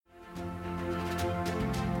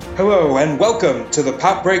Hello and welcome to the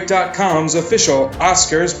PopBreak.com's official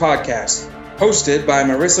Oscars podcast, hosted by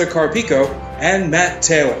Marisa Carpico and Matt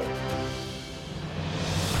Taylor.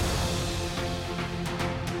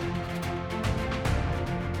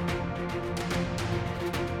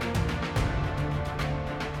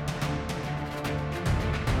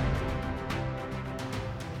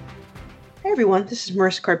 Hey everyone, this is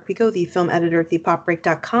Marisa Carpico, the film editor at the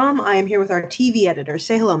PopBreak.com. I am here with our TV editor.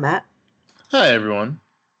 Say hello, Matt. Hi, everyone.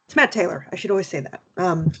 It's Matt Taylor. I should always say that.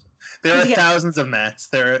 There are thousands of Matts.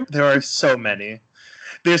 There are so many.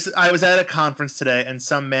 I was at a conference today, and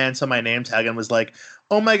some man saw my name tag and was like,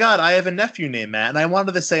 "Oh my God, I have a nephew named Matt." And I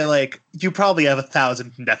wanted to say, like, you probably have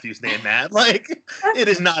 1,000 nephews named Matt. Like, it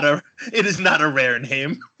is not a rare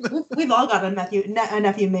name. We've all got a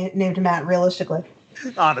nephew named Matt, realistically.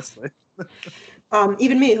 Honestly.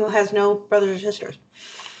 Even me, who has no brothers or sisters.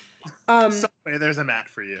 Someway there's a Matt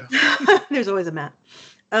for you. There's always a Matt.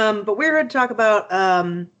 But we're here to talk about,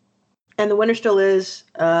 and the winner still is,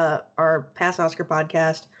 our past Oscar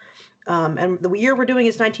podcast. And the year we're doing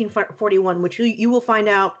is 1941, which you will find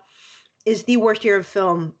out is the worst year of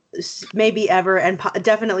film, maybe ever, and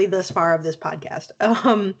definitely thus far of this podcast.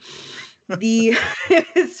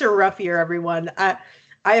 It's a rough year, everyone.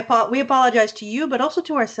 We apologize to you, but also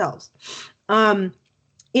to ourselves.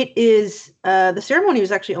 It is, the ceremony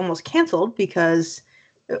was actually almost canceled because,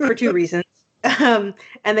 for two reasons.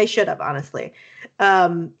 And they should have, honestly.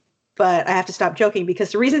 But I have to stop joking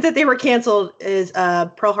because the reason that they were canceled is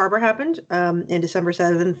Pearl Harbor happened in December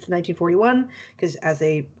 7th, 1941. Because as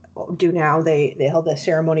they do now, they held a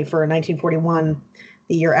ceremony for 1941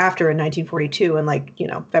 the year after in 1942 in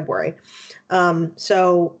February.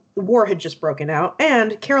 So the war had just broken out.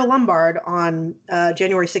 And Carol Lombard on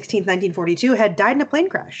January 16th, 1942 had died in a plane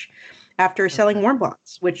crash after selling warm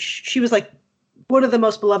bonds, which she was like one of the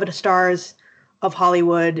most beloved stars of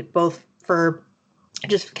Hollywood, both for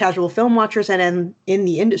just casual film watchers and in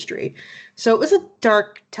the industry. So it was a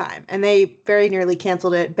dark time, and they very nearly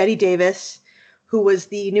canceled it. Betty Davis, who was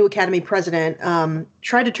the new Academy president,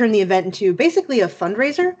 tried to turn the event into basically a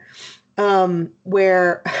fundraiser,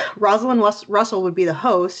 where Rosalind Russell would be the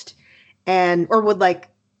host or would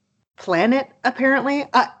plan it, apparently.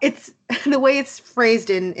 It's the way it's phrased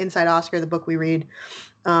in Inside Oscar, the book we read,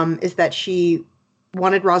 is that she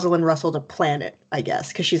wanted Rosalind Russell to plan it, I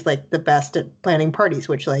guess, because she's the best at planning parties,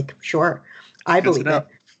 which sure, I believe it.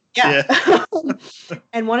 Yeah.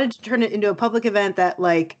 And wanted to turn it into a public event that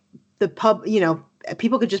the pub,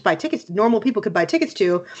 people could just buy tickets, normal people could buy tickets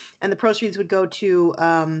to, and the proceeds would go to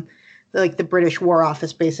the British War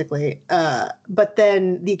Office, basically. But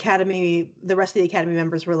then the rest of the Academy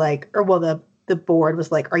members were the board was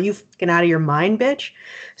like, "Are you fucking out of your mind, bitch?"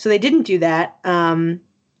 So they didn't do that.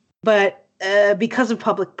 But because of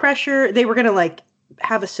public pressure, they were going to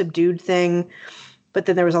have a subdued thing, but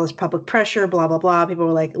then there was all this public pressure, blah, blah, blah. People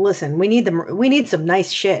were like, listen, we need some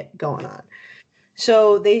nice shit going on.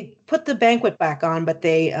 So they put the banquet back on, but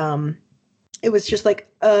it was just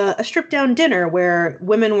a stripped down dinner where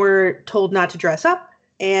women were told not to dress up.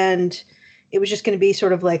 And it was just going to be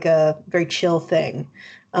sort of a very chill thing.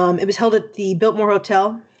 It was held at the Biltmore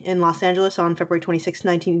Hotel in Los Angeles on February 26,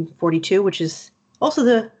 1942, which is also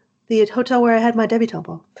the hotel where I had my debutante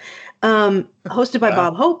ball, hosted by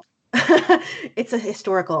Bob Hope. It's a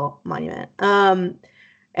historical monument. And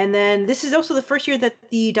then this is also the first year that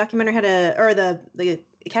the documentary the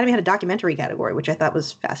Academy had a documentary category, which I thought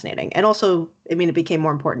was fascinating. And also, it became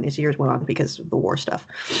more important as years went on because of the war stuff.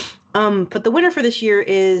 But the winner for this year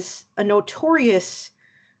is a notorious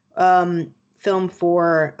film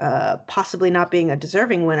for possibly not being a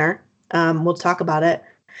deserving winner. We'll talk about it.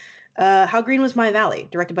 How Green Was My Valley,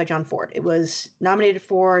 directed by John Ford. It was nominated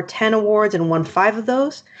for 10 awards and won 5 of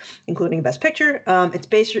those, including Best Picture. It's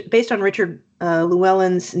based on Richard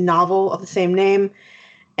Llewellyn's novel of the same name,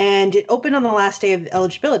 and it opened on the last day of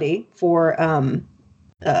eligibility for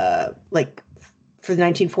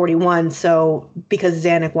 1941. So because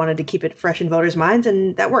Zanuck wanted to keep it fresh in voters' minds,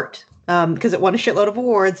 and that worked because it won a shitload of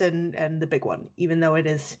awards and the big one, even though it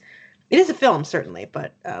is a film certainly,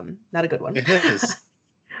 but not a good one. It is.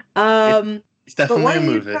 It's definitely a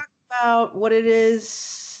movie. Talk about what it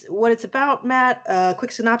is, what it's about, Matt.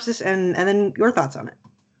 Quick synopsis, and then your thoughts on it.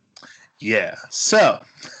 Yeah. So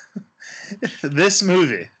this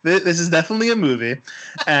movie, this is definitely a movie,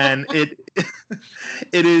 and it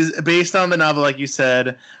is based on the novel, like you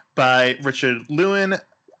said, by Richard Llewellyn.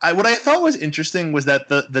 What I thought was interesting was that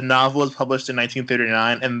the novel was published in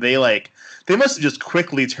 1939, and they must have just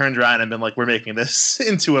quickly turned around and been like, we're making this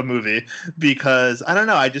into a movie, because I don't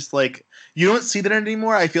know, I just you don't see that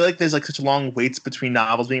anymore. I feel like there's like such long waits between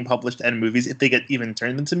novels being published and movies if they get even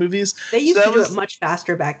turned into movies. They used to do it much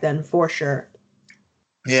faster back then, for sure.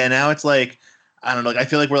 Yeah, now it's like, I don't know. Like, I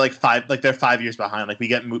feel like we're like they're 5 years behind. Like we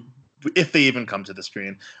get if they even come to the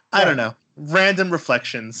screen. I don't know. Random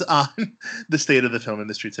reflections on the state of the film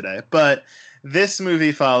industry today. But this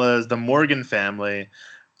movie follows the Morgan family,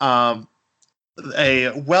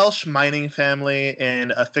 a Welsh mining family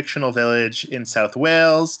in a fictional village in South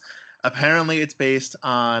Wales. Apparently, it's based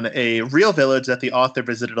on a real village that the author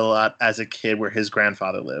visited a lot as a kid where his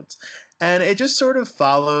grandfather lived. And it just sort of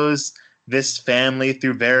follows this family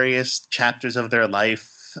through various chapters of their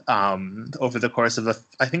life over the course of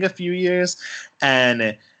I think a few years.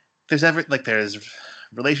 And there's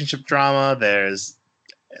relationship drama, there's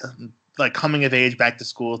like coming of age, back to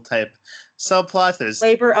school type subplots. There's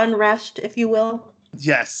labor unrest, if you will.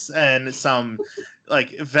 Yes, and some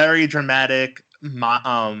like very dramatic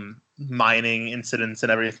mining incidents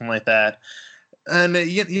and everything like that. And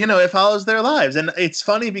you know, it follows their lives, and it's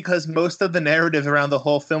funny because most of the narrative around the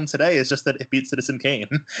whole film today is just that it beats Citizen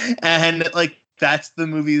Kane, and like that's the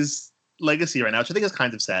movie's legacy right now, which I think is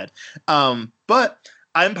kind of sad. But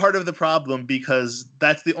I'm part of the problem because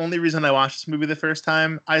that's the only reason I watched this movie the first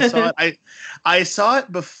time I saw it. I saw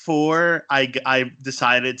it before I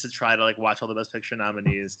decided to try to like watch all the Best Picture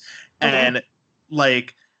nominees, and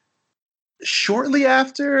like shortly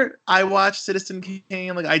after I watched Citizen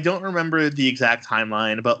Kane, like I don't remember the exact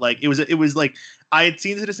timeline, but like it was like I had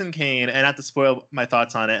seen Citizen Kane and not to spoil my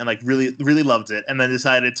thoughts on it, and like really loved it, and then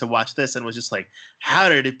decided to watch this and was just like, how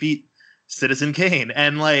did it beat Citizen Kane?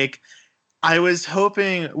 And like I was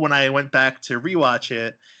hoping when I went back to rewatch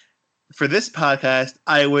it for this podcast,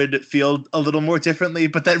 I would feel a little more differently,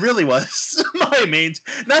 but that really was my main.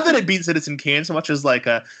 Not that it beat Citizen Kane so much as like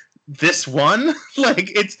this one. Like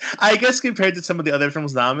it's, I guess compared to some of the other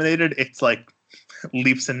films nominated, it's like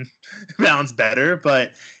leaps and bounds better.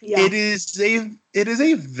 But it is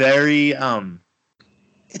a very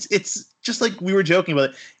it's just like we were joking about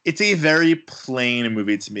it. It's a very plain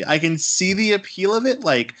movie to me. I can see the appeal of it,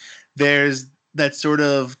 like. There's that sort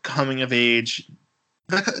of coming of age.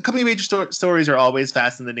 The coming of age stories are always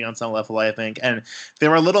fascinating on some level, I think. And there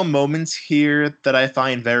are little moments here that I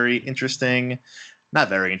find very interesting. Not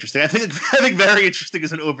very interesting. I think very interesting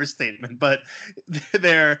is an overstatement, but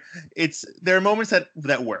there are moments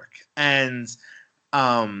that work. And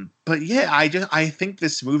but yeah, I think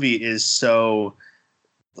this movie is so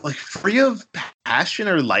like free of passion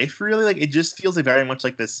or life, really. Like it just feels like very much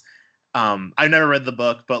like this. I've never read the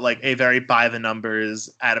book, but like a very by the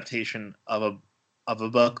numbers adaptation of a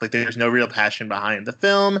book. Like there's no real passion behind the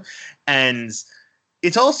film, and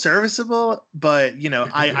it's all serviceable. But you know,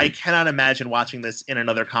 I cannot imagine watching this in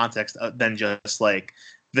another context than just like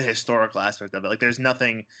the historical aspect of it. Like there's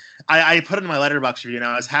nothing. I put it in my Letterboxd review, and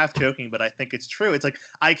I was half joking, but I think it's true. It's like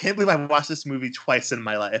I can't believe I watched this movie twice in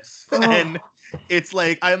my life, and it's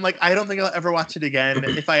like I'm like I don't think I'll ever watch it again.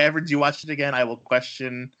 If I ever do watch it again, I will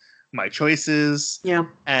question my choices. Yeah.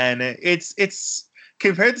 And it's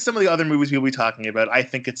compared to some of the other movies we'll be talking about, I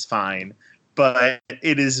think it's fine. But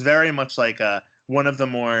it is very much like one of the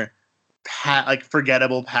more like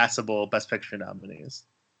forgettable, passable Best Picture nominees.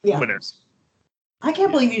 Yeah. Winners. I can't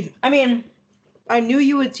believe you. I mean, I knew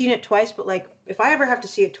you had seen it twice, but like if I ever have to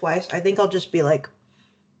see it twice, I think I'll just be like,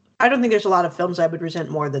 I don't think there's a lot of films I would resent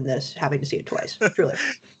more than this, having to see it twice. Truly.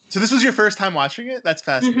 So this was your first time watching it? That's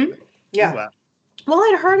fascinating. Mm-hmm. Yeah. Oh, wow. Well,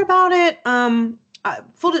 I'd heard about it.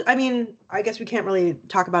 I mean, I guess we can't really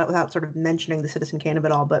talk about it without sort of mentioning the Citizen Kane of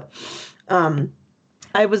it all. But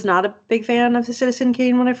I was not a big fan of the Citizen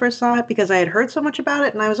Kane when I first saw it because I had heard so much about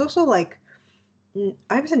it, and I was also like,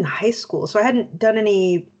 I was in high school, so I hadn't done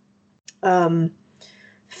any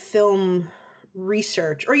film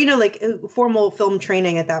research or like formal film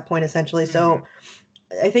training at that point, essentially. So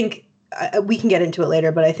I think. We can get into it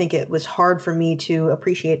later, but I think it was hard for me to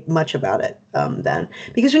appreciate much about it then.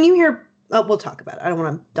 Because when you hear... we'll talk about it. I don't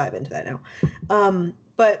want to dive into that now.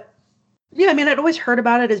 But, yeah, I mean, I'd always heard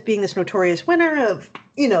about it as being this notorious winner of,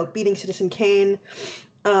 beating Citizen Kane.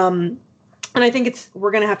 And I think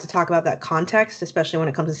we're going to have to talk about that context, especially when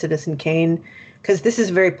it comes to Citizen Kane, because this is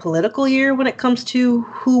a very political year when it comes to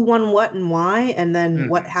who won what and why, and then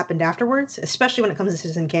what happened afterwards, especially when it comes to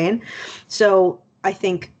Citizen Kane. So... I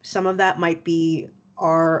think some of that might be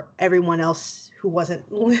everyone else who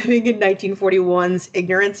wasn't living in 1941's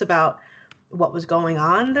ignorance about what was going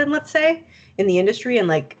on then, let's say, in the industry and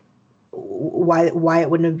like why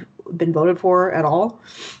it wouldn't have been voted for at all.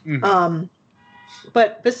 Mm-hmm.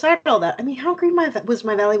 But beside all that, I mean, How Green Was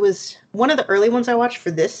My Valley was one of the early ones I watched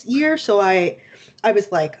for this year. So I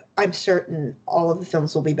was like, I'm certain all of the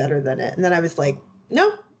films will be better than it. And then I was like,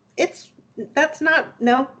 no, that's not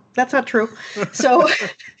true. So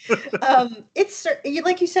it's,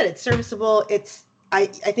 like you said, it's serviceable. I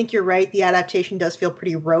think you're right. The adaptation does feel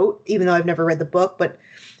pretty rote, even though I've never read the book, but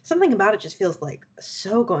something about it just feels like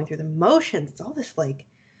so going through the motions. It's all this like,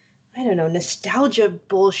 I don't know, nostalgia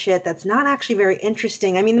bullshit that's not actually very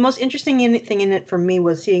interesting. I mean, the most interesting thing in it for me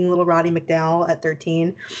was seeing little Roddy McDowall at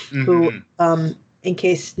 13, who, in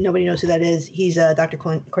case nobody knows who that is, he's Dr.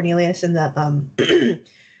 Cornelius in the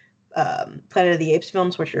Planet of the Apes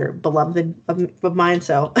films, which are beloved of mine.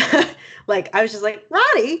 So, like, I was just like,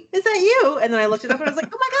 Roddy, is that you? And then I looked it up and I was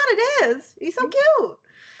like, oh my God, it is. He's so cute.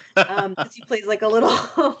 Because he plays like a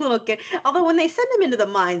little kid. Although when they send him into the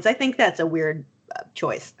mines, I think that's a weird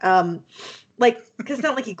choice. Like, because it's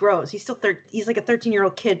not like he grows. He's still he's like a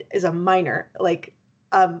 13-year-old kid is a minor, like,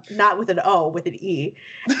 not with an O, with an E.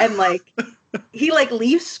 And like, he like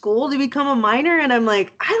leaves school to become a minor. And I'm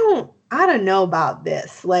like, I don't know about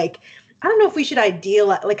this. Like, I don't know if we should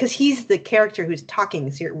idealize, like, because he's the character who's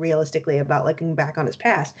talking realistically about looking back on his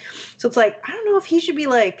past. So it's like, I don't know if he should be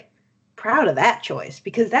like proud of that choice,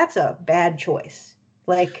 because that's a bad choice.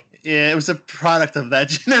 Like, yeah, it was a product of that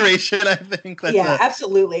generation, I think.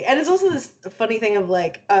 Absolutely. And it's also this funny thing of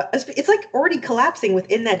like, it's like already collapsing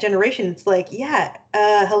within that generation. It's like,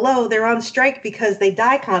 hello, they're on strike because they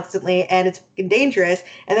die constantly and it's dangerous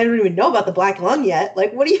and they don't even know about the black lung yet.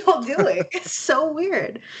 Like, what are y'all doing? It's so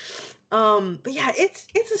weird. But yeah,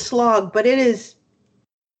 it's a slog, but it is,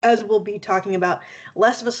 as we'll be talking about,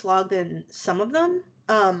 less of a slog than some of them.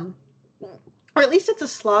 Or at least it's a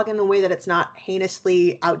slog in the way that it's not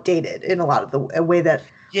heinously outdated in a lot of the way that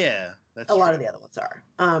a lot of the other ones are.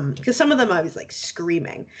 Because some of them I was like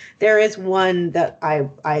screaming. There is one that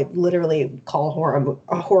I literally call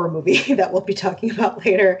a horror movie that we'll be talking about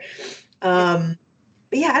later. But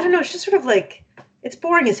yeah, I don't know. It's just sort of like, it's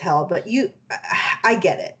boring as hell, but I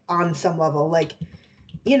get it on some level. Like,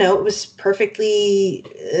 you know, it was perfectly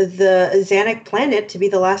the Xanac Planet to be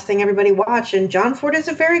the last thing everybody watched. And John Ford is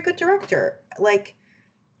a very good director. Like,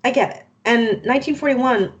 I get it. And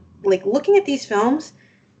 1941, like, looking at these films,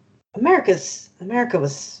 America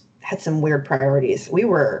had some weird priorities.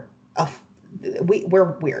 We're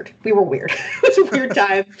weird. We were weird. It was a weird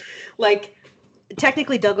time. Like,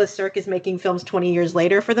 technically Douglas Sirk is making films 20 years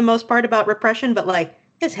later for the most part about repression, but like,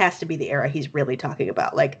 this has to be the era he's really talking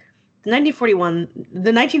about. Like, the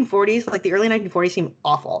 1940s, like the early 1940s seem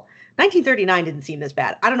awful. 1939 didn't seem this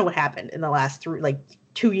bad. I don't know what happened in the last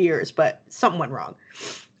 2 years, but something went wrong.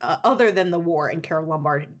 Other than the war and Carol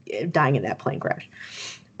Lombard dying in that plane crash.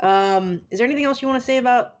 Is there anything else you want to say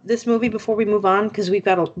about this movie before we move on? Because we've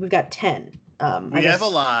got 10. We have a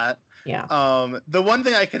lot. Yeah. The one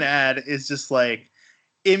thing I can add is just like,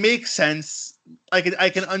 it makes sense. I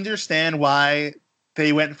can understand why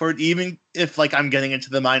they went for it, even if like I'm getting into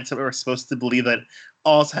the mindset where we're supposed to believe that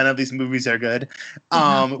all 10 of these movies are good.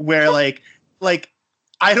 Where like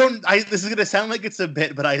this is gonna sound like it's a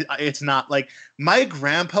bit, but it's not. Like, my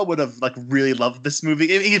grandpa would have like really loved this movie.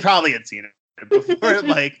 He probably had seen it before.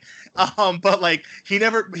 But like he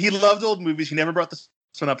loved old movies. He never brought this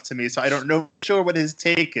one up to me, so I don't know sure what his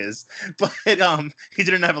take is. But he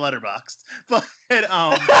didn't have a letterboxd. But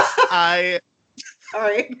I all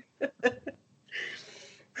right.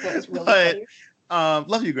 That was really funny.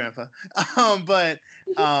 Love you, Grandpa.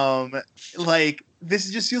 Like, this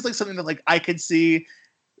just feels like something that like I could see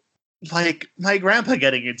like my grandpa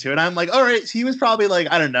getting into, and I'm like, all right, he was probably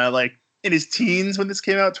like, I don't know, like in his teens when this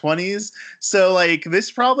came out, 20s. So like, this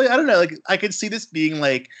probably, I don't know, like I could see this being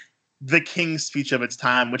like the King's Speech of its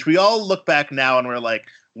time, which we all look back now and we're like,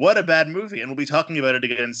 what a bad movie, and we'll be talking about it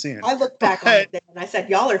again soon. I looked back on it and I said,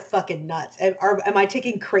 y'all are fucking nuts. Am I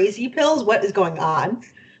taking crazy pills? What is going on?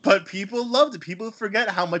 But people loved it. People forget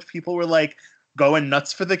how much people were like going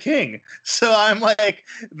nuts for the King. So I'm like,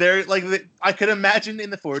 they're like, I could imagine in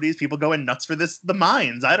the 40s people going nuts for the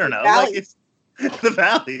mines. I don't know, like it's the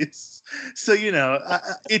valleys. So you know,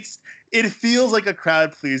 it feels like a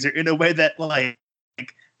crowd pleaser in a way that like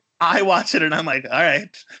I watch it and I'm like, all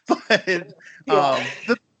right. But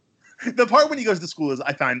the part when he goes to school is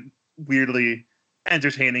I find weirdly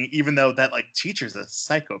entertaining, even though that like teacher's a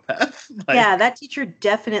psychopath. Like, yeah, that teacher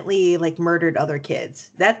definitely like murdered other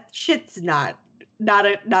kids. That shit's not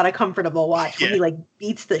a comfortable watch. When he like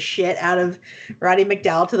beats the shit out of Roddy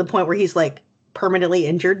McDowall to the point where he's like permanently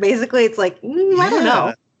injured. Basically, it's like I don't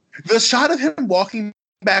know. The shot of him walking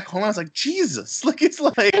back home, I was like, Jesus! Like it's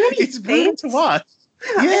brutal to watch.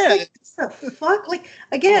 Yeah, the fuck? Like,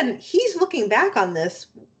 again, he's looking back on this.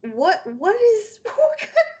 What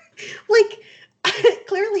like,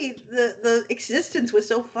 clearly the existence was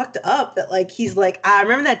so fucked up that, like, he's like, I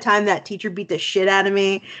remember that time that teacher beat the shit out of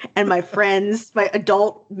me and my friends, my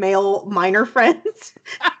adult male minor friends,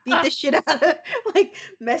 beat the shit out of, like,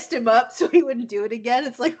 messed him up so he wouldn't do it again.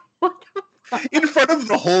 It's like, what the fuck? In front of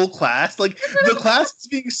the whole class, like, the class is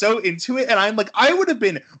being so into it, and I'm like, I would have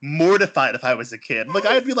been mortified if I was a kid. Like,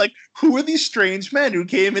 I'd be like, who are these strange men who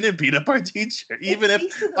came in and beat up our teacher? Even if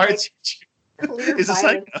our teacher is a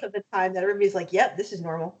psycho. At the time that everybody's like, yep, this is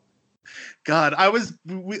normal. God, I was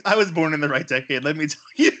born in the right decade. Let me tell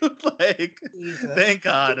you, like, Jesus. Thank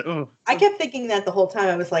God. Ooh. I kept thinking that the whole time.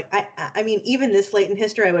 I was like, I mean, even this late in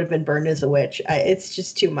history, I would have been burned as a witch. It's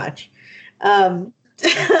just too much.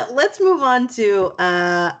 Let's move on to.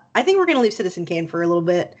 I think we're going to leave Citizen Kane for a little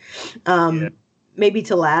bit, maybe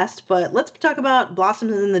to last. But let's talk about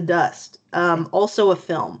Blossoms in the Dust. Also a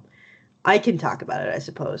film. I can talk about it, I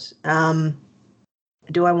suppose.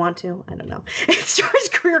 Do I want to? I don't know. It stars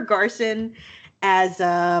Greer Garson as,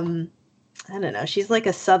 I don't know. She's like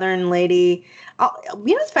a Southern lady. You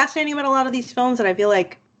know what's fascinating about a lot of these films that I feel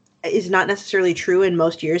like is not necessarily true in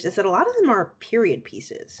most years is that a lot of them are period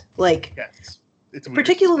pieces. Like, yes, it's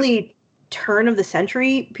particularly turn of the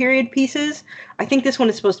century period pieces. I think this one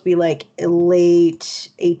is supposed to be like late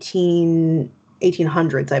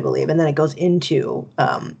 1800s, I believe. And then it goes into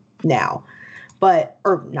now.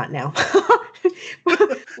 Or not now.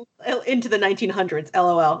 Into the 1900s,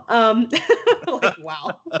 LOL. Like,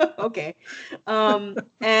 wow. Okay.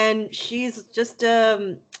 And she's just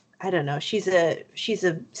I don't know. She's a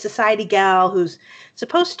society gal who's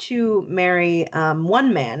supposed to marry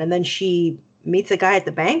one man, and then she meets a guy at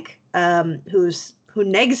the bank who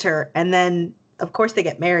negs her, and then of course they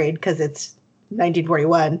get married because it's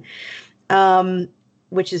 1941.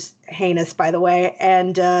 Which is heinous, by the way.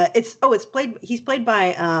 And he's played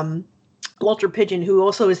by Walter Pidgeon, who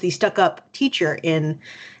also is the stuck-up teacher in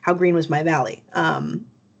How Green Was My Valley.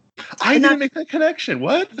 I didn't make that connection.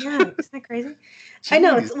 What? Yeah, isn't that crazy? I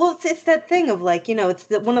know. It's that thing of, like, you know, it's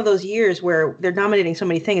one of those years where they're nominating so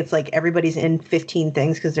many things. It's like everybody's in 15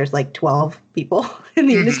 things because there's like 12 people in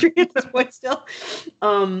the industry at this point still.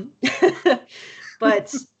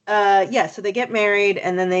 But so they get married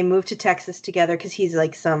and then they move to Texas together because he's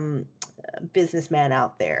like some businessman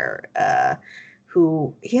out there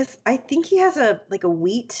who I think he has a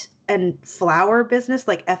wheat and flour business,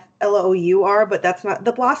 like FLOUR, but that's not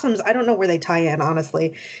the Blossoms. I don't know where they tie in,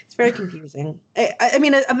 honestly. It's very confusing. I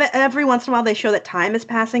mean, every once in a while they show that time is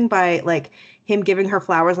passing by, like him giving her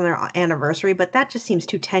flowers on their anniversary, but that just seems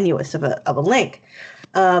too tenuous of a link.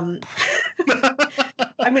 I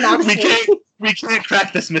mean, obviously we can't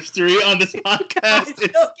crack this mystery on this podcast.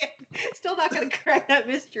 Still not going to crack that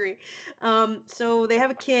mystery. So they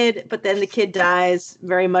have a kid, but then the kid dies,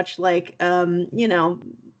 very much like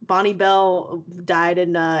Bonnie Bell died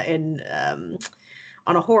on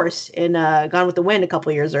a horse in Gone with the Wind a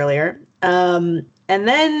couple years earlier. And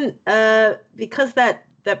then because that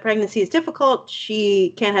pregnancy is difficult,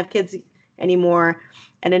 she can't have kids anymore.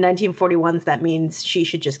 And in 1941, that means she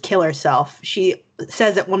should just kill herself. She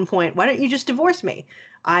says at one point, "Why don't you just divorce me?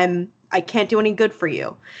 I can't do any good for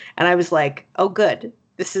you." And I was like, "Oh, good.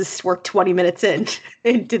 We're 20 minutes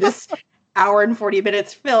into this hour and 40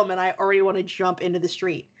 minutes film, and I already want to jump into the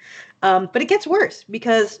street." But it gets worse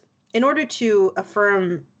because in order to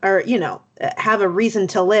affirm or have a reason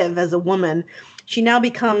to live as a woman, she now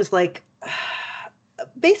becomes like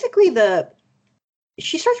basically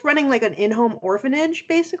she starts running like an in-home orphanage,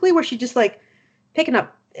 basically, where she just like picking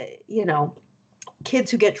up, kids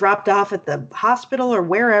who get dropped off at the hospital or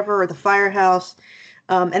wherever, or the firehouse,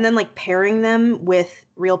 and then like pairing them with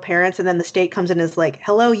real parents. And then the state comes in and is like,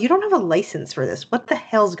 "Hello, you don't have a license for this. What the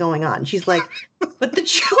hell's going on?" She's like, "But the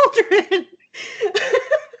children."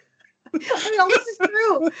 I mean, all this is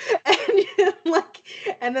true.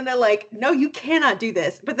 And then they're like, "No, you cannot do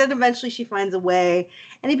this." But then eventually she finds a way,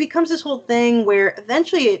 and it becomes this whole thing where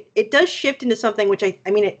eventually it does shift into something which I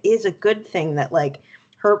mean, it is a good thing that like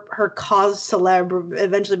her cause célèbre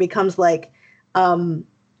eventually becomes like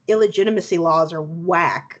illegitimacy laws are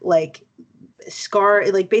whack, like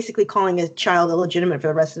basically calling a child illegitimate for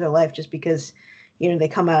the rest of their life just because they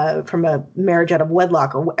come from a marriage out of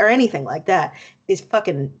wedlock or anything like that is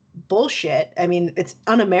fucking bullshit. I mean, it's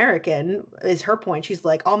un-American is her point. She's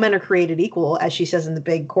like, all men are created equal, as she says in the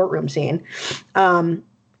big courtroom scene. And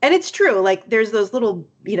it's true. Like there's those little,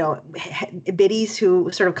 biddies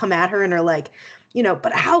who sort of come at her and are like,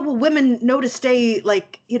 but how will women know to stay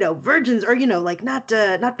like, virgins or, like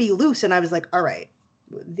not be loose? And I was like, all right,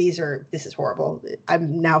 this is horrible.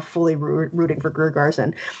 I'm now fully rooting for Greer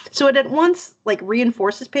Garson. So it at once like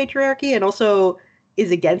reinforces patriarchy and also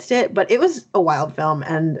is against it. But it was a wild film,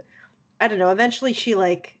 and I don't know. Eventually,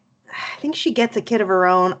 I think she gets a kid of her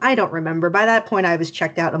own. I don't remember. By that point, I was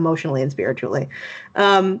checked out emotionally and spiritually.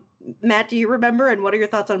 Matt, do you remember? And what are your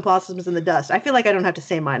thoughts on Blossoms in the Dust? I feel like I don't have to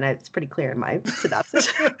say mine. It's pretty clear in my synopsis.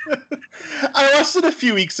 I watched it a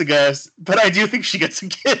few weeks ago, but I do think she gets a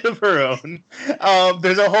kid of her own.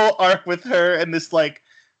 There's a whole arc with her and this like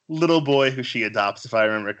little boy who she adopts, if I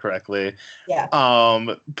remember correctly. Yeah.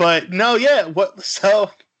 But no, yeah.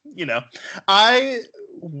 So I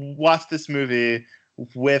watched this movie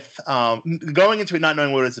with going into it not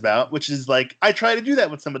knowing what it's about, which is like I try to do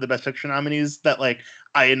that with some of the Best Picture nominees that like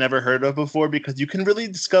I had never heard of before, because you can really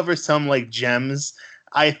discover some like gems,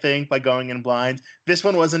 I think, by going in blind. This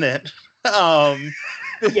one wasn't it.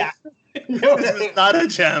 Yeah. No, this was not a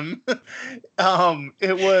gem.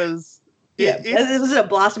 It was. It was a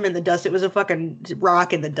blossom in the dust. It was a fucking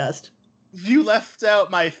rock in the dust. You left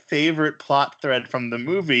out my favorite plot thread from the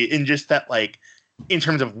movie in just that, like, in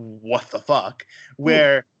terms of what the fuck,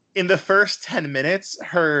 where in the first 10 minutes,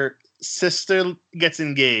 her sister gets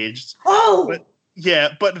engaged. Oh!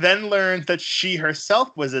 But then learns that she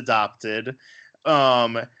herself was adopted,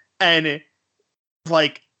 and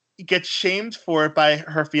like gets shamed for it by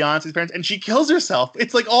her fiance's parents, and she kills herself.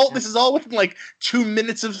 It's like this is all within like 2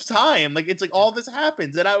 minutes of time. Like it's like all this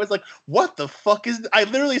happens, and I was like, "What the fuck is?" I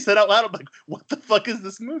literally said out loud, "I'm like, what the fuck is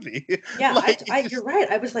this movie?" Yeah, like, you're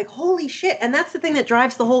right. I was like, "Holy shit!" And that's the thing that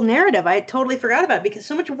drives the whole narrative. I totally forgot about it because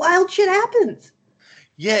so much wild shit happens.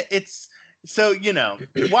 Yeah, it's so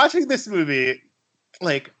watching this movie.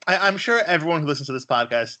 Like I'm sure everyone who listens to this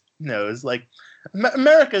podcast knows, like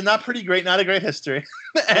America is not pretty great, not a great history.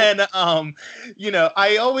 And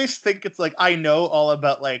I always think it's like I know all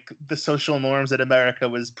about like the social norms that America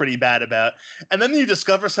was pretty bad about, and then you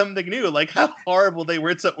discover something new, like how horrible they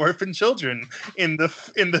were to orphan children in the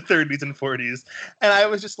 30s and 40s. And I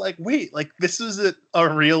was just like, wait, like this was a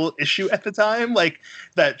real issue at the time, like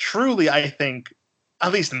that truly, I think,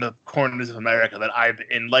 at least in the corners of America that I'm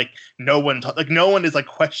in, like no one is like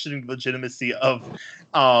questioning the legitimacy of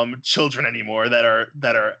children anymore that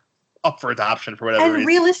are up for adoption for whatever reason. And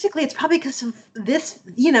realistically, it's probably because of this,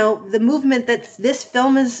 the movement that this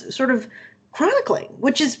film is sort of chronicling,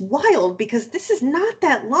 which is wild because this is not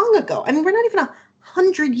that long ago. I mean, we're not even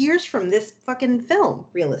 100 years from this fucking film,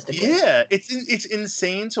 realistically. Yeah, it's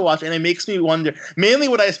insane to watch, and it makes me wonder. Mainly,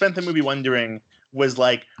 what I spent the movie wondering was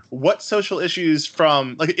like what social issues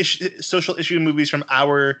from like social issue movies from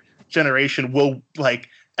our generation will like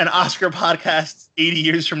an Oscar podcast 80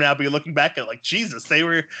 years from now be looking back at like, Jesus, they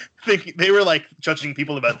were like judging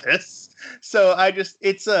people about this. So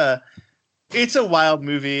it's a wild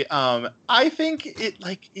movie. I think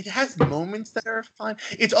it has moments that are fine.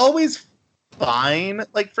 It's always fine.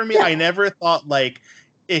 Like for me, yeah. I never thought like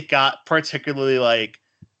it got particularly like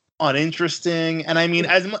uninteresting. And I mean,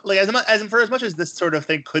 as much as this sort of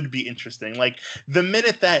thing could be interesting, like the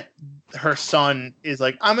minute that her son is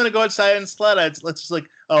like, I'm gonna go outside and sled, let's just like,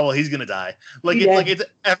 oh well, he's gonna die. Like it's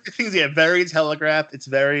everything's very telegraphed. It's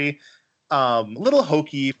very little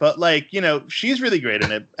hokey, but like she's really great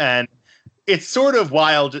in it, and it's sort of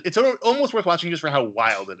wild. It's sort of almost worth watching just for how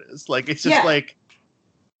wild it is. Like it's just like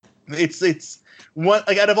it's one,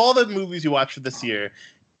 like out of all the movies you watched this year,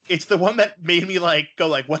 it's the one that made me like go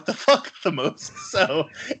like, what the fuck the most. So,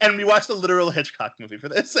 and we watched a literal Hitchcock movie for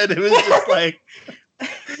this, and it was just like,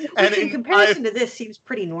 and in comparison to this, seems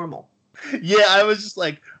pretty normal. Yeah, I was just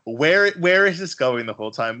like, where is this going the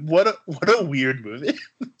whole time? What a weird movie.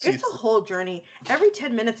 It's a whole journey. Every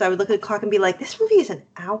 10 minutes, I would look at the clock and be like, this movie is an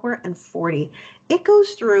hour and 40. It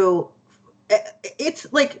goes through.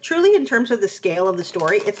 It's like truly in terms of the scale of the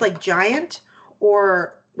story, it's like Giant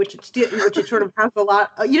or. Which it sort of has a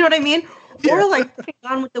lot, you know what I mean? Yeah. Or like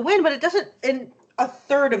Gone with the Wind, but it doesn't in a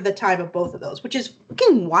third of the time of both of those, which is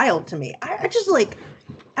fucking wild to me. I just like,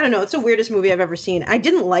 I don't know. It's the weirdest movie I've ever seen. I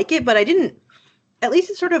didn't like it, but at least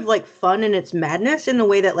it's sort of like fun in its madness in the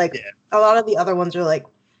way that like a lot of the other ones are like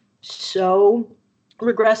so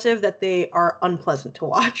regressive that they are unpleasant to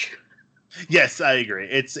watch. Yes, I agree.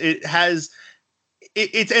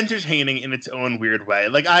 It's entertaining in its own weird way.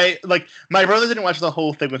 Like my brother didn't watch the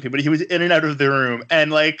whole thing with me, but he was in and out of the room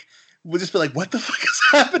and like would just be like, what the fuck is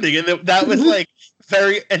happening? And that was like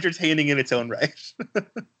very entertaining in its own right.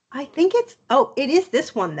 I think it is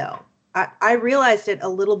this one though. I realized it a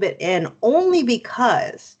little bit in only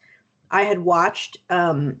because I had watched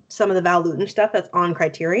some of the Val Lewton stuff that's on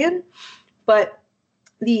Criterion, but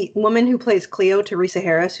the woman who plays Cleo, Teresa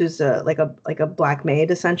Harris, who's like a black maid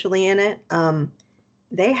essentially in it,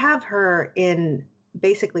 they have her in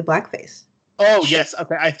basically blackface. Oh yes,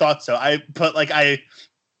 okay, I thought so. I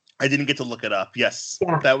didn't get to look it up. Yes,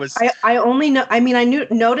 yeah, that was. I only know. I mean, I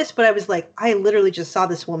noticed, but I was like, I literally just saw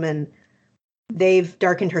this woman. They've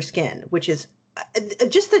darkened her skin, which is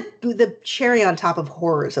just the cherry on top of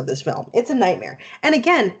horrors of this film. It's a nightmare, and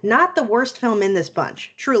again, not the worst film in this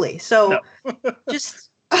bunch, truly. So, just.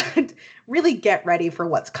 Really get ready for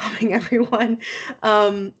what's coming, everyone.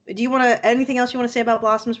 Do you want to anything else you want to say about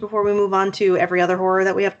Blossoms before we move on to every other horror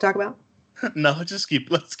that we have to talk about? No, let's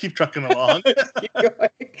keep trucking along. Why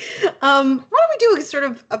don't we do sort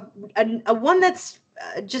of a one that's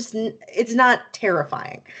just it's not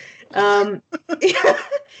terrifying.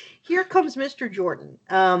 Here Comes Mr. Jordan.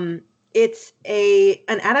 It's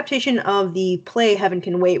an adaptation of the play Heaven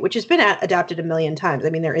Can Wait, which has been adapted a million times.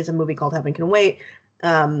 I mean, there is a movie called Heaven Can Wait.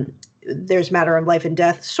 There's Matter of Life and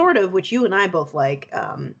Death, sort of, which you and I both like,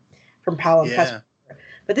 from Powell and Pressman.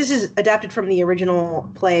 But this is adapted from the original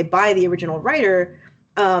play by the original writer,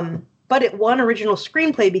 but it won original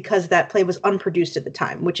screenplay because that play was unproduced at the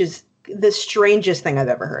time, which is the strangest thing I've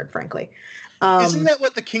ever heard, frankly. Isn't that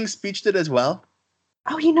what The King's Speech did as well?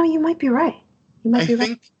 Oh, you might be right. I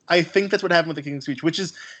think that's what happened with The King's Speech, which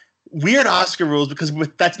is weird Oscar rules because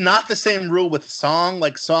that's not the same rule with song.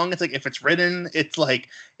 Like song, it's like if it's written, it's like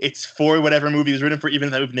it's for whatever movie it was written for, even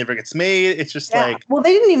if that movie never gets made. It's just like well,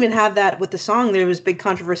 they didn't even have that with the song. There was big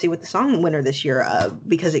controversy with the song winner this year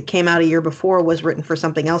because it came out a year before, was written for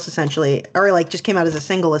something else essentially, or like just came out as a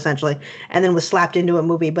single essentially, and then was slapped into a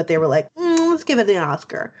movie. But they were like, let's give it an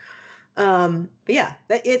Oscar. But yeah,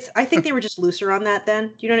 I think they were just looser on that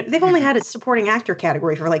then. You know, they've only had a supporting actor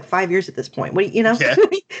category for like 5 years at this point. What you know? Yeah.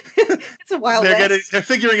 It's a wild. They're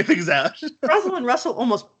figuring things out. Russell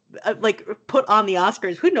almost like put on the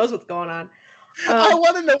Oscars. Who knows what's going on? I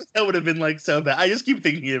want to know what that would have been like so bad. I just keep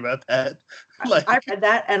thinking about that. Like, I read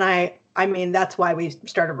that, and I mean that's why we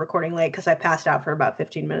started recording late because I passed out for about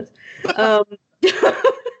 15 minutes. Why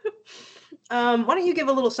don't you give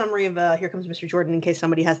a little summary of Here Comes Mr. Jordan in case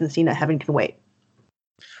somebody hasn't seen it, Heaven Can Wait?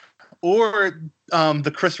 Or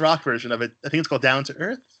the Chris Rock version of it. I think it's called Down to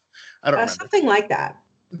Earth. I don't remember. Something like that.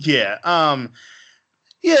 Yeah.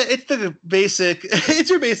 Yeah, it's the basic. It's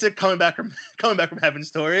your basic coming back from heaven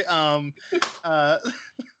story. Robert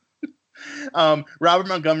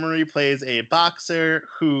Montgomery plays a boxer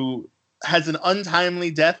who has an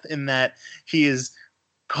untimely death in that he is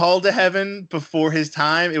called to heaven before his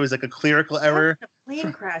time. It was like a clerical error. A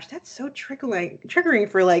plane crash. That's so triggering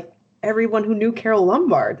for like everyone who knew Carol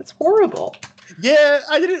Lombard. That's horrible. Yeah,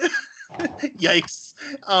 I didn't. Yikes.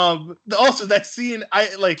 Also, that scene,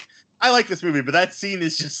 I like this movie, but that scene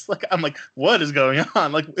is just like, I'm like, what is going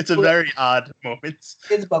on? Like, it's a very odd moment.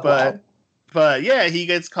 It's buckle. But yeah, he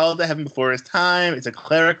gets called to heaven before his time. It's a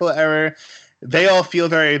clerical error. They all feel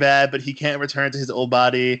very bad, but he can't return to his old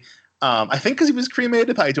body. I think because he was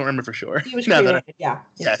cremated, but I don't remember for sure. He was cremated, yeah.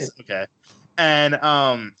 Yes, okay. And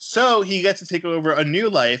so he gets to take over a new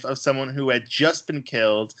life of someone who had just been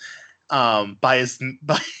killed by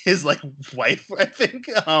his like wife, I think.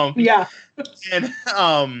 Yeah. And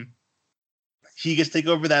he gets to take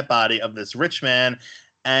over that body of this rich man,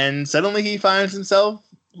 and suddenly he finds himself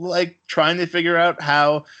like trying to figure out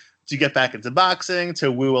how to get back into boxing,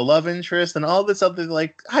 to woo a love interest, and all this other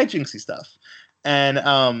like hijinksy stuff. And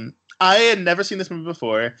I had never seen this movie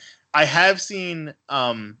before. I have seen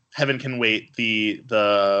Heaven Can Wait, the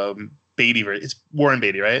Beatty version. It's Warren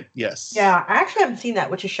Beatty, right? Yes. Yeah, I actually haven't seen that,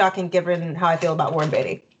 which is shocking given how I feel about Warren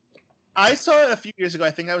Beatty. I saw it a few years ago.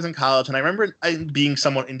 I think I was in college, and I remember being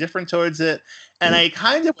somewhat indifferent towards it. And I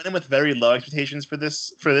kind of went in with very low expectations for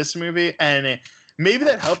this movie, and maybe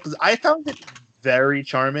that helped because I found it very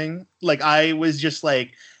charming. Like I was just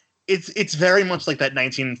like, it's very much like that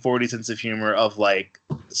 1940s sense of humor of like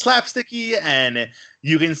slapsticky, and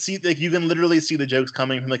you can see like you can literally see the jokes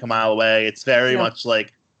coming from like a mile away. It's very much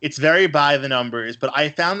like it's very by the numbers, but I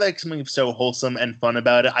found like something so wholesome and fun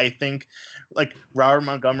about it. I think like Robert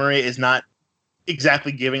Montgomery is not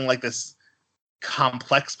exactly giving like this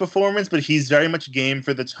complex performance, but he's very much game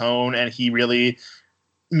for the tone, and he really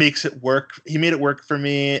makes it work. He made it work for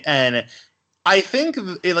me, and I think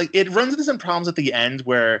it runs into some problems at the end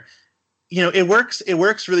where, you know, it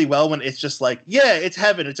works really well when it's just like, yeah, it's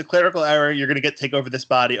heaven, it's a clerical error, you're gonna take over this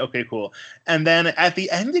body, okay, cool. And then at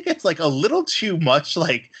the end it gets like a little too much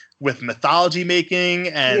like with mythology making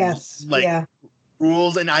and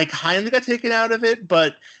rules, and I kind of got taken out of it,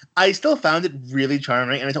 but I still found it really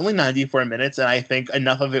charming, and it's only 94 minutes, and I think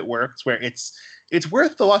enough of it works where it's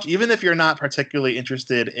worth the watch, even if you're not particularly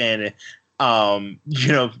interested in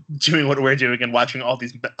doing what we're doing and watching all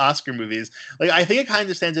these Oscar movies. Like, I think it kind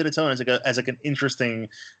of stands on its own as an interesting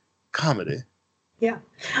comedy. Yeah,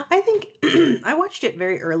 I think I watched it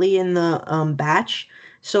very early in the batch.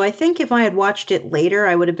 So I think if I had watched it later,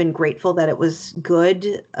 I would have been grateful that it was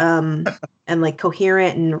good and like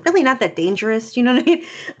coherent and really not that dangerous. You know what I mean?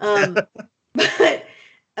 But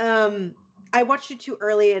I watched it too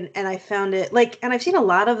early and I found it like, and I've seen a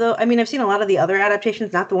lot of I've seen a lot of the other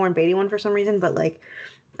adaptations, not the Warren Beatty one for some reason, but like,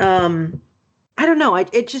 I don't know. I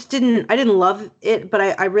didn't love it, but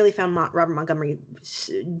I really found Robert Montgomery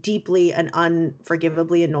deeply and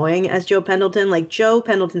unforgivably annoying as Joe Pendleton. Like, Joe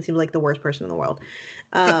Pendleton seems like the worst person in the world.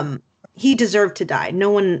 He deserved to die. No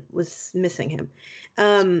one was missing him.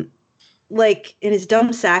 Like, and his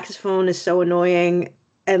dumb saxophone is so annoying.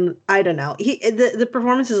 And I don't know. The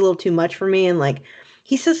performance is a little too much for me. And like,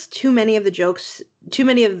 he says too many of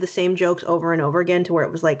the same jokes over and over again to where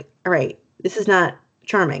it was like, all right, this is not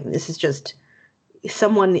charming. This is just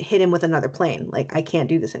someone hit him with another plane. Like, I can't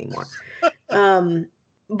do this anymore.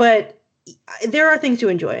 But there are things to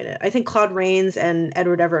enjoy in it. I think Claude Rains and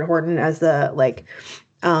Edward Everett Horton as the like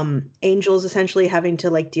angels essentially having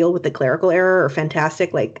to like deal with the clerical error are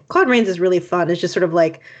fantastic. Like, Claude Rains is really fun. It's just sort of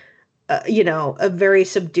like a very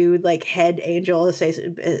subdued like head angel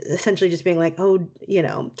essentially just being like, oh,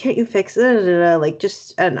 can't you fix it? Like,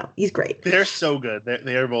 just, I don't know. He's great. They're so good.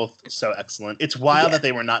 They are both so excellent. It's wild that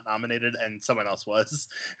they were not nominated and someone else was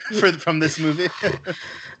from this movie.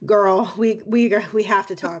 Girl, we have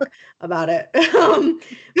to talk about it.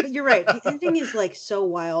 But you're right. The ending is like so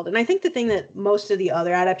wild. And I think the thing that most of the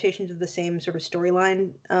other adaptations of the same sort of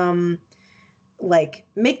storyline, like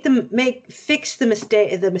fix the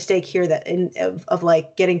mistake here of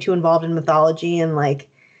like getting too involved in mythology and like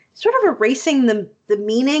sort of erasing the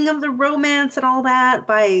meaning of the romance and all that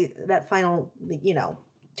by that final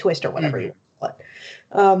twist or whatever you call it.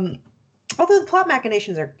 Although the plot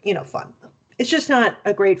machinations are fun, it's just not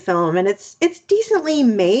a great film, and it's decently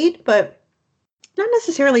made but not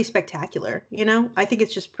necessarily spectacular. I think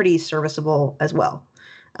it's just pretty serviceable as well.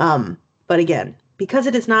 But again, because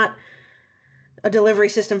it is not a delivery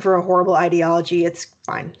system for a horrible ideology, it's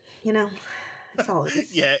fine. That's all it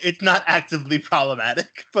is. Yeah, it's not actively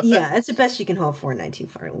problematic. But... yeah, it's the best you can hope for in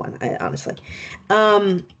 1941, honestly.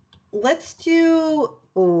 Let's do...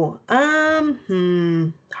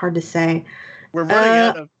 hard to say. We're running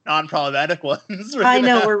out of non-problematic ones. I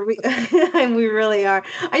know, we really are.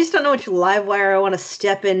 I just don't know which live wire I want to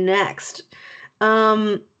step in next. Why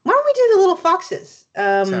don't we do the Little Foxes?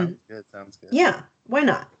 Sounds good. Yeah, why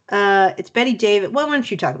not? It's Betty Davis. Well, why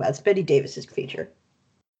don't you talk about it? It's Betty Davis's feature.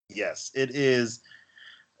 Yes, it is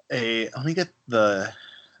let me get the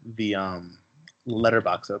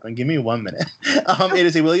letterbox open. Give me 1 minute. It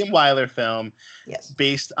is a William Wyler film. Yes.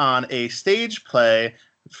 Based on a stage play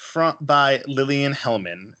by Lillian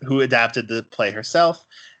Hellman, who adapted the play herself.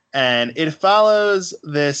 And it follows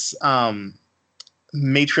this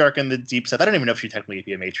matriarch in the deep south. I don't even know if she'd technically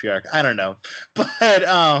be a matriarch. I don't know. But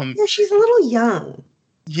yeah, she's a little young.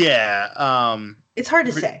 Yeah. It's hard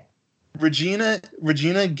to say. Regina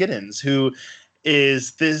Giddens,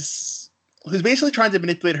 who's basically trying to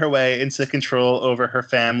manipulate her way into control over her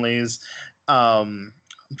family's what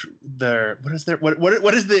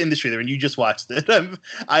is the industry they're in? You just watched it.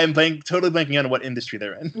 I am totally blanking on what industry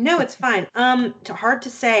they're in. No, it's fine. Hard to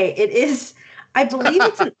say. It is, I believe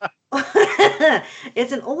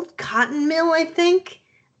it's an old cotton mill, I think.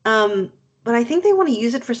 But I think they want to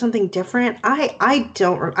use it for something different. I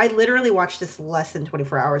literally watched this less than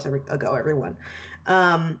 24 hours ago, everyone.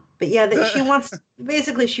 But yeah, she wants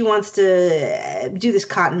to do this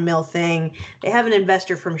cotton mill thing. They have an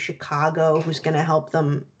investor from Chicago who's going to help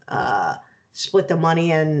them split the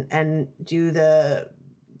money and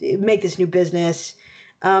make this new business.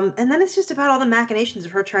 And then it's just about all the machinations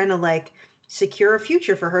of her trying to like secure a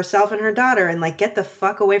future for herself and her daughter and like get the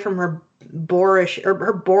fuck away from her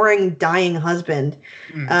boring dying husband.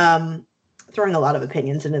 Throwing a lot of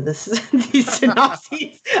opinions into these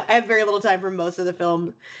synopses. I have very little time for most of the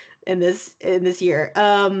film in this year.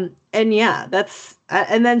 And yeah, that's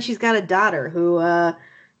and then she's got a daughter who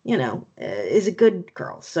is a good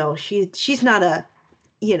girl. So she's not a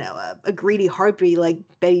greedy harpy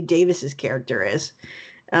like Betty Davis's character is.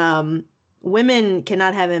 Women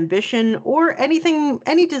cannot have ambition or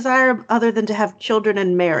any desire other than to have children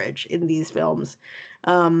and marriage in these films.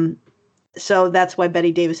 So that's why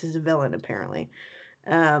Betty Davis is a villain, apparently.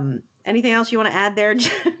 Anything else you want to add there,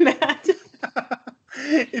 Matt?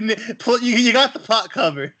 You got the plot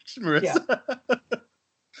covered, Marissa.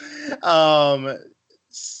 Yeah.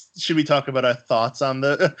 should we talk about our thoughts on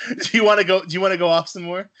the? Do you want to go off some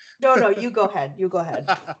more? No, you go ahead.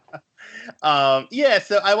 Yeah.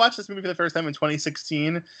 So I watched this movie for the first time in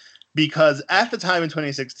 2016 because at the time in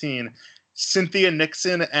 2016, Cynthia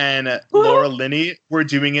Nixon and Laura Linney were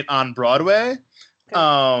doing it on Broadway. They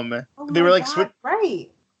were like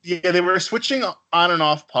right. Yeah, they were switching on and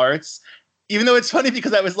off parts. Even though it's funny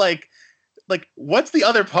because I was like, what's the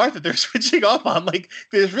other part that they're switching off on? Like,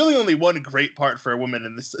 there's really only one great part for a woman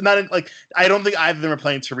in this. I don't think either of them were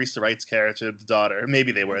playing Teresa Wright's character, the daughter.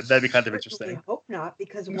 Maybe they were. That'd be kind of interesting. I hope not,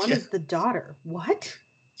 because one is the daughter. What?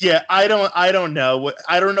 Yeah, I don't know.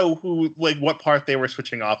 I don't know what part they were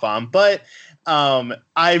switching off on, but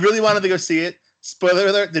I really wanted to go see it. Spoiler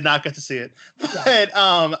alert, did not get to see it. But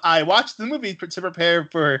I watched the movie to prepare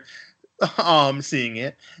for seeing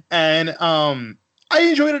it, and I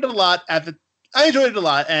enjoyed it a lot. And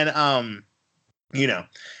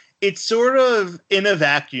it sort of in a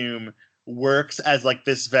vacuum works as like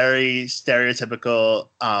this very stereotypical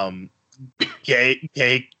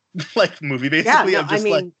gay like movie, basically.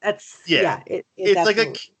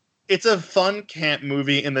 It's a fun camp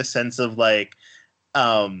movie in the sense of like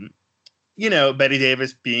Betty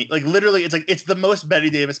Davis being like, literally it's the most Betty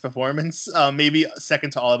Davis performance, maybe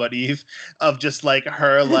second to All About Eve, of just like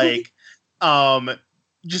her like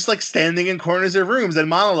just like standing in corners of rooms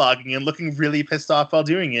and monologuing and looking really pissed off while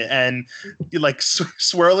doing it, and like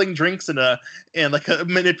swirling drinks in like a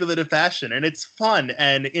manipulative fashion, and it's fun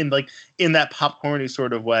and in that popcorny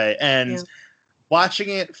sort of way. And watching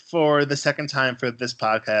it for the second time for this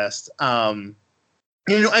podcast,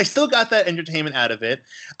 I still got that entertainment out of it.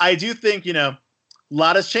 I do think a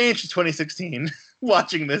lot has changed in 2016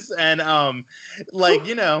 watching this, and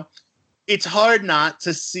it's hard not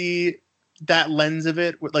to see that lens of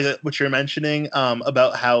it, like what you're mentioning,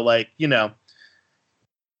 about how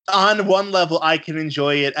on one level I can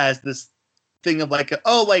enjoy it as this thing of like,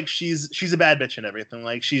 she's a bad bitch and everything,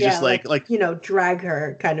 like she's just like drag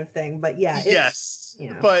her kind of thing. But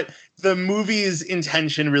but the movie's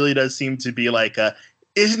intention really does seem to be like,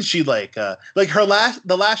 isn't she like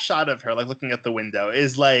the last shot of her like looking at the window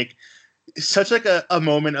is like such like a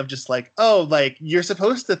moment of just like, you're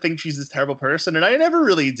supposed to think she's this terrible person, and I never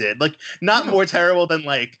really did. Like, not more terrible than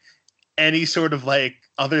like any sort of like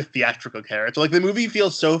other theatrical character. Like, the movie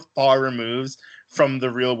feels so far removed from the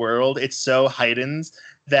real world. It's so heightened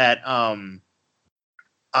that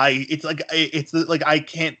it's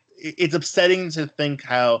upsetting to think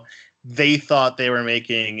how they thought they were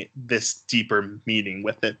making this deeper meaning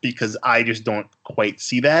with it, because I just don't quite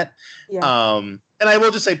see that. And I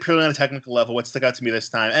will just say, purely on a technical level, what stuck out to me this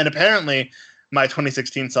time, and apparently my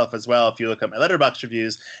 2016 self as well, if you look at my Letterboxd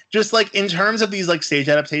reviews, just like in terms of these like stage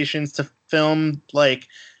adaptations to film, like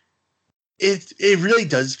it really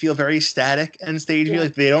does feel very static and stagey.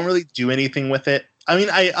 Like, they don't really do anything with it. I mean,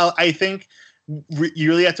 I think you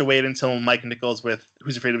really have to wait until Mike Nichols with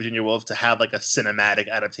Who's Afraid of Virginia Woolf to have like a cinematic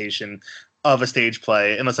adaptation of a stage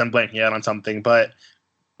play, unless I'm blanking out on something. But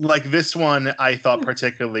like this one, I thought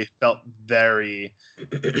particularly felt very,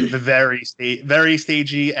 very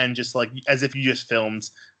stagey, and just like as if you just filmed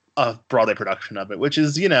a Broadway production of it, which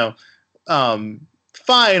is fine,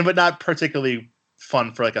 but not particularly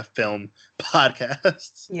fun for like a film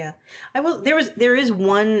podcast. Yeah, there is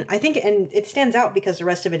one, I think, and it stands out because the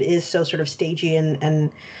rest of it is so sort of stagey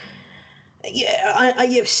and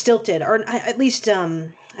stilted, or at least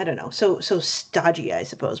I don't know, so stodgy, I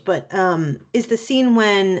suppose. But is the scene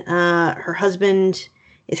when her husband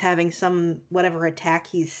is having some whatever attack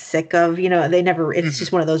he's sick of? They never. It's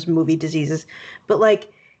just one of those movie diseases. But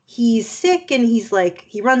like, he's sick and he's like,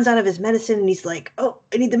 he runs out of his medicine and he's like, oh,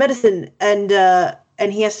 I need the medicine, and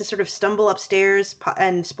he has to sort of stumble upstairs.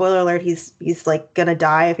 And spoiler alert, he's like gonna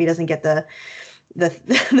die if he doesn't get the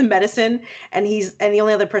medicine, and the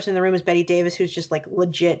only other person in the room is Betty Davis, who's just like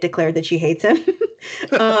legit declared that she hates him.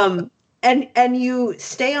 And you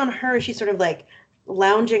stay on her. She's sort of like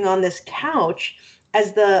lounging on this couch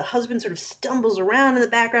as the husband sort of stumbles around in the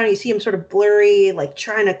background. You see him sort of blurry, like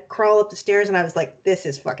trying to crawl up the stairs. And I was like, this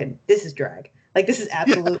is drag. Like, this is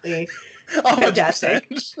absolutely fantastic.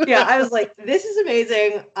 Yeah, I was like, this is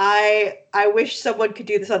amazing. I wish someone could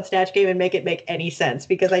do this on Snatch Game and make it make any sense,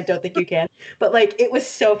 because I don't think you can. But like, it was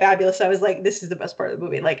so fabulous. I was like, this is the best part of the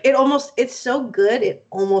movie. Like, it's so good. It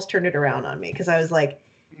almost turned it around on me, because I was like,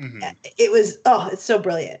 it's so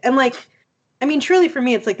brilliant. And like, I mean, truly for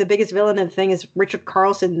me, it's like the biggest villain of the thing is Richard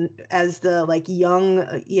Carlson as the like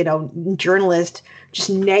young, journalist just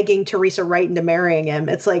nagging Teresa Wright into marrying him.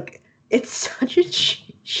 It's like, it's such a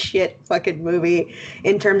shit fucking movie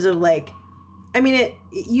in terms of like, I mean,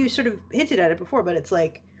 you sort of hinted at it before, but it's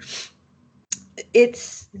like,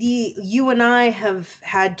 you and I have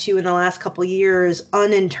had to, in the last couple of years,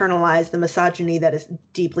 uninternalize the misogyny that is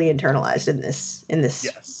deeply internalized in this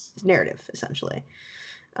Yes. narrative, essentially.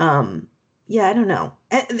 Yeah, I don't know.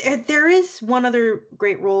 There is one other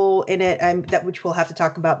great role in it that which we'll have to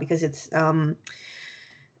talk about because it's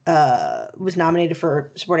was nominated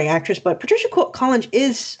for supporting actress, but Patricia Collins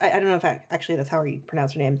is, I don't know if actually that's how you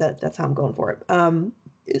pronounce her name. That's how I'm going for it.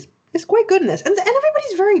 Is quite good in this, and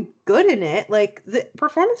everybody's very good in it. Like the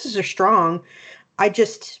performances are strong. I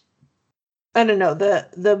don't know, the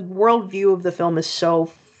worldview of the film is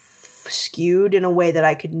so skewed in a way that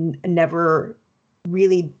I could never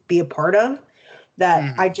really be a part of.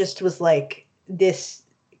 That I just was like,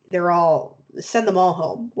 they're all, send them all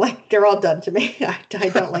home. Like they're all done to me. I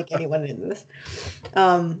don't like anyone in this.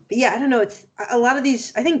 But yeah, I don't know. It's a lot of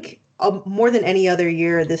these. I think more than any other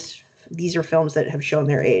year, these are films that have shown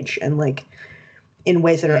their age and like in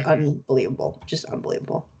ways that are unbelievable, just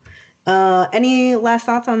unbelievable. Any last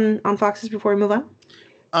thoughts on Foxes before we move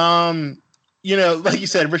on? Like you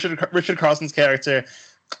said, Richard Carlson's character,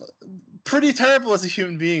 pretty terrible as a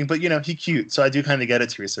human being, but he cute, so I do kind of get it,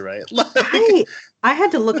 Teresa, right? Like, I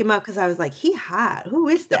had to look him up because I was like, he hot. Who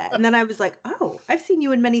is that? And then I was like, oh, I've seen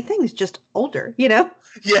you in many things, just older, Yeah,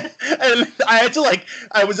 and I had to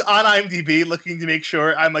I was on IMDb looking to make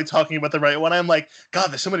sure I'm talking about the right one. I'm like,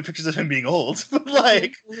 God, there's so many pictures of him being old, but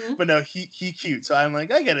but no, he cute. So I'm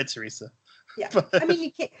like, I get it, Teresa. Yeah, but, I mean,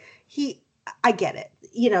 you can't. I get it.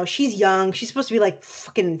 She's young. She's supposed to be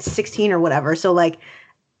fucking 16 or whatever. So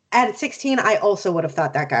at 16, I also would have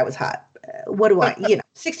thought that guy was hot. What do I?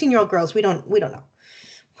 16-year-old girls, we don't know.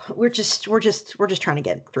 We're just trying to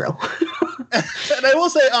get through. And I will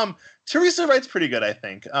say, Teresa Wright's pretty good, I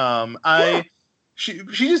think. She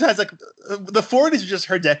just has the 40s is just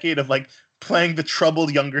her decade of playing the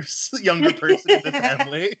troubled younger person in the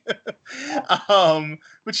family.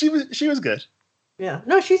 But she was good. Yeah,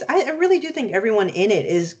 no, I really do think everyone in it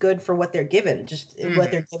is good for what they're given. Just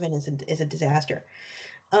what they're given is a disaster.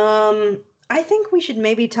 I think we should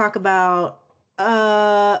maybe talk about.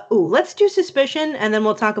 Let's do Suspicion, and then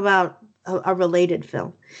we'll talk about a related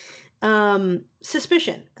film.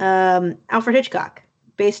 Suspicion, Alfred Hitchcock,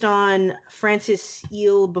 based on Francis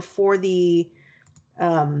Eel before the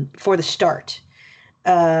start.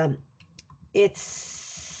 I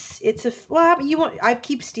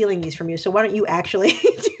keep stealing these from you, so why don't you actually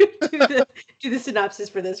do the synopsis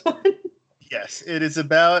for this one? Yes, it is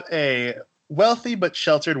about a wealthy but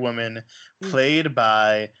sheltered woman played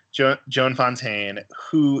by Joan Fontaine,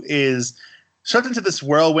 who is swept into this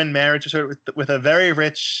whirlwind marriage with a very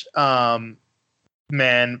rich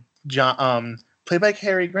man, John, played by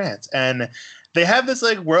Cary Grant, and they have this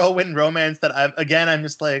whirlwind romance that I'm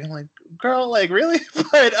just I'm girl, really?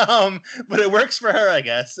 But it works for her, I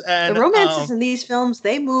guess. And the romances in these films,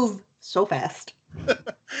 they move so fast.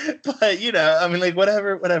 But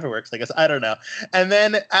whatever works, I guess. I don't know. And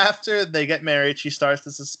then after they get married, she starts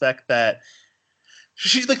to suspect that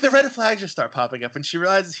she's the red flags just start popping up, and she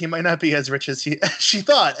realizes he might not be as rich as she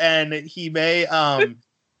thought, and he may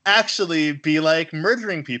actually be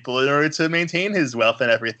murdering people in order to maintain his wealth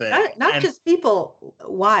and everything. Not just people,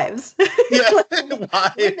 wives. Yeah,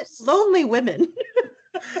 wives. Lonely women.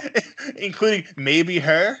 Including maybe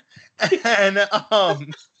her.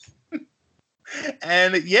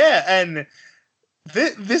 And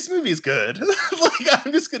this movie is good.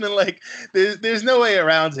 I'm just gonna there's no way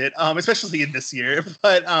around it, especially in this year.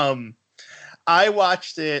 But I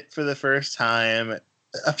watched it for the first time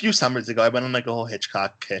a few summers ago. I went on a whole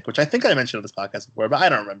Hitchcock kick, which I think I mentioned on this podcast before, but I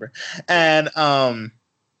don't remember. And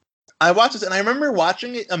I watched this, and I remember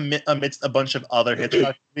watching it amidst a bunch of other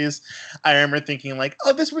Hitchcock movies. I remember thinking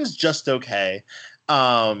oh, this one's just okay.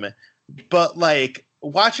 But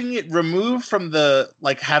watching it removed from the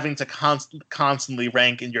having to constantly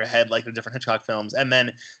rank in your head the different Hitchcock films, and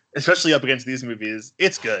then especially up against these movies,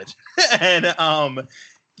 it's good. And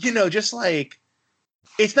just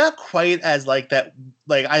it's not quite as that.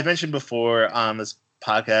 I mentioned before on this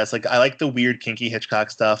podcast, I like the weird kinky Hitchcock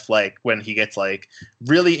stuff, when he gets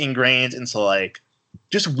really ingrained into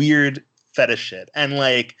just weird fetish shit, and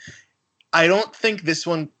I don't think this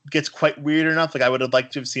one gets quite weird enough. I would have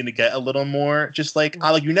liked to have seen it get a little more. Just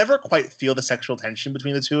you never quite feel the sexual tension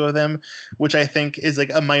between the two of them, which I think is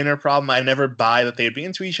a minor problem. I never buy that they'd be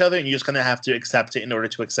into each other, and you just kind of have to accept it in order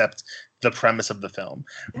to accept the premise of the film.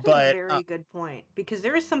 That's a very good point, because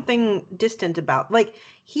there is something distant about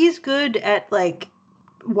he's good at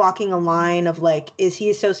walking a line of is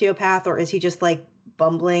he a sociopath or is he just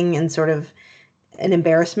bumbling and sort of an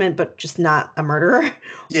embarrassment, but just not a murderer.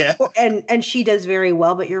 Yeah. And she does very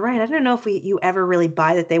well, but you're right. I don't know if you ever really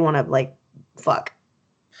buy that they want to fuck.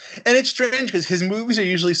 And it's strange because his movies are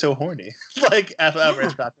usually so horny. Like, average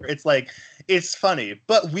Hitchcock. It's like, it's funny.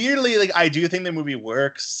 But weirdly, like, I do think the movie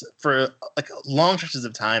works for, like, long stretches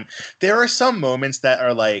of time. There are some moments that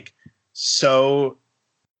are, like, so,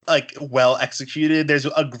 like, well executed. There's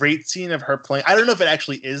a great scene of her playing. I don't know if it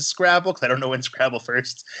actually is Scrabble, because I don't know when Scrabble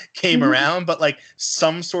first came around, but, like,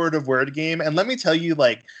 some sort of word game. And let me tell you,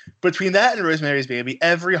 like, between that and Rosemary's Baby,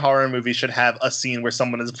 every horror movie should have a scene where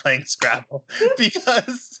someone is playing Scrabble,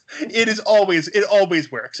 because it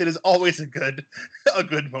always works. It is always a good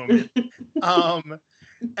moment.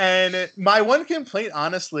 And my one complaint,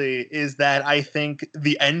 honestly, is that I think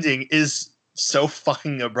the ending is so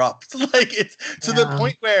fucking abrupt. Like, it's to the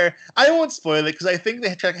point where I won't spoil it, because I think the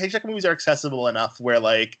Hitchcock movies are accessible enough where,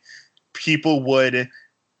 like, people would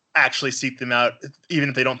actually seek them out, even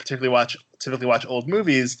if they don't typically watch old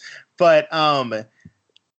movies. But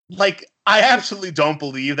like, I absolutely don't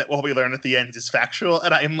believe that what we learn at the end is factual,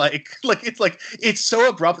 and I'm it's so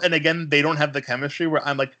abrupt. And again, they don't have the chemistry where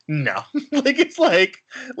I'm like, no. Like, it's like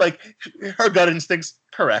her gut instincts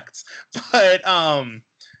correct. But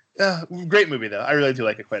great movie though. I really do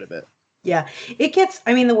like it quite a bit. Yeah, it gets.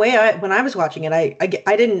 I mean, the way when I was watching it, I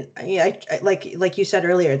didn't. I like you said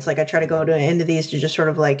earlier. It's like I try to go into these to just sort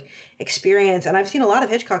of like experience. And I've seen a lot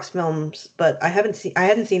of Hitchcock's films, but I hadn't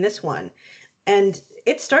seen this one. And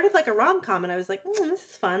it started like a rom-com, and I was like,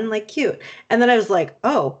 this is fun, like cute. And then I was like,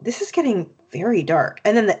 oh, this is getting very dark.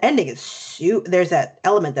 And then the ending is there's that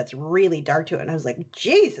element that's really dark to it. And I was like,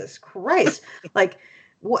 Jesus Christ, like.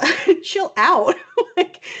 What, chill out.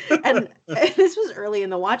 Like, and this was early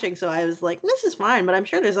in the watching, so I was like, this is fine, but I'm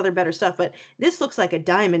sure there's other better stuff. But this looks like a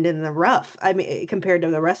diamond in the rough. I mean, compared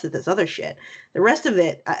to the rest of this other shit, the rest of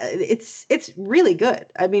it, it's really good.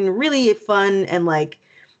 I mean, really fun, and like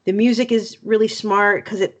the music is really smart,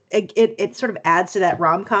 because it sort of adds to that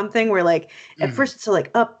rom-com thing where, like, at first it's so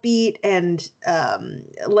like upbeat, and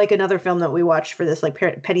like another film that we watched for this, like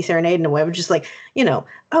Petty Serenade in a way, which is like,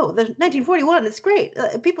 oh, the 1941, it's great.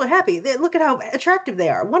 People are happy. Look at how attractive they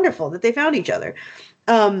are. Wonderful that they found each other.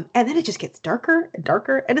 And then it just gets darker and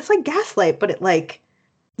darker, and it's like Gaslight, but it like,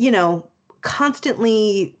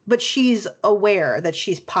 constantly, but she's aware that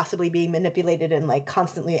she's possibly being manipulated, and like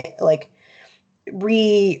constantly like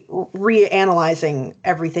reanalyzing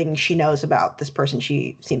everything she knows about this person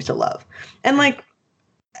she seems to love. And like,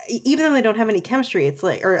 even though they don't have any chemistry, it's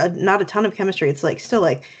like, or not a ton of chemistry, it's like still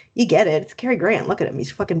like, you get it. It's Cary Grant. Look at him.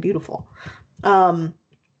 He's fucking beautiful.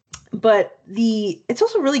 But it's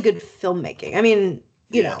also really good filmmaking. I mean,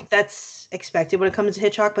 that's expected when it comes to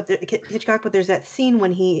Hitchcock, but there's that scene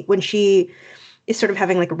when she is sort of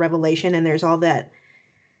having like a revelation, and there's all that,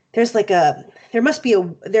 there's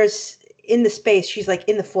in the space, she's like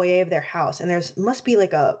in the foyer of their house, and must be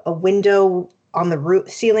like a window on the roof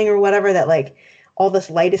ceiling or whatever, that like all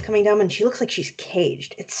this light is coming down, and she looks like she's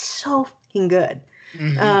caged. It's so fucking good.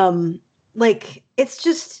 Mm-hmm. Like, it's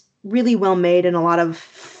just really well made, and a lot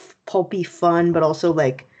of pulpy fun, but also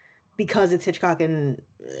like, because it's Hitchcock, and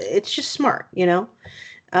it's just smart, and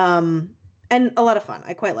a lot of fun.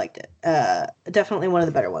 I quite liked it. Definitely one of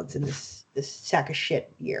the better ones in this sack of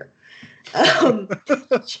shit year.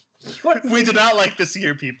 We did not like this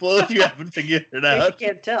year, people, if you haven't figured it out. I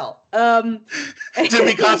can't tell. Did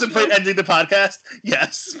we contemplate ending the podcast?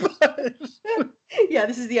 Yes. Yeah,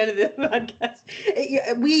 this is the end of the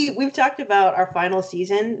podcast. We've talked about our final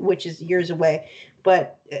season, which is years away,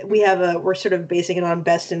 but we're sort of basing it on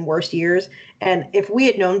best and worst years. And if we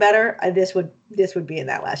had known better, this would be in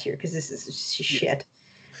that last year, because this is shit.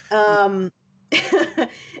 Anything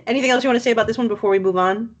else you want to say about this one before we move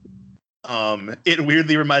on? It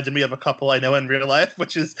weirdly reminded me of a couple I know in real life,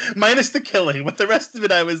 which is minus the killing, but the rest of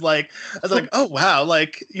it I was like, oh wow,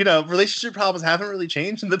 like, relationship problems haven't really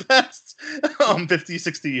changed in the past 50,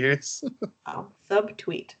 60 years. Oh,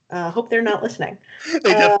 subtweet. Hope they're not listening.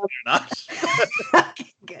 They definitely are not.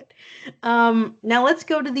 Good. Now let's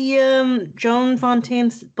go to the Joan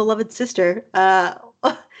Fontaine's beloved sister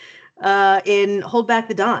in Hold Back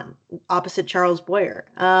the Dawn, opposite Charles Boyer.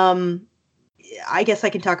 I guess I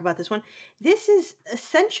can talk about this one. This is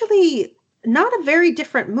essentially not a very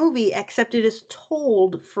different movie, except it is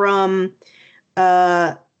told from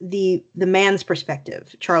the man's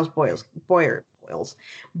perspective, Charles Boyer's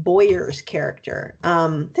character.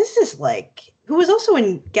 This is like, who was also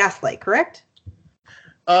in Gaslight, correct?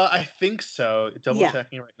 I think so. Double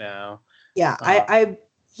checking right now. Yeah,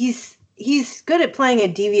 he's good at playing a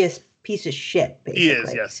devious piece of shit, basically. He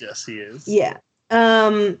is, yes, he is. Yeah.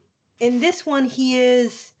 In this one, he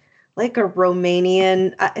is like a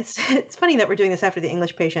Romanian. It's funny that we're doing this after The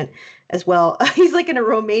English Patient as well. He's like in a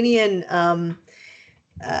Romanian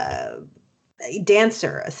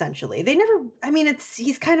dancer, essentially.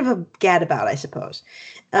 He's kind of a gadabout, I suppose,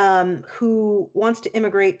 who wants to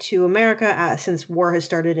immigrate to America since war has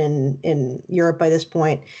started in Europe by this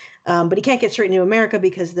point. But he can't get straight into America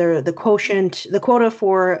because the quota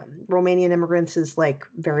for Romanian immigrants is like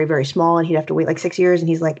very, very small, and he'd have to wait like 6 years. And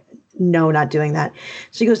he's like, no, not doing that.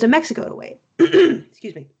 So he goes to Mexico to wait.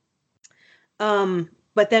 Excuse me.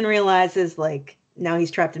 But then realizes like now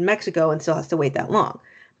he's trapped in Mexico and still has to wait that long.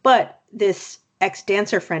 But this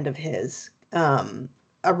ex-dancer friend of his happens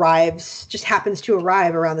to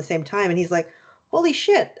arrive around the same time. And he's like, holy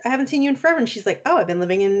shit, I haven't seen you in forever. And she's like, oh, I've been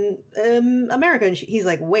living in America. And he's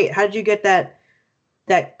like, wait, how did you get that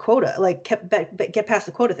quota? Like get past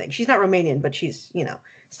the quota thing. She's not Romanian, but she's,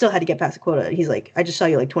 still had to get past the quota. He's like, I just saw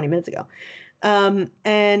you like 20 minutes ago.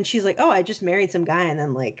 And she's like, oh, I just married some guy and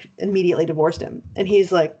then like immediately divorced him. And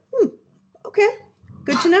he's like, okay,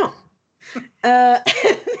 good to know.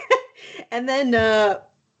 And then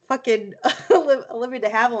fucking Olivia de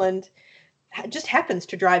Havilland just happens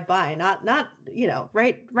to drive by, not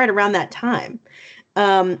right around that time,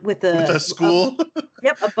 with a school.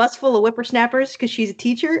 A bus full of whippersnappers because she's a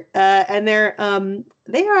teacher, and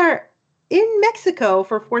they are in Mexico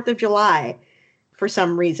for 4th of July for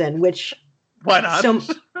some reason, which why not?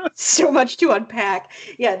 So much to unpack.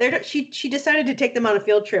 Yeah, she decided to take them on a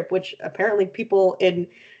field trip, which apparently people in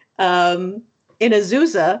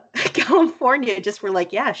Azusa, California, just were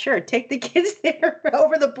like, yeah, sure, take the kids there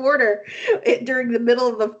over the border during the middle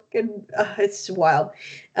of the it's wild.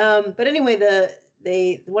 But anyway,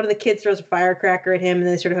 one of the kids throws a firecracker at him, and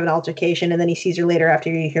then they sort of have an altercation, and then he sees her later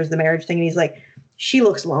after he hears the marriage thing, and he's like, she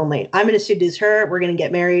looks lonely. I'm going to seduce her. We're going to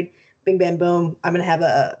get married. Bing, bam, boom. I'm going to have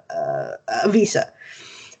a visa.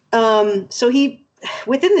 So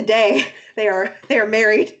within the day, they are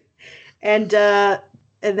married, and then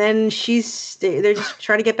they're just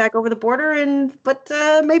trying to get back over the border, but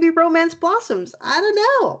maybe romance blossoms. I don't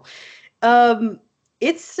know.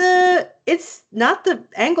 It's not the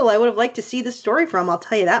angle I would have liked to see the story from. I'll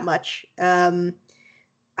tell you that much. I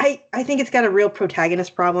think it's got a real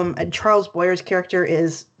protagonist problem, and Charles Boyer's character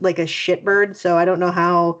is like a shitbird. So I don't know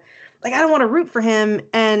how. Like, I don't want to root for him.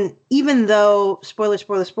 And even though,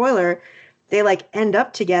 spoiler, they like end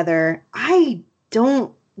up together, I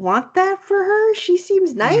don't want that for her. She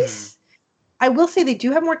seems nice. I will say they do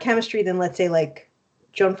have more chemistry than, let's say, like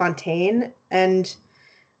Joan Fontaine. And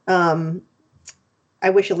I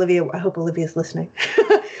hope Olivia's listening.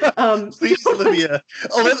 Please, Olivia.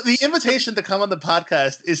 The invitation to come on the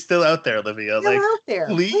podcast is still out there, Olivia. Out there.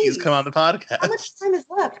 Please come on the podcast. How much time is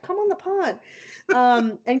left? Come on the pod.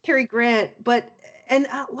 And Cary Grant. And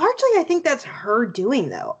largely I think that's her doing,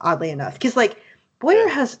 though, oddly enough. Because, like, Boyer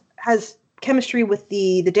has chemistry with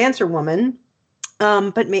the dancer woman.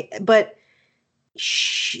 But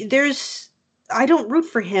I don't root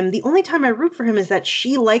for him. The only time I root for him is that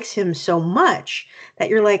she likes him so much that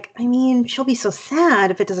you're like, I mean, she'll be so sad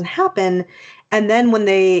if it doesn't happen. And then when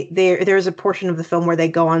there's a portion of the film where they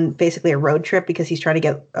go on basically a road trip because he's trying to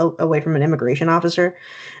get away from an immigration officer,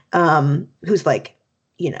 who's like,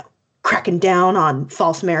 cracking down on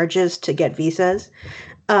false marriages to get visas.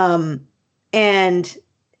 And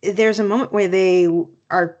there's a moment where they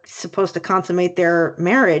are supposed to consummate their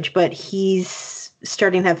marriage, but he's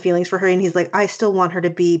starting to have feelings for her, and he's like, I still want her to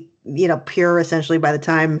be, pure essentially by the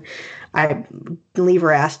time I leave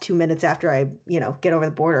her ass 2 minutes after I, get over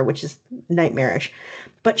the border, which is nightmarish.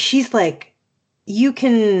 But she's like,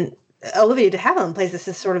 Olivia de Havilland plays this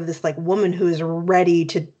as sort of this like woman who is ready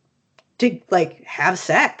to like have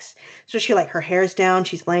sex. So she like, her hair's down,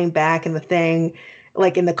 she's laying back in the thing,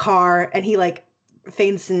 like in the car, and he like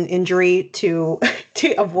feigns an injury to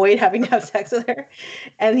avoid having to have sex with her.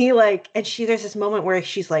 And there's this moment where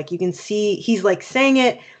she's like, you can see he's like saying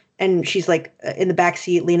it, and she's like in the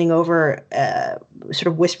backseat leaning over, sort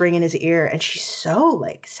of whispering in his ear. And she's so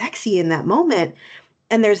like sexy in that moment.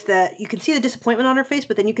 And you can see the disappointment on her face,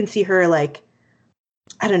 but then you can see her like,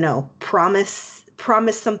 I don't know, promise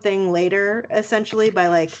something later, essentially, by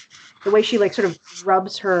like the way she like sort of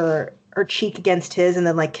rubs her cheek against his and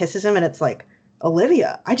then like kisses him. And it's like,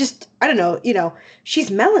 Olivia, I don't know, she's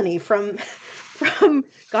Melanie from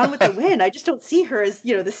Gone with the Wind. I just don't see her as,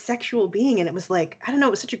 this sexual being. And it was like, I don't know,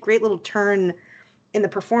 it was such a great little turn in the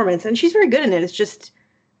performance. And she's very good in it. It's just,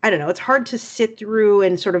 I don't know, it's hard to sit through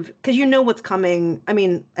and sort of, because what's coming. I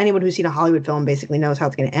mean, anyone who's seen a Hollywood film basically knows how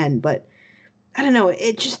it's going to end. But I don't know,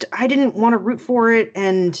 I didn't want to root for it.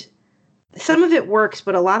 And some of it works,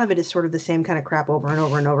 but a lot of it is sort of the same kind of crap over and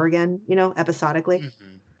over and over again, episodically.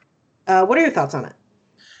 Mm-hmm. What are your thoughts on it?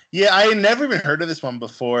 Yeah, I had never even heard of this one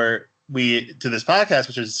before we to this podcast,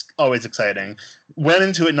 which is always exciting. Went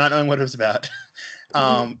into it not knowing what it was about.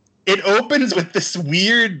 It opens with this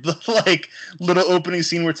weird, like, little opening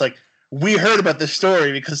scene where it's like, we heard about this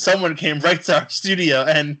story because someone came right to our studio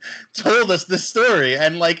and told us this story.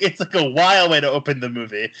 And, like, it's like a wild way to open the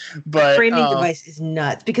movie. But the framing device is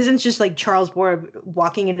nuts because it's just like Charles Boyer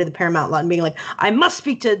walking into the Paramount lot and being like, I must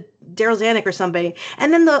speak to Daryl Zanuck or somebody.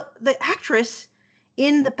 And then the actress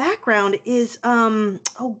in the background is,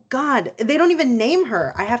 oh God, they don't even name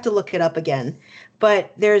her. I have to look it up again.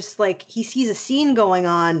 But there's like, he sees a scene going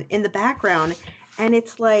on in the background and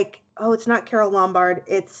it's like, oh, it's not Carol Lombard.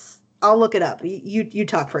 I'll look it up. You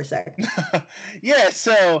talk for a sec. Yeah.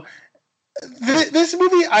 So this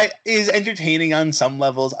movie is entertaining on some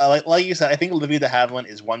levels. Like you said, I think Olivia de Havilland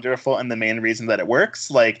is wonderful. And the main reason that it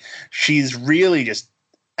works, like, she's really just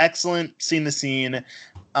excellent scene to scene.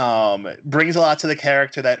 Brings a lot to the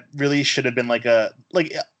character that really should have been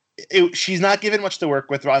she's not given much to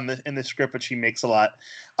work with in the script, but she makes a lot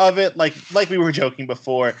of it. Like we were joking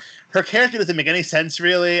before, her character doesn't make any sense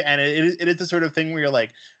really, and it is the sort of thing where you're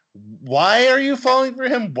like, why are you falling for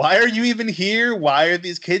him? Why are you even here? Why are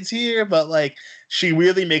these kids here? But like, she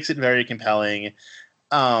really makes it very compelling.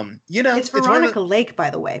 It's Veronica Lake, by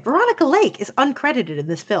the way. Veronica Lake is uncredited in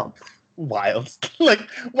this film. Wild.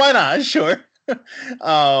 Like, why not? Sure.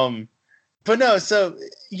 But no, so,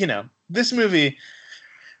 this movie,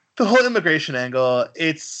 the whole immigration angle,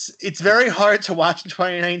 it's very hard to watch in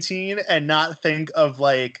 2019 and not think of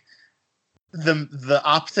like the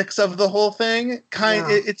optics of the whole thing.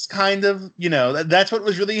 It's kind of, that's what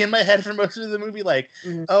was really in my head for most of the movie. Like,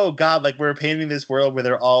 oh God, like we're painting this world where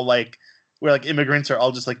they're all like, where like immigrants are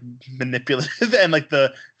all just like manipulative and like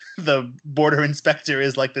the border inspector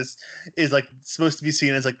is supposed to be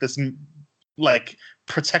seen as like this like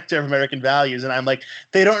protector of American values, and I'm like,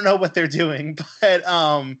 they don't know what they're doing. But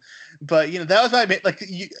that was why like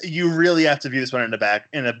you really have to view this one in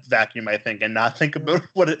a vacuum, I think, and not think about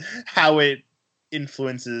how it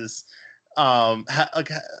influences modern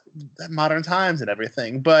times and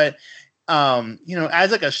everything. But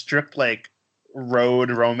as like a strict like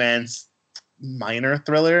road romance minor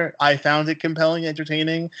thriller, I found it compelling,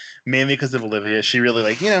 entertaining, mainly because of Olivia. She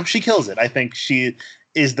really she kills it. I think she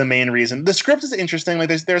is the main reason. The script is interesting. Like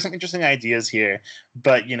there are some interesting ideas here,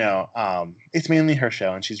 but it's mainly her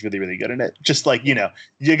show, and she's really, really good at it. Just like, you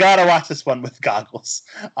gotta watch this one with goggles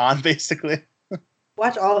on, basically.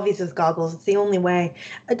 Watch all of these with goggles. It's the only way.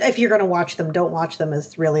 If you're gonna watch them, don't watch them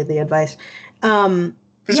is really the advice. This one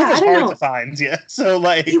was hard to find, yeah. So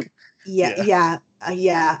like, yeah.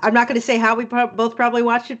 I'm not gonna say how we both probably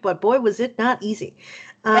watched it, but boy, was it not easy.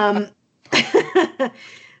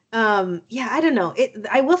 I don't know.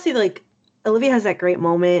 I will say, like, Olivia has that great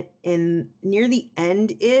moment in near the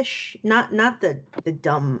end-ish, not the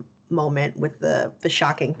dumb moment with the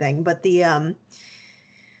shocking thing, but the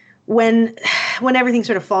when everything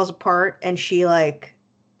sort of falls apart and she like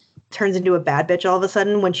turns into a bad bitch all of a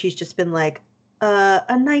sudden when she's just been like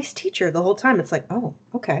a nice teacher the whole time. It's like, oh,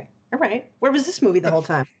 okay, all right. Where was this movie the whole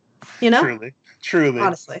time? Truly,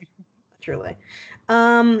 honestly, truly.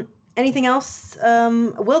 Anything else?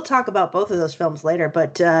 We'll talk about both of those films later,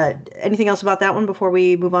 but anything else about that one before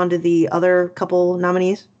we move on to the other couple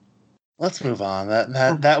nominees? Let's move on.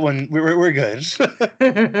 That one, we're good.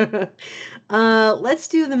 Let's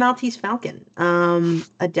do The Maltese Falcon,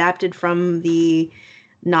 adapted from the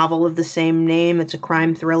novel of the same name. It's a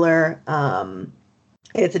crime thriller.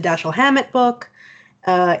 It's a Dashiell Hammett book.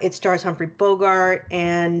 It stars Humphrey Bogart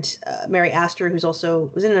and Mary Astor, who's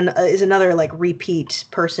also is another like repeat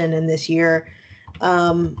person in this year,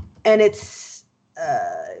 and it's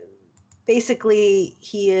basically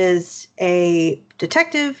he is a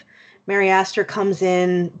detective. Mary Astor comes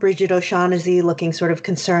in, Bridget O'Shaughnessy looking sort of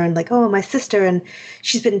concerned, like, oh, my sister, and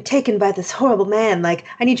she's been taken by this horrible man. Like,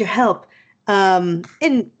 I need your help,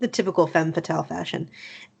 in the typical femme fatale fashion.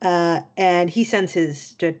 And he sends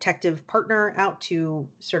his detective partner out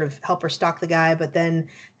to sort of help her stalk the guy, but then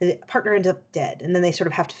the partner ends up dead. And then they sort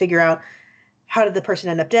of have to figure out, how did the person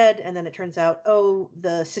end up dead? And then it turns out, oh,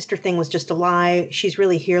 the sister thing was just a lie. She's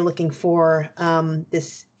really here looking for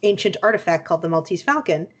this ancient artifact called the Maltese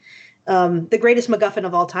Falcon, the greatest MacGuffin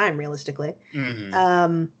of all time, realistically,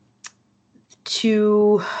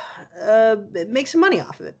 to make some money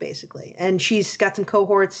off of it, basically. And she's got some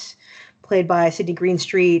cohorts played by Sidney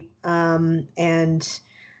Greenstreet and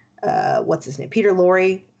what's his name, Peter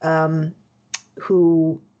Lorre,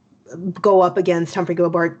 who go up against Humphrey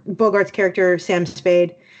Bogart's character, Sam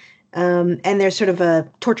Spade. And there's sort of a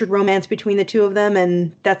tortured romance between the two of them,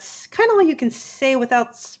 and that's kind of all you can say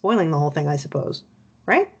without spoiling the whole thing, I suppose.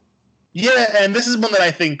 Right? Yeah, and this is one that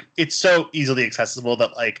I think it's so easily accessible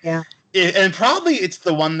that and probably it's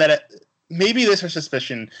the one that maybe this or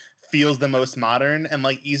Suspicion feels the most modern and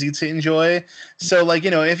like easy to enjoy. So like,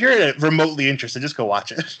 if you're remotely interested, just go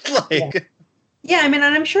watch it. Yeah, I mean,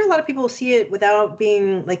 and I'm sure a lot of people will see it without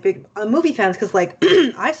being like big movie fans because like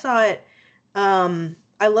I saw it.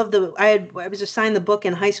 I was assigned the book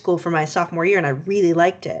in high school for my sophomore year, and I really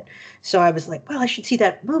liked it. So I was like, well, I should see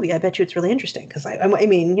that movie. I bet you it's really interesting because I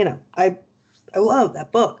love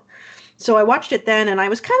that book. So I watched it then, and I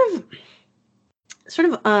was kind of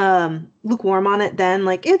sort of lukewarm on it then.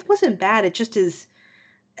 Like it wasn't bad. It just is.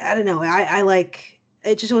 I don't know. I like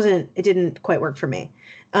it. Just wasn't. It didn't quite work for me.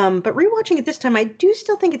 But rewatching it this time, I do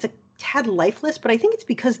still think it's a tad lifeless. But I think it's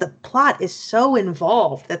because the plot is so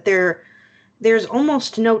involved that there's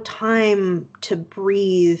almost no time to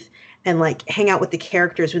breathe and like hang out with the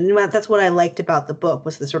characters. That's what I liked about the book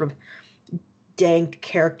was the sort of dank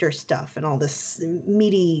character stuff and all this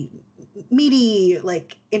meaty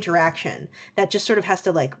like interaction that just sort of has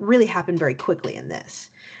to like really happen very quickly in this.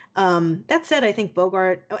 That said, I think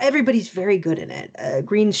Bogart, everybody's very good in it.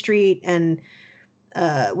 Green Street and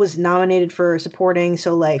was nominated for supporting.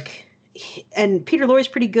 So like, and Peter Lorre's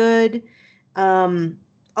pretty good.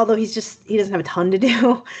 Although he doesn't have a ton to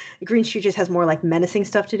do. Green Street just has more like menacing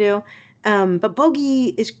stuff to do. But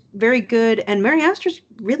Bogey is very good. And Mary Astor's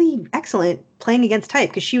really excellent playing against type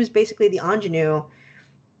because she was basically the ingenue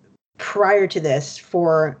prior to this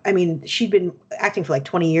she'd been acting for like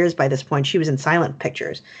 20 years by this point. She was in silent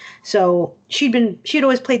pictures. So she'd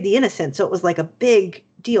always played the innocent. So it was like a big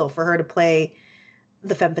deal for her to play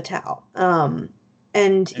the femme fatale.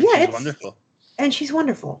 It's wonderful. And she's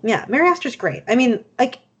wonderful. Yeah, Mary Astor's great. I mean,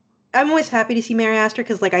 like, I'm always happy to see Mary Astor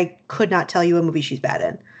because, like, I could not tell you a movie she's bad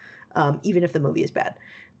in, even if the movie is bad.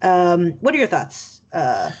 What are your thoughts,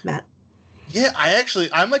 Matt? Yeah,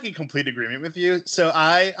 I'm like in complete agreement with you. So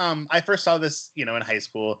I first saw this, in high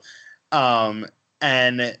school, and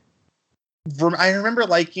I remember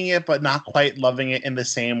liking it, but not quite loving it in the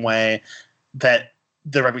same way that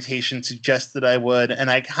the reputation suggested I would. And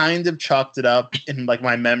I kind of chalked it up in like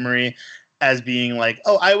my memory as being like,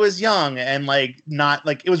 oh, I was young and like not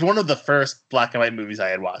like it was one of the first black and white movies I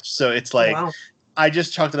had watched. So it's like I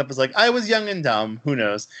just chalked it up as like I was young and dumb. Who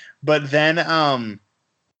knows? But then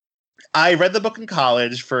I read the book in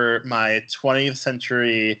college for my 20th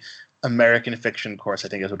century American fiction course, I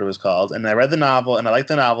think is what it was called. And I read the novel and I liked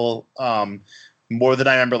the novel more than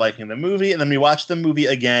I remember liking the movie. And then we watched the movie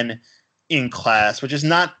again in class, which is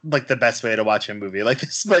not like the best way to watch a movie like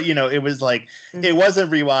this, but it was like it was a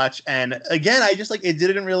rewatch, and again I just like it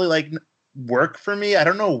didn't really like work for me. I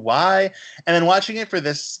don't know why. And then watching it for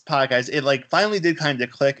this podcast, it like finally did kind of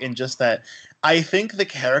click in just that I think the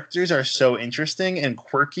characters are so interesting and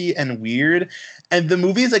quirky and weird, and the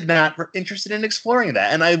movie is like not interested in exploring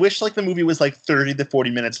that. And I wish like the movie was like 30 to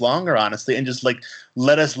 40 minutes longer, honestly, and just like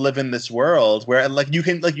let us live in this world where like you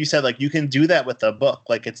can, like you said, like you can do that with the book.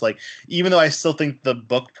 Like it's like, even though I still think the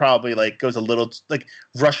book probably like goes a little like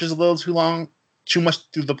rushes a little too much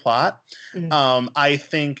through the plot. I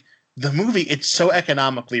think the movie, it's so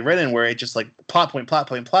economically written where it just like plot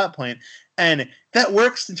point, and that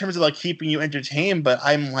works in terms of like keeping you entertained. But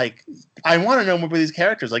I'm like, I want to know more about these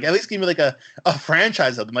characters. Like at least give me like a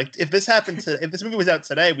franchise of them. Like if this movie was out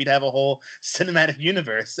today, we'd have a whole cinematic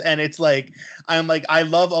universe. And it's like, I'm like, I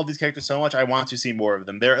love all these characters so much. I want to see more of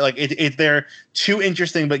them. They're like, they're too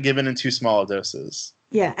interesting, but given in too small doses.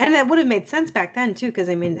 Yeah, and that would have made sense back then too, because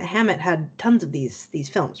I mean, Hammett had tons of these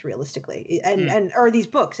films realistically, and or these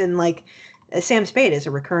books, and like Sam Spade is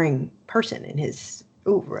a recurring person in his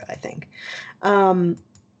oeuvre, I think.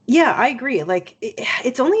 Yeah, I agree. Like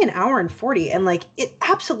it's only an hour and 40, and like it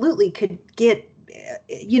absolutely could get,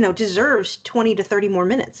 deserves 20 to 30 more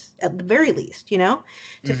minutes at the very least, to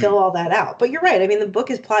fill all that out. But you're right. I mean, the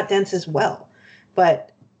book is plot dense as well, but.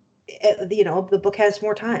 The book has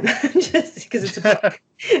more time just because it's a book.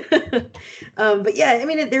 But yeah, I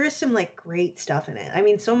mean, there is some like great stuff in it. I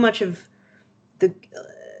mean, so much of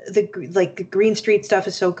the Green Street stuff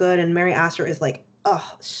is so good, and Mary Astor is like,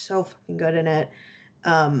 oh, so fucking good in it.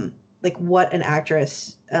 Like what an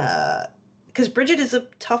actress. Because Bridget is a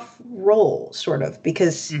tough role, sort of,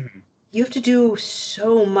 because you have to do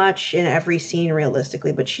so much in every scene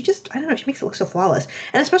realistically, but she just, I don't know, she makes it look so flawless.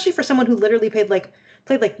 And especially for someone who literally played like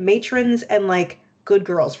matrons and like good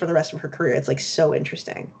girls for the rest of her career. It's like so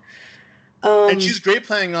interesting. And she's great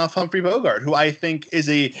playing off Humphrey Bogart, who I think is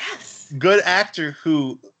a good actor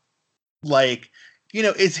who like,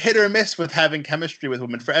 is hit or miss with having chemistry with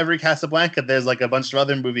women. For every Casablanca, there's like a bunch of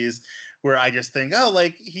other movies where I just think, oh,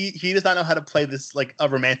 like he does not know how to play this like a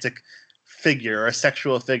romantic figure or a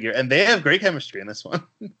sexual figure, and they have great chemistry in this one.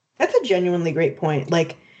 That's a genuinely great point.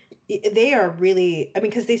 Like, they are really, I mean,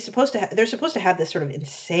 because they're supposed to have this sort of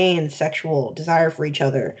insane sexual desire for each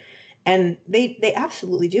other, and they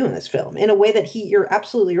absolutely do in this film in a way that you're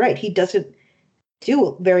absolutely right. He doesn't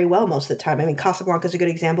do very well most of the time. I mean, Casablanca is a good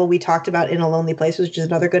example. We talked about In a Lonely Place, which is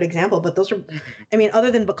another good example. But those are, I mean,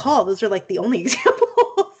 other than Bacall, those are like the only examples.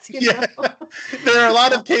 Yeah, there are a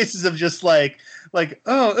lot of cases of just like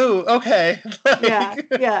oh, okay.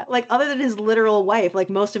 Yeah. Like, other than his literal wife, like,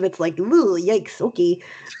 most of it's like, ooh, yikes, okay.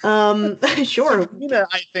 Sure. Sabrina,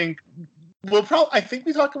 I think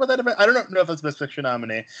we talked about that a bit. I don't know if that's Best Picture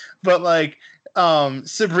nominee, but like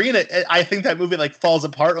Sabrina, I think that movie like falls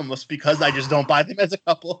apart almost because I just don't buy them as a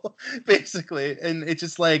couple, basically. And it's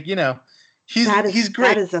just like, he's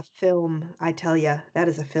great. That is a film, I tell you. That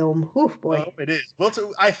is a film. Oof, boy. Oh, it is. Well,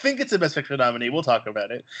 I think it's a Best Picture nominee. We'll talk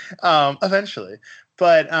about it eventually.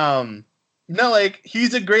 But no, like,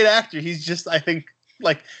 he's a great actor. He's just, I think,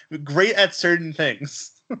 like, great at certain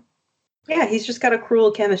things. Yeah, he's just got a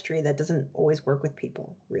cruel chemistry that doesn't always work with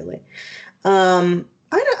people, really. I'm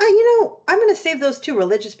going to save those two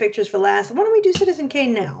religious pictures for last. Why don't we do Citizen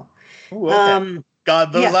Kane now? Ooh, okay.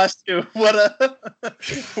 God, those last two.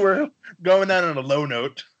 We're going down on a low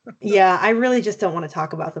note. Yeah, I really just don't want to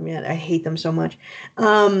talk about them yet. I hate them so much.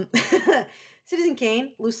 Citizen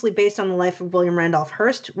Kane, loosely based on the life of William Randolph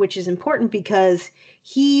Hearst, which is important because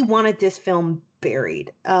he wanted this film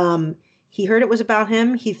buried. He heard it was about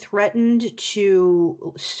him. He threatened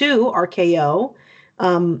to sue RKO,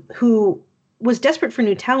 who was desperate for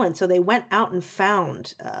new talent. So they went out and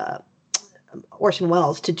found Orson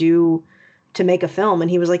Welles to make a film. And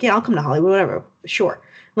he was like, yeah, I'll come to Hollywood, whatever. Sure.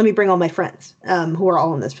 Let me bring all my friends, who are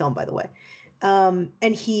all in this film, by the way.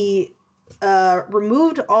 And he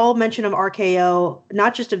removed all mention of RKO,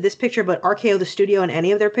 not just of this picture, but RKO, the studio, and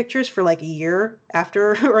any of their pictures for like a year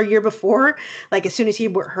after or a year before, like as soon as he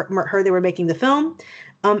heard they were making the film,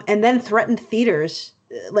 and then threatened theaters,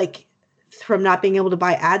 like, from not being able to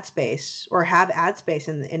buy ad space or have ad space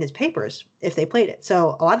in his papers if they played it.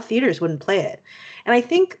 So a lot of theaters wouldn't play it. And I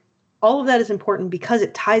think all of that is important because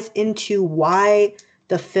it ties into why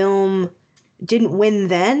the film didn't win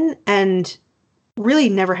then and really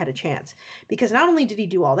never had a chance. Because not only did he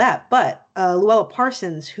do all that, but Luella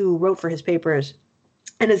Parsons, who wrote for his papers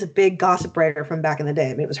and is a big gossip writer from back in the day.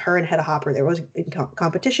 I mean, it was her and Hedda Hopper. There was in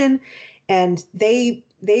competition, and they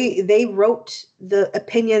wrote the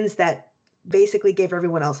opinions that basically gave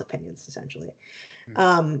everyone else opinions, essentially.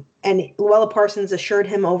 And Luella Parsons assured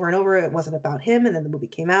him over and over it wasn't about him, and then the movie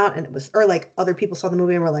came out, and it was, or like other people saw the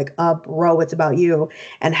movie and were like, bro, it's about you.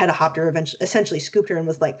 And Hedda Hopper essentially scooped her and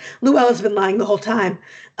was like, Luella's been lying the whole time,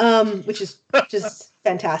 which is just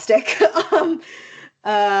fantastic. So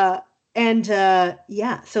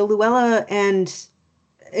Luella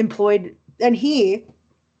employed, and he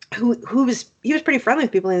was pretty friendly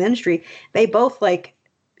with people in the industry. They both like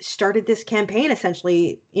started this campaign,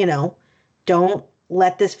 essentially, don't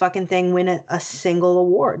let this fucking thing win a single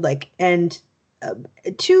award. Like, and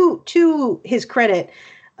to his credit,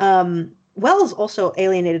 Wells also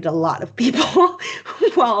alienated a lot of people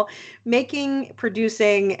while making,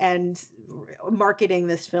 producing, and marketing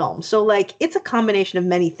this film. So, like, it's a combination of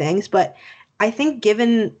many things, but I think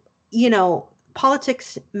given,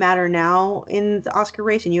 politics matter now in the Oscar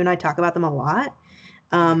race, and you and I talk about them a lot,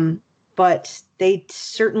 but they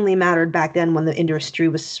certainly mattered back then when the industry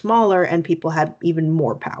was smaller and people had even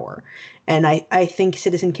more power. And I think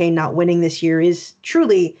Citizen Kane not winning this year is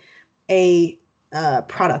truly a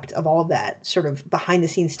product of all that sort of behind the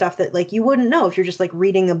scenes stuff that, like, you wouldn't know if you're just like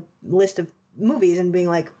reading a list of movies and being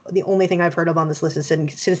like, the only thing I've heard of on this list is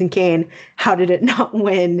Citizen Kane. How did it not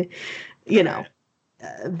win,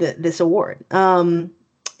 this award?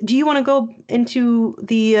 Do you want to go into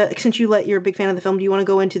the, since you're a big fan of the film, do you want to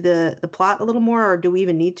go into the plot a little more, or do we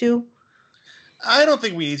even need to? I don't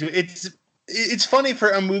think we need to. It's funny for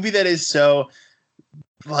a movie that is so,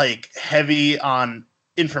 like, heavy on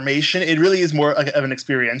information. It really is more of an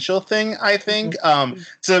experiential thing, I think.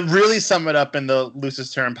 To really sum it up in the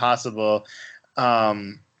loosest term possible.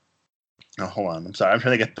 Oh, hold on. I'm sorry. I'm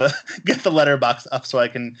trying to get the letterbox up so I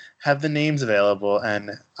can have the names available,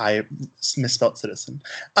 and I misspelled citizen.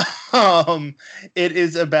 It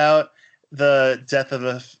is about the death of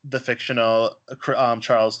the fictional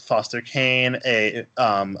Charles Foster Kane, a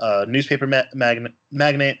newspaper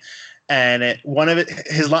magnate, and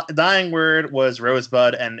his dying word was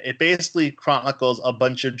Rosebud, and it basically chronicles a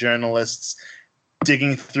bunch of journalists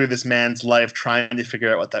digging through this man's life, trying to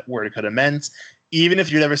figure out what that word could have meant. even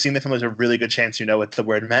if you've never seen the film, there's a really good chance you know what the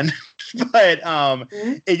word meant. But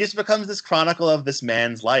it just becomes this chronicle of this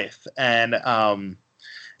man's life, and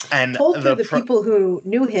told through the people who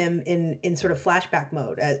knew him in sort of flashback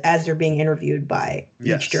mode as they're being interviewed by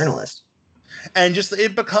each journalist. And just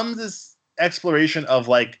it becomes this exploration of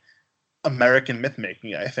like American myth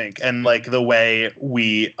making, I think, and like the way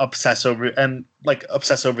we obsess over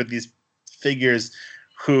these figures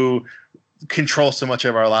who control so much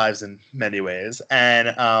of our lives in many ways. And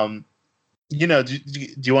do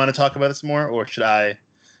you want to talk about this more, or should I?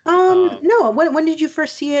 No. When did you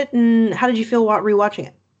first see it, and how did you feel rewatching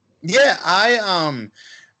it? Yeah,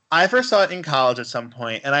 I first saw it in college at some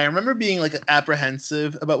point, and I remember being like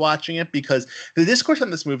apprehensive about watching it because the discourse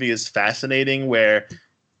on this movie is fascinating. Where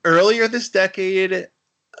earlier this decade,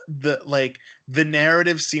 the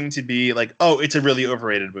narrative seemed to be like, oh, it's a really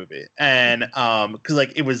overrated movie, and because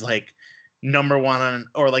like it was like number one on,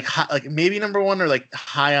 or like maybe number one or like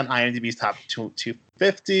high on IMDb's top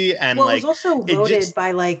 250, and it was also voted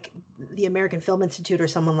by like the American Film Institute or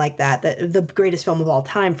someone like that the greatest film of all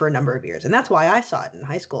time for a number of years, and that's why I saw it in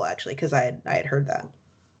high school actually, because I had heard that.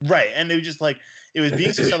 Right, and it was just like it was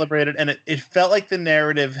being so celebrated, and it felt like the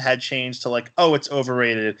narrative had changed to like, oh, it's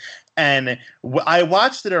overrated, and I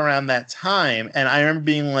watched it around that time, and I remember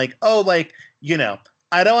being like, oh, like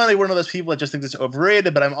I don't want to be one of those people that just thinks it's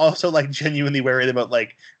overrated, but I'm also like genuinely worried about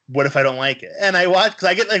like, what if I don't like it? And I watch because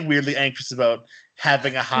I get like weirdly anxious about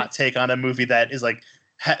having a hot take on a movie that is like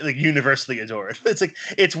universally adored.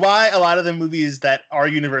 It's why a lot of the movies that are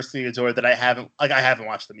universally adored that I haven't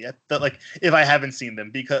watched them yet. But like if I haven't seen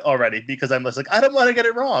them because I'm just like I don't want to get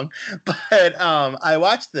it wrong. But I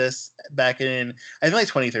watched this back in I think like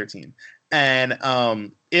 2013. And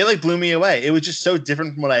it like blew me away. It was just so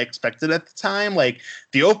different from what I expected at the time. Like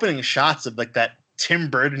the opening shots of like that Tim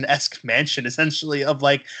Burton-esque mansion, essentially, of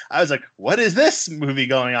like I was like, what is this movie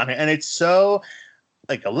going on here? And it's so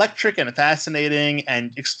like electric and fascinating,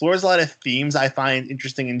 and explores a lot of themes I find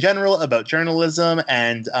interesting in general about journalism,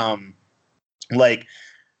 and like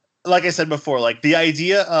I said before, like the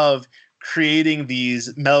idea of creating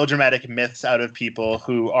these melodramatic myths out of people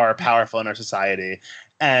who are powerful in our society.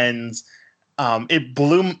 And it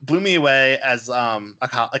blew me away as an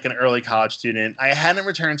early college student. I hadn't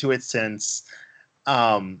returned to it since.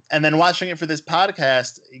 And then watching it for this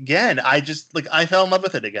podcast again, I fell in love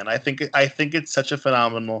with it again. I think it's such a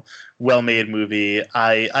phenomenal, well-made movie.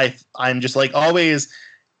 I'm just like always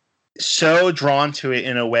so drawn to it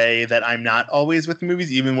in a way that I'm not always with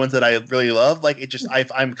movies, even ones that I really love. Like it just,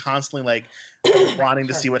 I'm constantly like wanting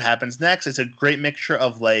to see what happens next. It's a great mixture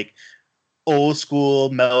of like old school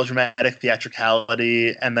melodramatic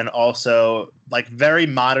theatricality, and then also like very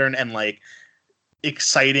modern and like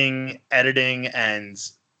exciting editing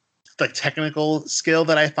and like technical skill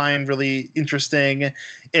that I find really interesting.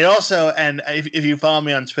 It also, and if you follow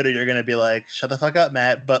me on Twitter, you're gonna be like, shut the fuck up,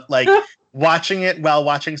 Matt. But like watching it while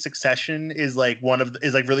watching Succession is like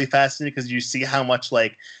really fascinating, because you see how much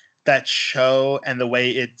like that show and the way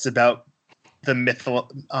it's about the myth,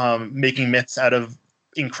 making myths out of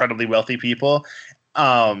incredibly wealthy people,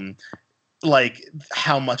 like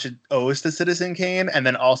how much it owes to Citizen Kane. And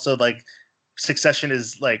then also like Succession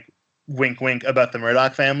is like wink wink about the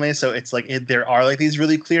Murdoch family, so it's like there are like these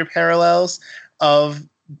really clear parallels of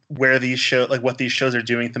where these what these shows are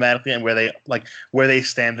doing thematically, and where they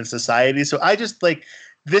stand in society. So I just like,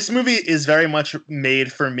 this movie is very much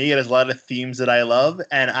made for me. It has a lot of themes that I love,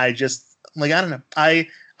 and I just like, I don't know,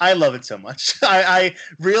 I love it so much. I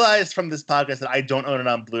realized from this podcast that I don't own it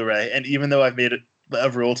on Blu-ray, and even though I've made it a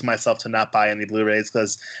rule to myself to not buy any Blu-rays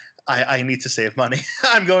because I need to save money,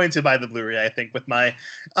 I'm going to buy the Blu-ray, I think, with my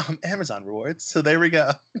Amazon rewards. So there we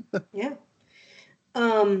go. Yeah.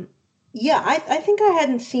 Yeah, I think I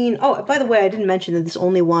hadn't seen. Oh, by the way, I didn't mention that this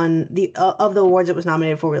only won of the awards it was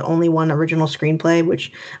nominated for. It only won original screenplay,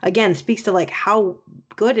 which again speaks to like how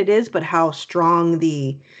good it is, but how strong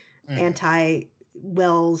the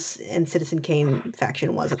anti-Wells and Citizen Kane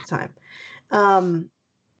faction was at the time.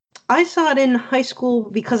 I saw it in high school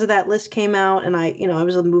because of that list came out, and I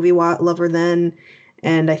was a movie lover then,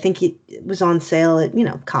 and I think it was on sale at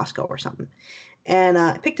Costco or something, and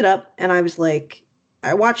I picked it up, and I was like,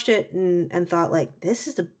 I watched it and thought like, this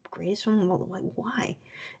is the greatest film of all. Like, why?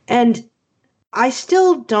 And I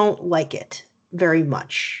still don't like it very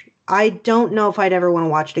much. I don't know if I'd ever want to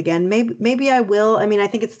watch it again. Maybe I will. I mean, I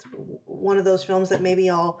think it's one of those films that maybe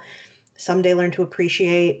I'll someday learn to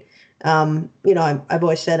appreciate. I've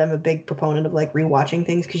always said I'm a big proponent of like rewatching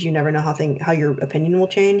things, because you never know how your opinion will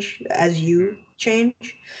change as you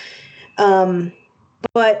change.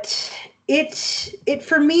 But it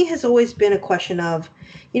for me has always been a question of,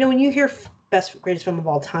 when you hear greatest film of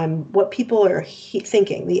all time, what people are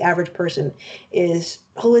thinking, the average person, is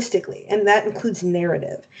holistically, and that includes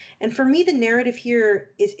narrative. And for me, the narrative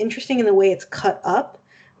here is interesting in the way it's cut up,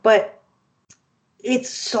 but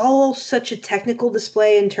it's all such a technical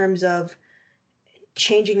display in terms of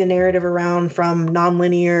changing the narrative around from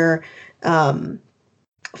nonlinear,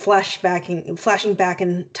 flashing back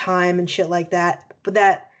in time and shit like that. But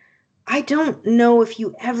that I don't know if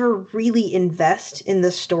you ever really invest in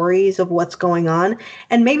the stories of what's going on.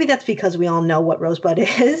 And maybe that's because we all know what Rosebud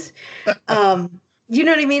is. You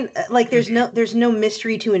know what I mean? Like there's no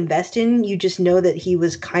mystery to invest in. You just know that he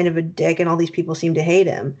was kind of a dick and all these people seem to hate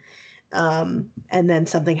him. And then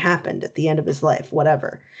something happened at the end of his life,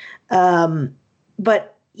 whatever.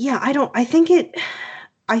 But yeah, I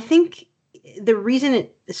think the reason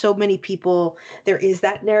so many people, there is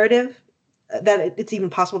that narrative, that it's even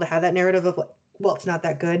possible to have that narrative of like, well, it's not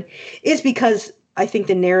that good, is because I think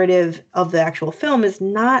the narrative of the actual film is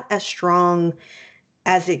not as strong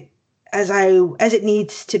as it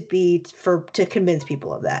needs to be to convince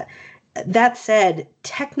people of that. That said,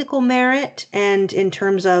 technical merit and in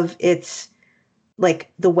terms of its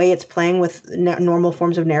like the way it's playing with normal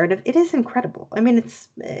forms of narrative, it is incredible. I mean, it's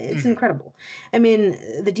incredible. I mean,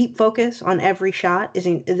 the deep focus on every shot is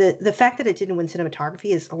the fact that it didn't win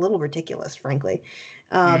cinematography is a little ridiculous, frankly.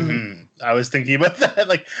 I was thinking about that,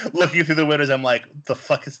 like looking through the windows. I'm like, the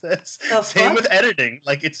fuck is this? Same with editing.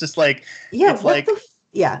 Like, it's just like, yeah,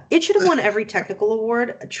 yeah, it should have won every technical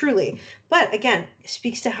award, truly. But again, it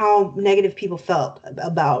speaks to how negative people felt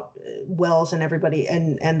about Wells and everybody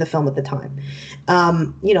and the film at the time.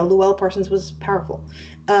 Llewellyn Parsons was powerful.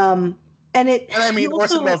 And I mean,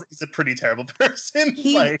 Orson Welles is a pretty terrible person.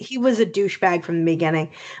 He was a douchebag from the beginning.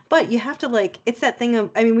 But you have to it's that thing of,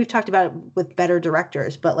 I mean, we've talked about it with better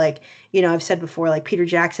directors, but I've said before, like Peter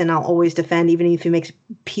Jackson, I'll always defend, even if he makes a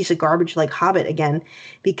piece of garbage like Hobbit again,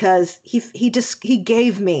 because he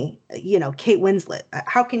gave me, Kate Winslet.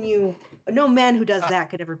 How can no man who does that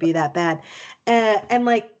could ever be that bad. And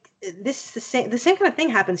this is the same kind of thing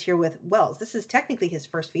happens here with Wells. This is technically his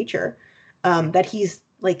first feature that he's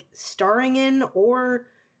starring in, or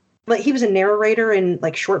he was a narrator in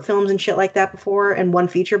short films and shit like that before and one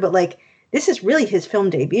feature, but this is really his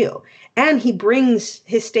film debut. And he brings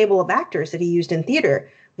his stable of actors that he used in theater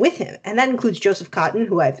with him. And that includes Joseph Cotten,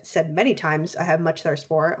 who I've said many times I have much thirst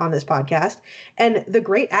for on this podcast, and the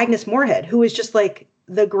great Agnes Moorehead, who is just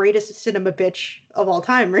the greatest cinema bitch of all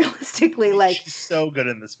time, realistically. She's so good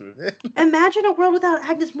in this movie. Imagine a world without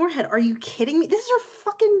Agnes Moorehead. Are you kidding me? This is her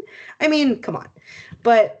fucking, I mean, come on.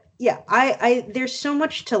 But yeah, I there's so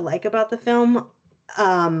much to like about the film,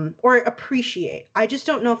 or appreciate. I just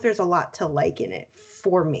don't know if there's a lot to like in it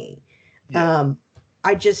for me. Yeah.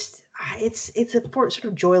 It's a sort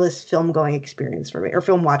of joyless film going experience for me, or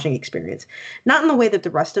film watching experience. Not in the way that the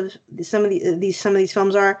rest of some of these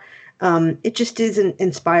films are. It just doesn't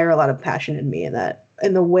inspire a lot of passion in me in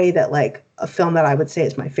the way that a film that I would say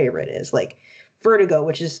is my favorite is Vertigo,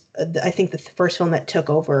 which is I think the first film that took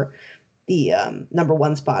over the number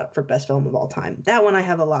one spot for best film of all time. That one I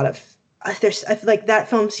have a lot of. I feel like that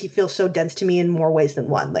film feels so dense to me in more ways than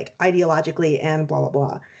one, ideologically and blah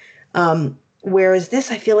blah blah. Whereas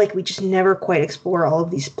this, I feel like we just never quite explore all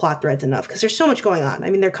of these plot threads enough because there's so much going on.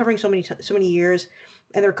 I mean, they're covering so many years,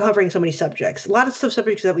 and they're covering so many subjects. A lot of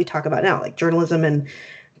subjects that we talk about now, like journalism and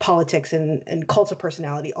politics and cults of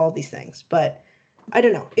personality, all these things. But I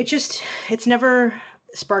don't know. It's never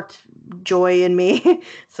sparked joy in me,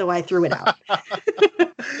 so I threw it out.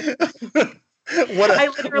 I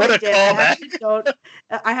literally did.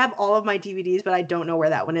 I have all of my DVDs, but I don't know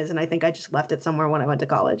where that one is, and I think I just left it somewhere when I went to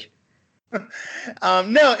college.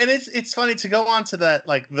 No, and it's funny to go on to that,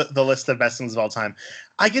 the list of best films of all time.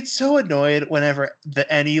 I get so annoyed whenever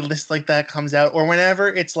any list like that comes out, or whenever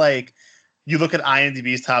it's you look at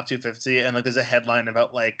IMDb's top 250 and there's a headline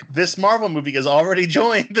about this Marvel movie has already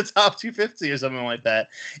joined the top 250 or something like that.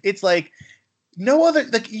 It's no other,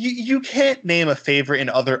 you can't name a favorite in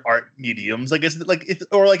other art mediums. No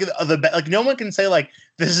one can say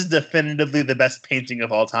this is definitively the best painting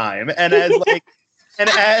of all time. And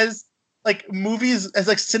as movies,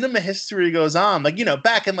 as cinema history goes on,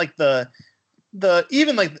 back in the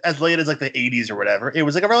even as late as the 80s or whatever, it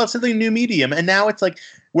was a relatively new medium, and now it's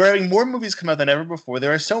we're having more movies come out than ever before.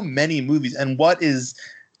 There are so many movies, and what is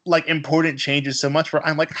important changes so much. Where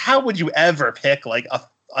I'm how would you ever pick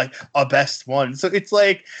a best one? So it's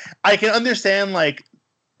I can understand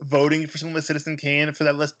voting for someone like Citizen Kane for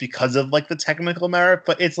that list because of the technical merit,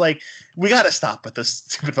 but it's we got to stop with this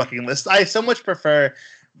stupid fucking list. I so much prefer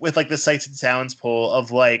with the Sights and Sounds poll of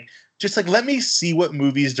just like let me see what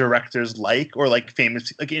movies directors like, or like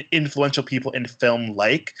famous, like influential people in film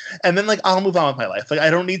like, and then like I'll move on with my life. Like I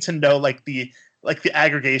don't need to know like the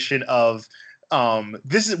aggregation of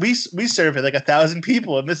this is we serve like 1,000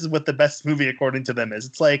 people and this is what the best movie according to them is.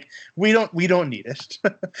 It's like we don't need it.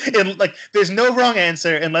 And like there's no wrong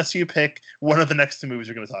answer unless you pick one of the next two movies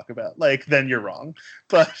we're going to talk about. Like then you're wrong,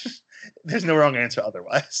 but there's no wrong answer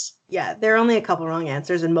otherwise. Yeah, there are only a couple wrong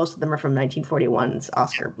answers, and most of them are from 1941's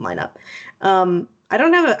Oscar lineup. I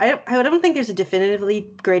don't think there's a definitively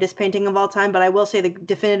greatest painting of all time, but I will say the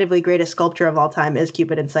definitively greatest sculpture of all time is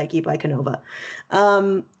Cupid and Psyche by Canova.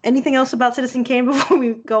 Anything else about Citizen Kane before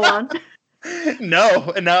we go on?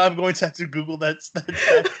 No, and now I'm going to have to Google that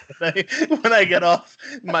when I get off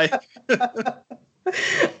my.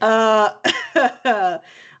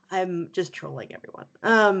 I'm just trolling everyone.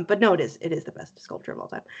 But no, it is the best sculpture of all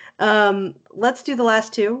time. Let's do the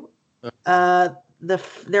last two.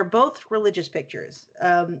 They're both religious pictures,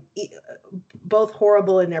 both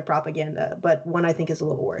horrible in their propaganda, but one I think is a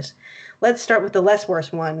little worse. Let's start with the less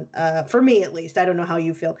worse one, for me at least. I don't know how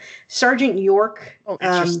you feel. Sgt York. Oh,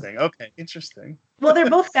 interesting. Okay, interesting. Well, they're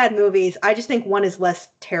both bad movies. I just think one is less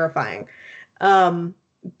terrifying.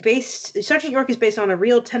 Sgt York is based on a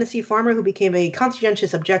real Tennessee farmer who became a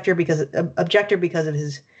conscientious objector because of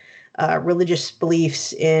his religious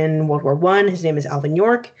beliefs in World War I. His name is Alvin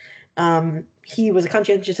York. He was a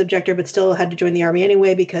conscientious objector, but still had to join the army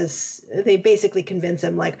anyway because they basically convince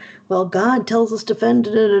him, like, well, God tells us to defend,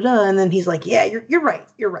 and then he's like, yeah, you're right.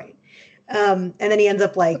 And then he ends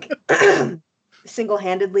up like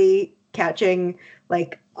single-handedly catching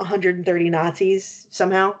like 130 Nazis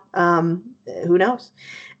somehow. Who knows?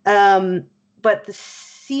 But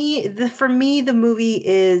for me, the movie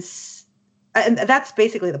is, and that's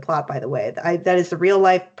basically the plot, by the way. That is the real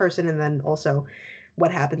life person, and then also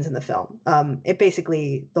what happens in the film. It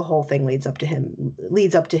basically, the whole thing leads up to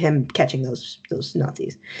him catching those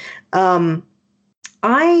Nazis.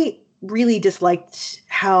 I really disliked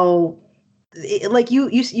how, like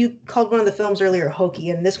you called one of the films earlier hokey,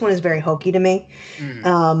 and this one is very hokey to me.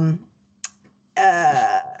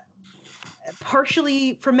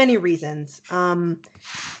 Partially for many reasons. One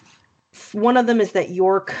of them is that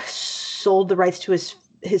York sold the rights to his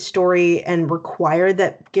story and required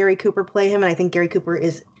that Gary Cooper play him, and I think Gary Cooper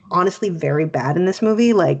is honestly very bad in this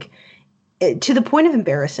movie, like to the point of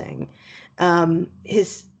embarrassing.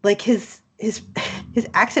 His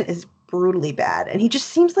accent is brutally bad, and he just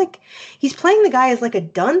seems like he's playing the guy as like a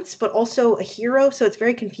dunce but also a hero, so it's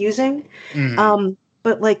very confusing.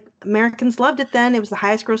 But like Americans loved it then. It was the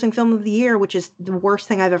highest grossing film of the year, which is the worst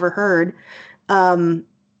thing I've ever heard. And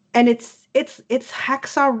it's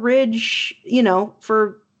Hacksaw Ridge,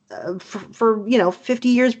 for 50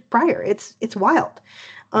 years prior. It's wild.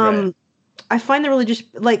 Right. I find the religious,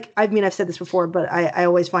 like, I mean, I've said this before, but I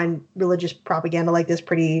always find religious propaganda like this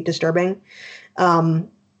pretty disturbing.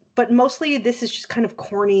 But mostly this is just kind of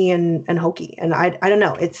corny and hokey. And I don't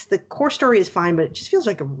know. It's the core story is fine, but it just feels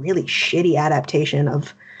like a really shitty adaptation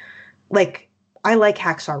of, like, I like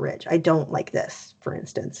Hacksaw Ridge. I don't like this, for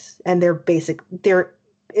instance. And they're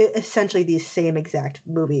essentially the same exact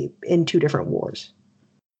movie in two different wars.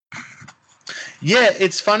 Yeah,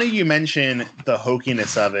 it's funny you mention the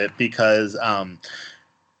hokiness of it because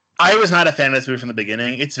I was not a fan of this movie from the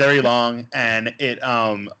beginning. It's very long, and it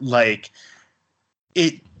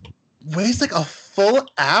wastes like a full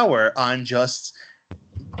hour on just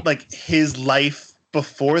like his life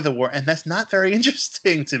before the war, and that's not very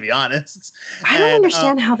interesting, to be honest. I don't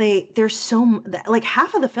understand how there's so like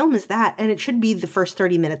half of the film is that, and it should be the first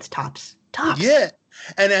 30 minutes tops. Yeah,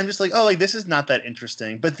 and I'm just like, oh, like this is not that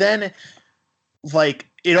interesting. But then, like,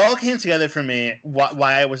 it all came together for me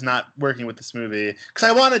why I was not working with this movie, because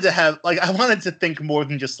I wanted to think more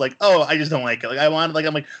than just like, oh, I just don't like it. Like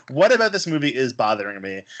I'm like, what about this movie is bothering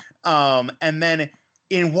me? And then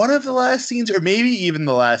in one of the last scenes, or maybe even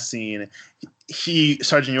the last scene,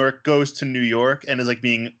 Sgt York goes to New York and is like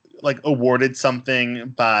being like awarded something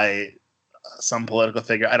by some political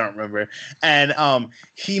figure. I don't remember. And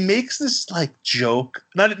he makes this like joke.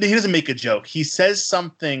 He doesn't make a joke. He says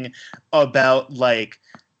something about like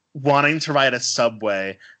wanting to ride a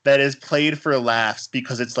subway that is played for laughs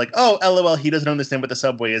because it's like, oh, LOL, he doesn't understand what the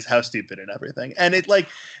subway is, how stupid and everything. And it like,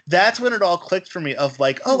 that's when it all clicked for me of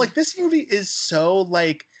like, oh, like this movie is so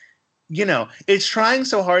like, it's trying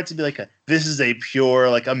so hard to be like, this is a pure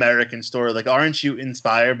like American story. Like, aren't you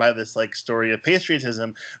inspired by this like story of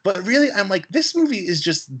patriotism? But really, I'm like, this movie is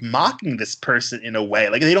just mocking this person in a way.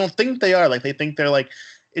 Like, they don't think they are. Like, they think they're like,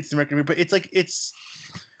 it's American, but it's like, it's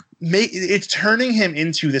it's turning him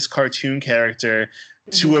into this cartoon character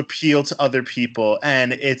to appeal to other people,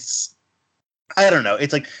 and it's, I don't know,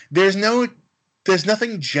 it's like there's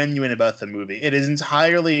nothing genuine about the movie. It is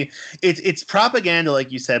entirely it's propaganda,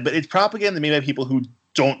 like you said, but it's propaganda made by people who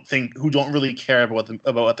don't really care about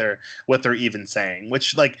what they're even saying,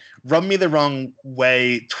 which like rubbed me the wrong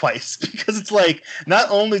way twice, because it's like, not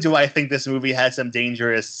only do I think this movie has some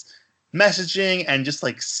dangerous messaging and just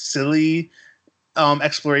like silly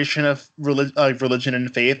exploration of religion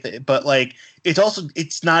and faith, but like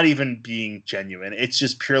it's not even being genuine. It's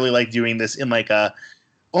just purely like doing this in like a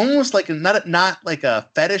almost like not like a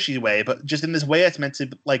fetishy way, but just in this way that's meant to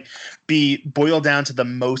like be boiled down to the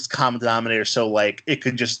most common denominator. So like it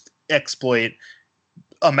could just exploit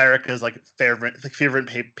America's like favorite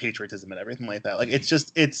patriotism and everything like that. Like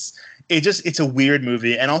it's a weird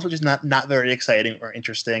movie, and also just not very exciting or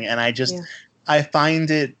interesting. And I find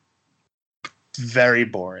it very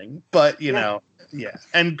boring. But you know. Yeah,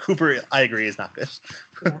 and Cooper, I agree, is not good.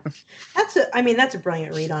 Yeah. That's a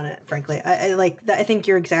brilliant read on it. Frankly, I like that. I think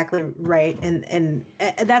you're exactly right, and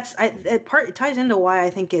that's it ties into why I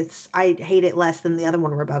think I hate it less than the other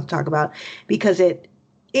one we're about to talk about, because it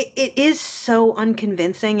is so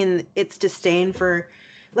unconvincing, and its disdain for,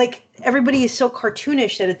 like, everybody is so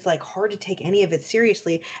cartoonish that it's like hard to take any of it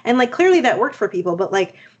seriously, and like clearly that worked for people, but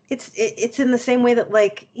like it's in the same way that,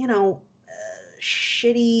 like, you know,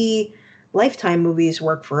 shitty Lifetime movies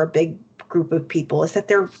work for a big group of people, is that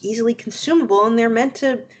they're easily consumable and they're meant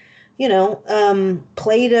to, you know,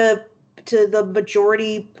 play to the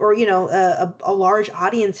majority, or, you know, a large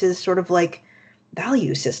audience's sort of like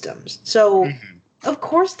value systems. So of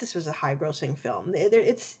course this was a high grossing film.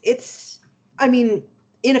 It's I mean,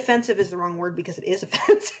 inoffensive is the wrong word because it is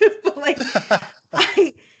offensive, but like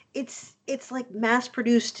it's like mass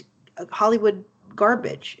produced Hollywood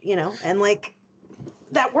garbage, you know, and like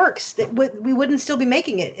that works. We wouldn't still be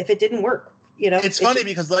making it if it didn't work. You know, it's funny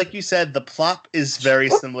because, like you said, the plot is very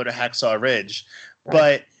similar to Hacksaw Ridge,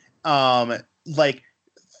 right. But like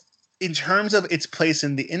in terms of its place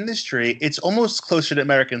in the industry, it's almost closer to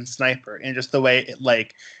American Sniper in just the way it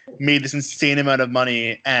like made this insane amount of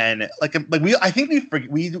money, and like I think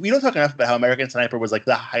we don't talk enough about how American Sniper was like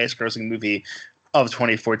the highest grossing movie of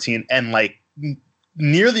 2014, and like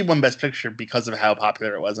nearly won Best Picture because of how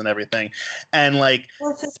popular it was and everything. And like,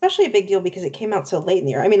 well, it's especially a big deal because it came out so late in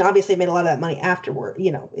the year. I mean, obviously it made a lot of that money afterward, you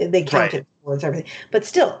know, they counted towards everything, but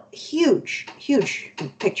still huge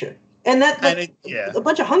picture. And a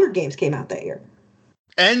bunch of Hunger Games came out that year.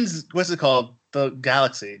 And what's it called? The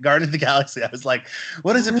Galaxy, Guardians of the Galaxy. I was like,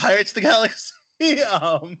 what is it? Pirates of the Galaxy?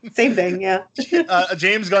 Same thing, yeah.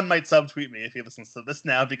 James Gunn might subtweet me if he listens to this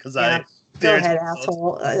now, because I go ahead,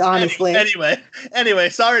 asshole. Honestly. Anyway,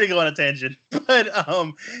 sorry to go on a tangent, but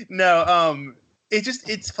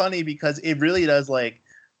it's funny because it really does, like,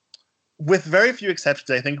 with very few exceptions,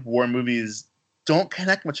 I think war movies don't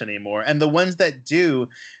connect much anymore, and the ones that do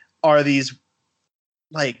are these,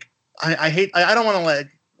 like, I don't want to, like,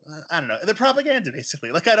 I don't know, the propaganda,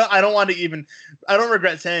 basically. Like, I don't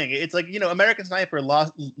regret saying it. It's like, you know, American Sniper,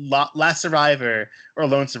 Last Survivor, or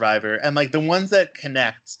Lone Survivor, and like the ones that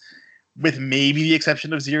connect, with maybe the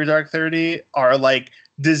exception of Zero Dark 30, are like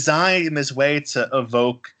designed in this way to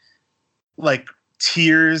evoke like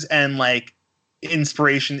tears and like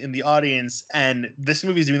inspiration in the audience, and this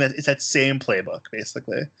movie is doing that. It's that same playbook,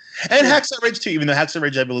 basically. And Hacksaw Ridge too, even though Hacksaw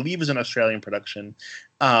Ridge, I believe, is an Australian production.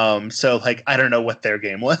 So like, I don't know what their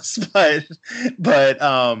game was, but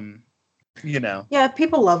you know. Yeah,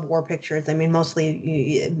 people love war pictures. I mean,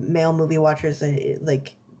 mostly male movie watchers,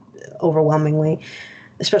 like, overwhelmingly,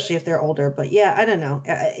 especially if they're older. But yeah, I don't know.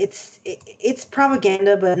 It's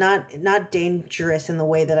propaganda, but not dangerous in the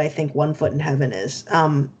way that I think One Foot in Heaven is.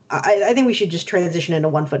 I think we should just transition into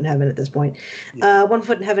One Foot in Heaven at this point. Yeah. One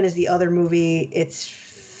Foot in Heaven is the other movie. It's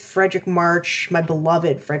Frederick March, my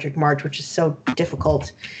beloved Frederick March, which is so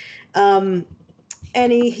difficult. And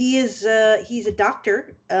he's a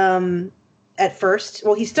doctor. At first,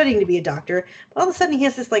 well, he's studying to be a doctor, but all of a sudden he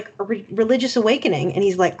has this like religious awakening, and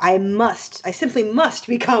he's like, I simply must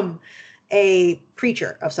become a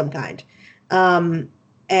preacher of some kind.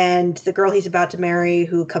 And the girl he's about to marry,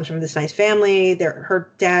 who comes from this nice family,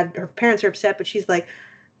 her parents are upset, but she's like,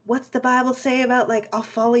 what's the Bible say about, like, I'll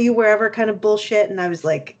follow you wherever kind of bullshit? And I was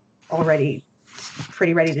like, already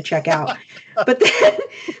pretty ready to check out. But then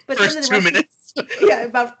First 2 minutes. Yeah,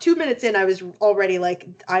 about 2 minutes in, I was already like,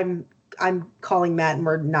 I'm calling Matt and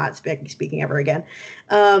we're not speaking ever again.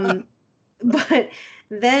 But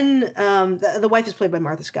then the wife is played by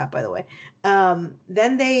Martha Scott, by the way.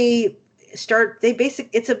 Then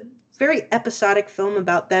it's a very episodic film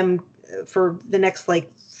about them for the next like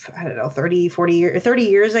I don't know, 30, 40 years, 30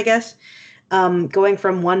 years, I guess, going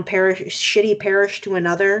from one shitty parish to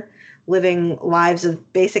another, living lives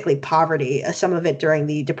of basically poverty, some of it during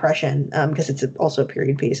the Depression, because it's also a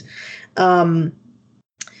period piece. And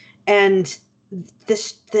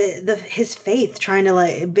his faith trying to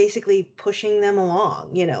like basically pushing them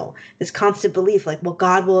along, this constant belief like, well,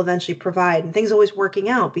 God will eventually provide, and things always working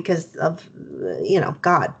out because of,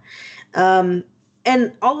 God.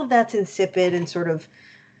 And all of that's insipid and sort of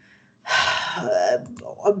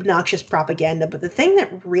obnoxious propaganda. But the thing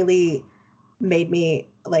that really made me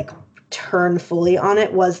like turn fully on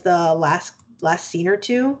it was the last scene or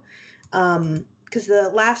two. Because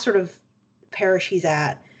the last sort of parish he's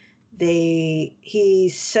at,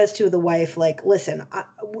 he says to the wife, like, listen,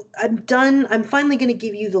 I'm done. I'm finally going to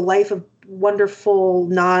give you the life of wonderful,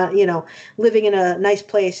 not, living in a nice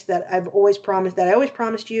place that I always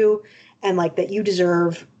promised you, and like that you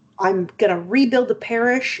deserve. I'm going to rebuild the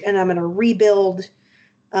parish, and I'm going to rebuild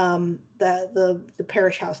the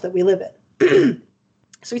parish house that we live in.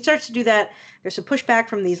 So he starts to do that. There's some pushback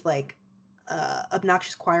from these like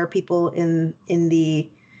obnoxious choir people in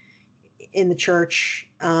the church.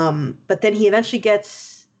 But then he eventually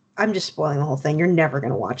gets, I'm just spoiling the whole thing. You're never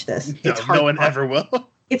going to watch this. No one ever will.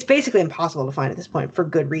 It's basically impossible to find at this point for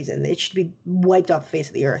good reason. It should be wiped off the face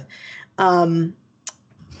of the earth.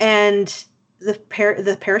 And the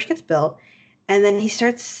parish gets built, and then he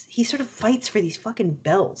sort of fights for these fucking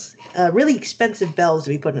bells, really expensive bells to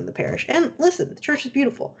be put in the parish. And listen, the church is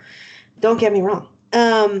beautiful. Don't get me wrong.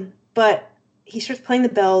 But he starts playing the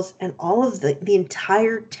bells, and all of the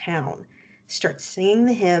entire town starts singing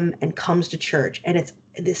the hymn and comes to church. And it's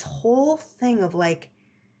this whole thing of like,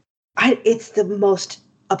 it's the most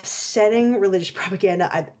upsetting religious propaganda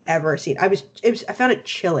I've ever seen. I found it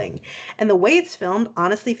chilling. And the way it's filmed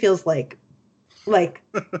honestly feels like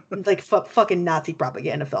fucking Nazi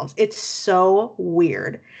propaganda films. It's so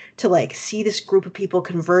weird to like see this group of people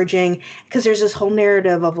converging, because there's this whole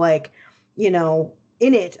narrative of like, in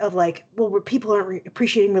it of like, well, where people aren't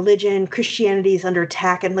appreciating religion, Christianity is under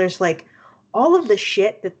attack, and there's like all of the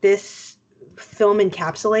shit that this film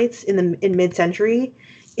encapsulates in mid-century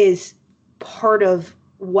is part of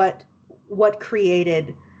what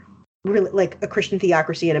created really like a Christian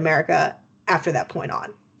theocracy in America after that point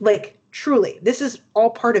on. Like, truly, this is all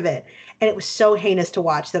part of it. And it was so heinous to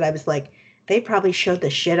watch that I was like, they probably showed the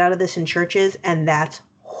shit out of this in churches, and that's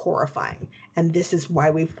horrifying. And this is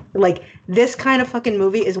why we've like, this kind of fucking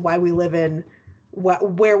movie is why we live in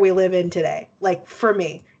where we live in today. Like, for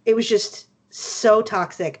me, it was just so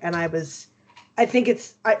toxic. And I think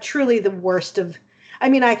it's truly the worst of,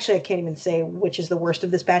 actually, I can't even say which is the worst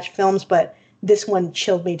of this batch of films, but this one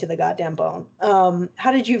chilled me to the goddamn bone.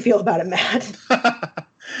 How did you feel about it, Matt?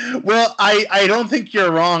 Well, I don't think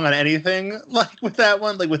you're wrong on anything. Like with that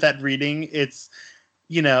one, like with that reading, it's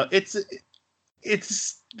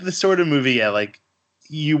the sort of movie, yeah, like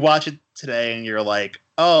you watch it today and you're like,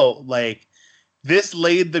 oh, like this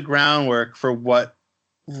laid the groundwork for what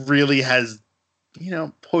really has,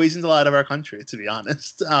 poisoned a lot of our country, to be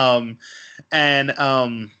honest.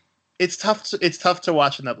 It's tough to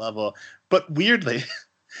watch on that level. But weirdly,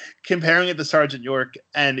 comparing it to Sgt York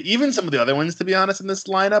and even some of the other ones, to be honest, in this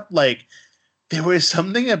lineup, like there was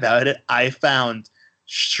something about it I found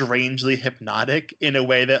strangely hypnotic in a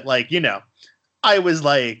way that, like, I was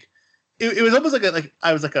like, it was almost like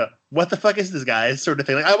I was like a what the fuck is this guy sort of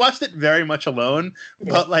thing. Like I watched it very much alone,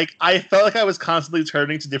 but like I felt like I was constantly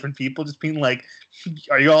turning to different people, just being like,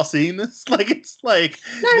 "Are you all seeing this?" Like it's like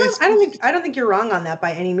no, I don't think you're wrong on that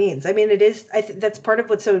by any means. I mean, it is. That's part of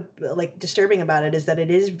what's so like disturbing about it is that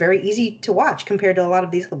it is very easy to watch compared to a lot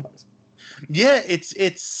of these ones. Yeah,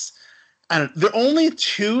 it's. I don't. There are only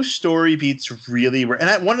two story beats really were,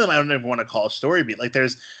 and one of them I don't even want to call a story beat. Like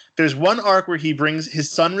there's one arc where he brings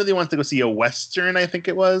his son really wants to go see a Western, I think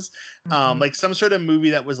it was, like some sort of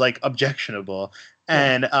movie that was like objectionable.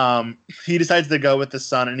 And he decides to go with the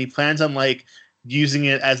son, and he plans on like using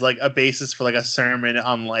it as like a basis for like a sermon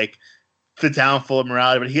on like the downfall of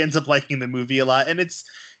morality. But he ends up liking the movie a lot. And it's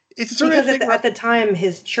sort because of at the time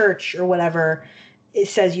his church or whatever, it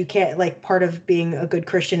says you can't, like, part of being a good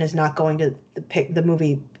Christian is not going to the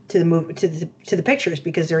pictures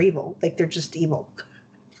because they're evil. Like they're just evil.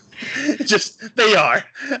 Just they are,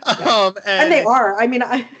 yeah. And they are. I mean,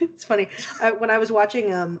 it's funny when I was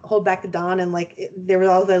watching Hold Back the Dawn, and like there was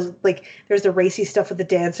all those like there's the racy stuff with the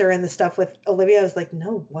dancer and the stuff with Olivia. I was like,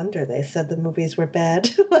 no wonder they said the movies were bad.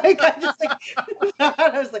 Like I just like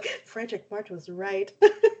I was like, Frederick March was right.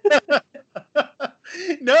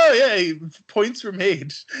 No, yeah, points were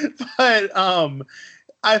made, but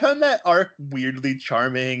I found that arc weirdly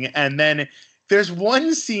charming, and then there's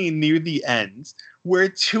one scene near the end where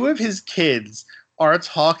two of his kids are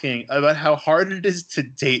talking about how hard it is to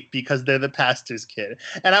date because they're the pastor's kid.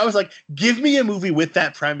 And I was like, give me a movie with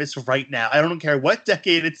that premise right now. I don't care what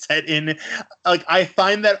decade it's set in. Like, I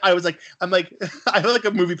find that I feel like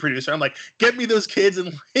a movie producer. I'm like, get me those kids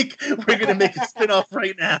and like, we're going to make a spin-off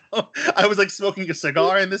right now. I was like smoking a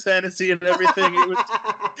cigar in this fantasy and everything. It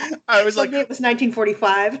was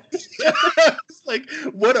 1945. I was like,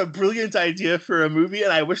 what a brilliant idea for a movie.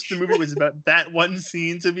 And I wish the movie was about that one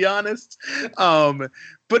scene, to be honest.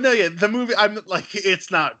 But no, yeah, the movie, I'm like,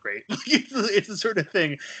 it's not great. Like, it's the sort of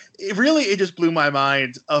thing. It just blew my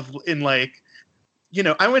mind I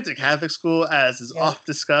went to Catholic school, as is oft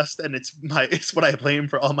discussed, and it's what I blame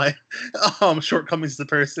for all my shortcomings as a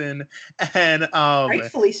person. And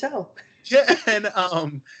rightfully so. Yeah, and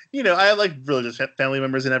I have like religious family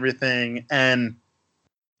members and everything, and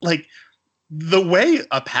like the way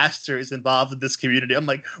a pastor is involved in this community, I'm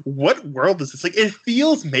like, what world is this? Like, it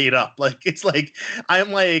feels made up. Like, it's like,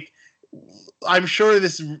 I'm sure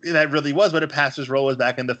that really was what a pastor's role was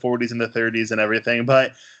back in the 40s and the 30s and everything.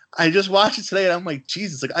 But I just watched it today and I'm like,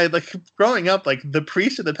 Jesus, like, I like growing up, like the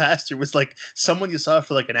priest or the pastor was like someone you saw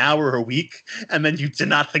for like an hour or a week. And then you did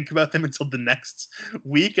not think about them until the next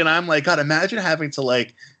week. And I'm like, God, imagine having to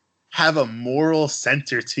like have a moral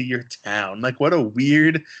center to your town. Like, what a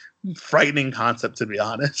weird, frightening concept, to be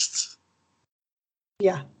honest.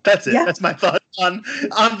 Yeah, that's it. Yeah. That's my thought on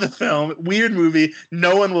the film. Weird movie.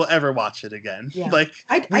 No one will ever watch it again. Yeah. Like,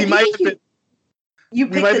 you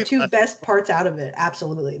picked the two best parts out of it.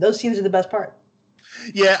 Absolutely, those scenes are the best part.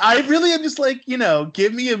 Yeah, I really am just like,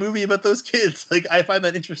 give me a movie about those kids. Like, I find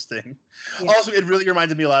that interesting. Yeah. Also, it really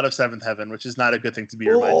reminded me a lot of Seventh Heaven, which is not a good thing to be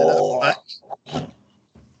reminded of.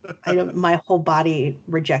 But. My whole body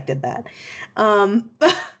rejected that.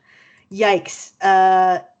 Yikes.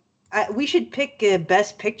 We should pick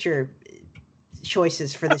best picture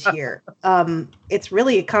choices for this year. It's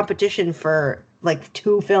really a competition for like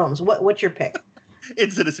two films. What's your pick?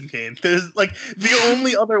 It's Citizen Kane. There's like the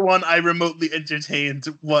only other one I remotely entertained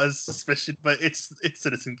was Suspicion, but it's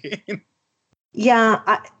Citizen Kane. Yeah,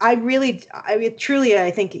 I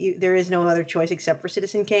think there is no other choice except for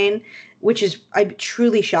Citizen Kane, which is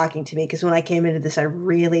truly shocking to me, because when I came into this, I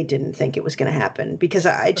really didn't think it was going to happen, because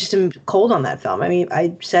I just am cold on that film. I mean, I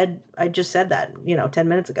just said that 10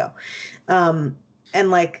 minutes ago, and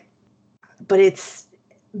like, but it's,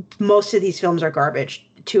 most of these films are garbage.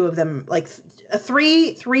 Two of them, like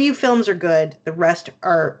three films are good. The rest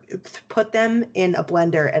are, put them in a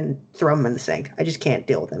blender and throw them in the sink. I just can't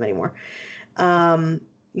deal with them anymore.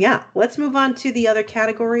 Yeah, let's move on to the other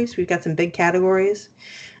categories. We've got some big categories,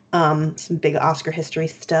 some big Oscar history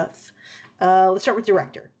stuff. Let's start with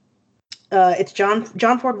director. It's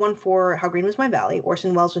John Ford won for How Green Was My Valley.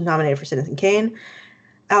 Orson Welles was nominated for Citizen Kane.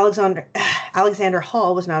 Alexander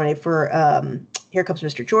Hall was nominated for Here Comes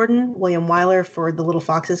Mr. Jordan. William Wyler for The Little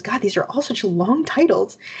Foxes. God, these are all such long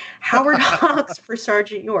titles. Howard Hawks for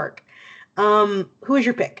Sgt. York. Who is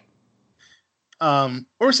your pick?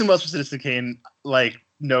 Orson Welles for Citizen Kane, like,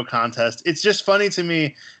 no contest. It's just funny to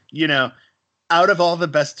me, out of all the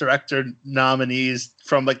best director nominees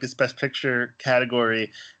from like this best picture category,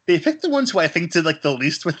 they picked the ones who I think did like the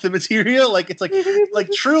least with the material. Like, it's like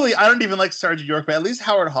truly, I don't even like Sgt. York, but at least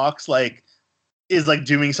Howard Hawks like is like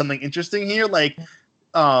doing something interesting here. Like,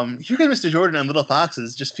 Here Comes Mr. Jordan and Little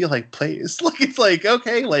Foxes just feel like plays. Like, it's like,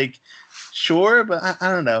 okay, like, sure, but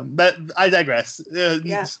I don't know. But I digress.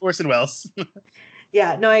 Yeah. Orson Welles.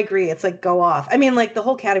 Yeah, no, I agree. It's like, go off. I mean, like, the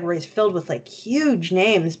whole category is filled with like huge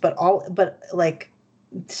names, but like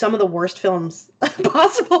some of the worst films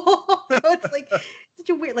possible. So it's like such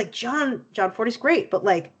a weird, like, John Ford is great, but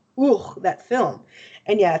like, ooh, that film.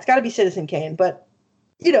 And yeah, it's got to be Citizen Kane. But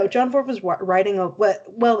John Ford was writing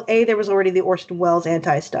there was already the Orson Welles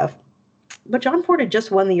anti stuff. But John Ford had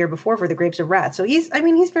just won the year before for The Grapes of Wrath. So he's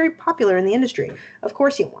very popular in the industry. Of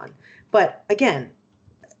course he won. But again,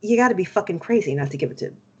 you got to be fucking crazy not to give it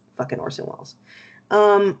to fucking Orson Welles.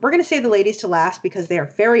 We're going to save the ladies to last because they are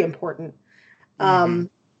very important. The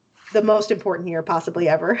most important year possibly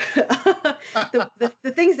ever.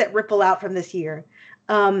 the things that ripple out from this year.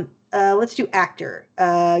 Let's do actor.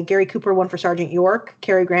 Gary Cooper won for Sgt. York.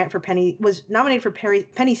 Cary Grant was nominated for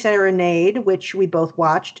Penny Serenade, which we both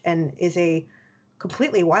watched, and is a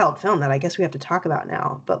completely wild film that I guess we have to talk about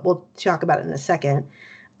now, but we'll talk about it in a second.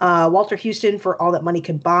 Walter Houston for All That Money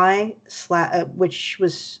Could Buy, which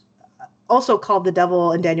was also called The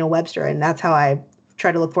Devil and Daniel Webster, and that's how I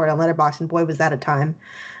tried to look for it on Letterboxd, and boy, was that a time.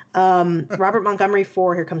 Robert Montgomery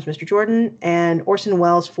for Here Comes Mr. Jordan, and Orson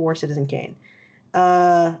Welles for Citizen Kane.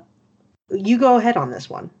 You go ahead on this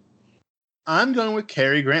one. I'm going with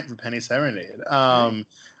Cary Grant for Penny Serenade. I'll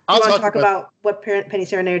talk about what Penny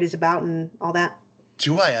Serenade is about and all that.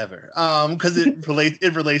 Do I ever? Because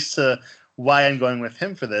it relates to why I'm going with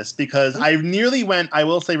him for this. Because I nearly went. I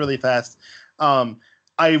will say really fast.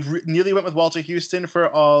 Nearly went with Walter Houston for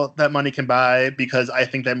All That Money Can Buy because I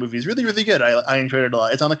think that movie is really, really good. I enjoyed it a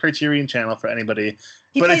lot. It's on the Criterion Channel for anybody.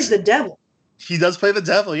 He plays the devil. He does play the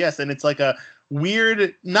devil, yes, and it's like a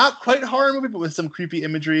weird, not quite horror movie, but with some creepy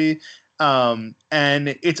imagery. And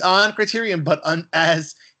it's on Criterion, but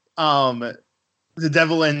as the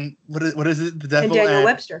devil and what is it? The devil and Daniel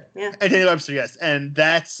Webster, yeah. And Daniel Webster, yes. And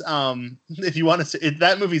that's if you want to see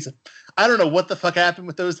that movie's. I don't know what the fuck happened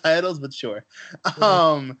with those titles, but sure.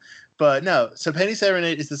 But no. So Penny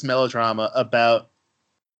Serenade is this melodrama about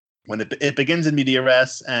when it begins in media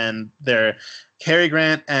res, and they're Cary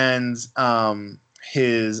Grant and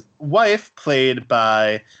his wife, played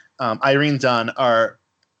by Irene Dunne, are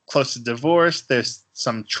close to divorce. There's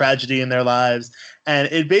some tragedy in their lives, and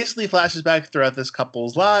it basically flashes back throughout this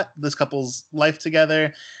couple's life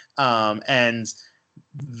together, and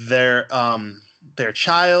their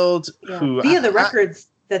child who via the records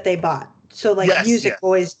that they bought. So music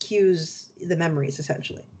always cues the memories,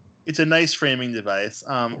 essentially. It's a nice framing device.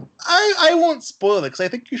 I won't spoil it because I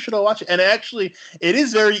think you should all watch it. And actually, it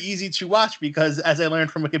is very easy to watch because, as I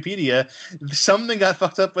learned from Wikipedia, something got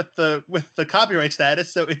fucked up with the copyright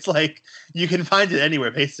status. So it's like you can find it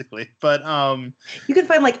anywhere, basically. But you can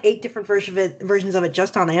find 8 different versions of it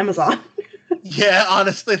just on Amazon. Yeah,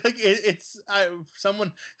 honestly,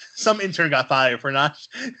 some intern got fired for not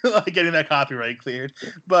getting that copyright cleared.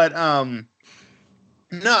 But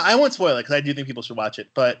no, I won't spoil it because I do think people should watch it.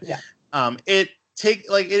 But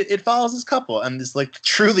it follows this couple and this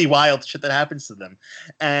truly wild shit that happens to them.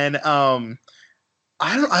 And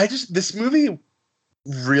this movie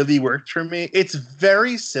really worked for me. It's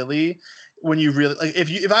very silly when you really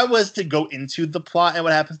if I was to go into the plot and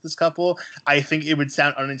what happens to this couple, I think it would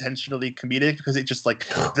sound unintentionally comedic because it just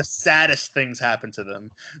the saddest things happen to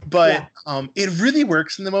them. But it really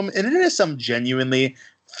works in the moment, and it has some genuinely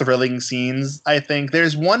thrilling scenes. I think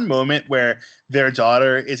there's one moment where their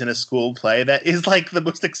daughter is in a school play that is the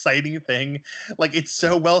most exciting thing. It's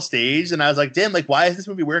so well staged, and I was like, damn, why is this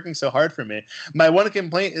movie working so hard for me? My one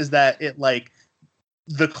complaint is that it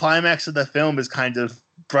the climax of the film is kind of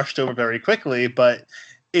brushed over very quickly, but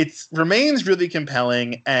it remains really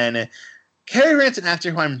compelling. And Cary Grant's an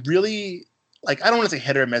actor who I'm really I don't want to say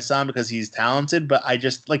hit or miss on because he's talented, but I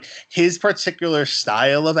just his particular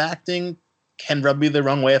style of acting can rub me the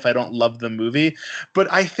wrong way if I don't love the movie.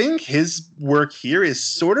 But I think his work here is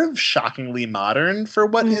sort of shockingly modern for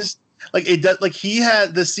what his it does. He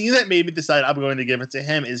had the scene that made me decide I'm going to give it to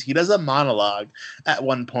him is he does a monologue at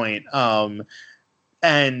one point.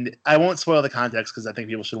 And I won't spoil the context because I think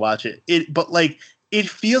people should watch it. It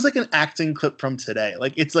feels like an acting clip from today.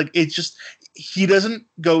 It's just he doesn't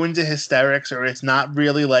go into hysterics, or it's not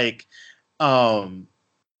really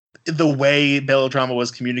the way melodrama was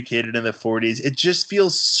communicated in the 40s. It just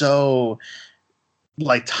feels so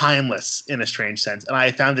timeless in a strange sense, and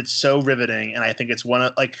I found it so riveting. And I think it's one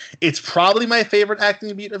of it's probably my favorite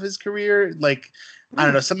acting beat of his career. I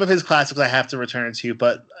don't know, some of his classics I have to return to,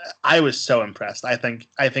 but I was so impressed. I think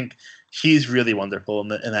he's really wonderful in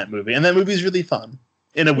that movie, and that movie's really fun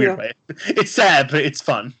in a weird way. It's sad, but it's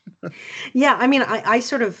fun. Yeah, I mean, I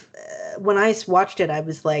sort of when I watched it, I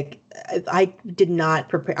was I did not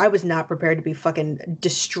prepare. I was not prepared to be fucking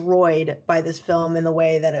destroyed by this film in the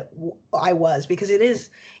way that I was, because it's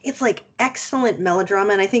excellent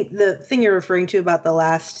melodrama, and I think the thing you're referring to about the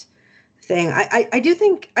last thing, I do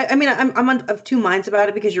think, I mean, I'm of two minds about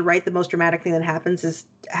it, because you're right, the most dramatic thing that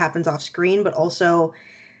happens off screen, but also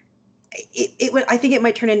I think it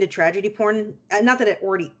might turn into tragedy porn. Not that it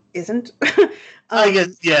already isn't. I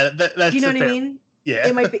guess, yeah. That's, you know what I mean? Yeah.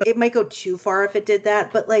 It might go too far if it did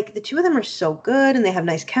that, but the two of them are so good, and they have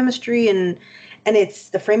nice chemistry, and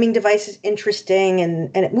it's, the framing device is interesting,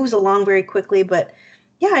 and it moves along very quickly. But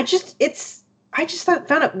yeah, I just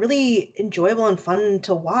found it really enjoyable and fun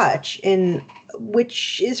to watch,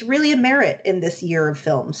 which is really a merit in this year of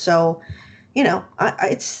film. So,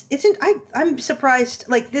 I'm surprised.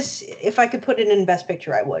 This, if I could put it in Best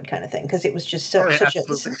Picture, I would, kind of thing, because it was just such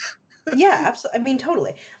a. Yeah, absolutely. I mean,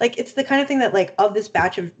 totally. It's the kind of thing that, of this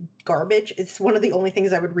batch of garbage, it's one of the only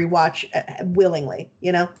things I would rewatch willingly.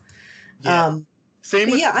 Yeah. Same.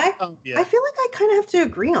 With, yeah, I feel like I kind of have to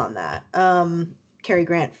agree on that. Cary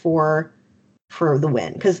Grant for the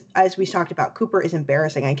win, because as we talked about, Cooper is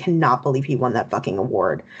embarrassing. I cannot believe he won that fucking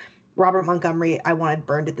award. Robert Montgomery, I wanted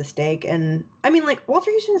burned at the stake, and I mean, Walter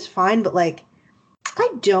Houston is fine, but I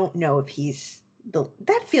don't know if he's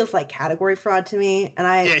that feels like category fraud to me.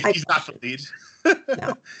 And he's not the lead.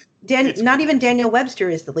 No, not even Daniel Webster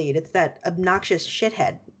is the lead. It's that obnoxious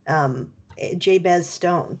shithead, Jabez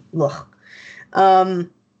Stone. Ugh.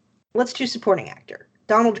 Let's do supporting actor.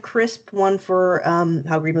 Donald Crisp won for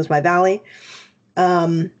How Green Was My Valley.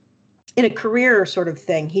 In a career sort of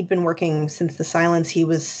thing, he'd been working since The Silence. He had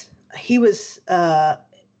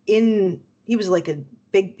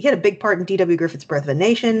a big part in D.W. Griffith's Birth of a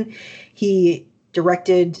Nation. He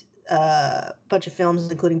directed a bunch of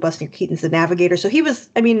films, including Buster Keaton's The Navigator. So he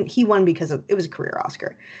won because it was a career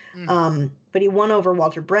Oscar. But he won over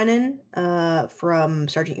Walter Brennan from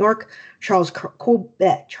Sgt. York, Charles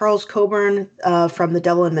Coburn from The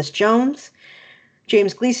Devil and Miss Jones,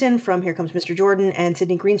 James Gleason from Here Comes Mr. Jordan, and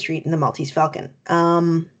Sidney Greenstreet in The Maltese Falcon.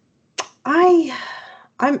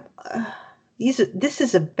 This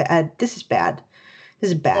is bad. This is bad.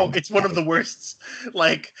 Oh, it's one of the worst.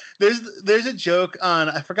 Like, there's a joke on,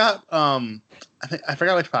 I forgot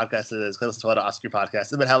which podcast it is, because I listen to a lot of Oscar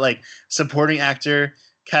podcasts, about how, like, supporting actor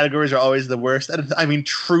categories are always the worst. And I mean,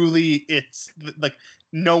 truly, it's like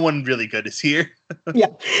no one really good is here. Yeah,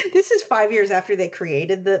 this is 5 years after they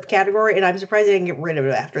created the category, and I'm surprised they didn't get rid of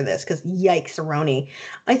it after this, because yikes, Aroni.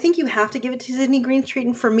 I think you have to give it to Sidney Greenstreet,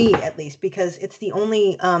 and for me at least, because it's the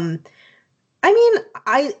only.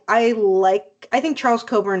 I think Charles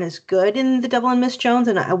Coburn is good in The Devil and Miss Jones,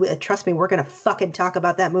 and trust me, we're gonna fucking talk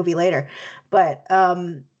about that movie later. But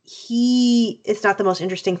he is not the most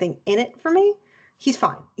interesting thing in it for me. He's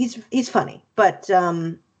fine. He's funny, but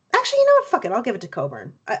actually, you know what? Fuck it, I'll give it to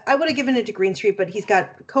Coburn. I would have given it to Greenstreet, but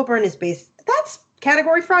Coburn is based. That's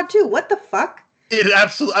category fraud too. What the fuck?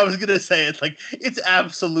 I was gonna say it's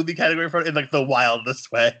absolutely category fraud in like the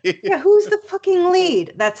wildest way. Yeah, who's the fucking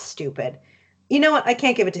lead? That's stupid. You know what? I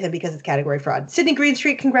can't give it to him because it's category fraud. Sidney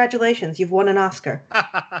Greenstreet, congratulations. You've won an Oscar.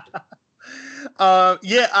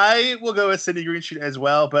 Yeah, I will go with Sidney Greenstreet as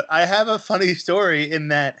well, but I have a funny story in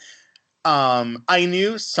that I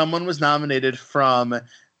knew someone was nominated from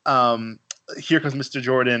Here Comes Mr.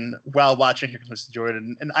 Jordan while watching Here Comes Mr.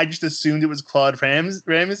 Jordan, and I just assumed it was Claude Rains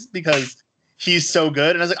because he's so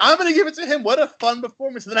good. And I was like, I'm going to give it to him. What a fun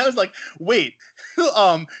performance. And then I was like, wait,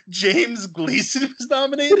 James Gleason was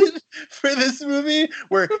nominated for this movie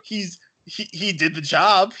where he did the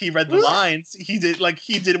job. He read the lines. He did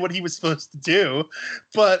what he was supposed to do.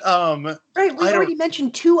 But right, we already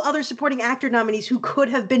mentioned 2 other supporting actor nominees who could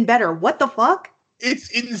have been better. What the fuck?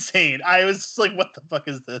 It's insane. I was like, what the fuck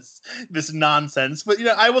is this nonsense? But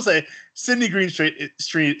I will say Sidney Greenstreet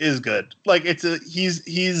is good. Like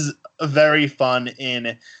he's very fun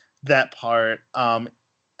in that part. And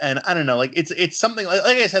I don't know, like it's something like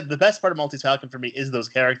I said, the best part of Maltese Falcon for me is those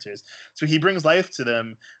characters. So he brings life to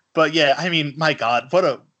them. But yeah, I mean, my God, what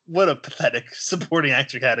a pathetic supporting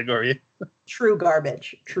actor category. True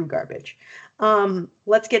garbage.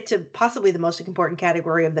 Let's get to possibly the most important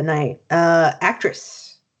category of the night.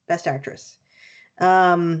 Actress. Best actress.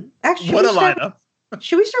 Actually, what a lineup.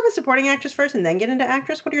 Should we start with supporting actress first and then get into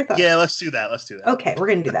actress? What are your thoughts? Yeah, let's do that. Okay, we're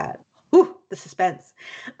going to do that. Ooh, the suspense.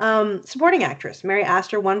 Supporting actress. Mary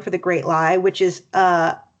Astor won for The Great Lie, which is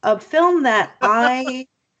a film that I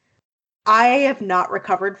have not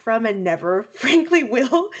recovered from and never, frankly,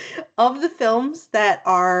 will. Of the films that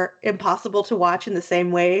are impossible to watch in the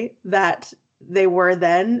same way that they were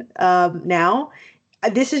then, now,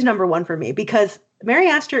 this is number 1 for me because Mary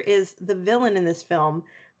Astor is the villain in this film.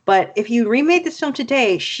 But if you remade this film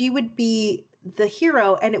today, she would be the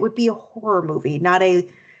hero and it would be a horror movie, not a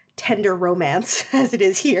tender romance as it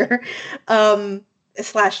is here, /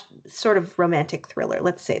 sort of romantic thriller.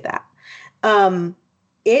 Let's say that.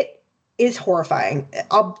 It is horrifying.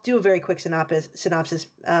 I'll do a very quick synopsis.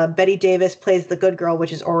 Betty Davis plays the good girl,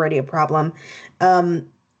 which is already a problem.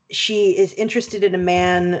 She is interested in a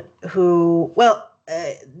man who,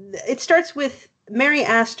 it starts with Mary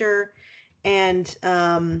Astor and,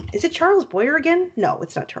 is it Charles Boyer again? No,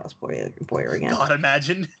 it's not Charles Boyer again. God,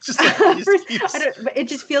 imagine. It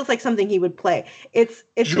just feels like something he would play. It's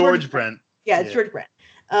George Brent. Yeah, it's George Brent.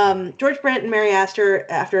 George Brent and Mary Astor,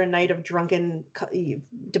 after a night of drunken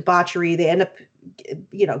debauchery, they end up,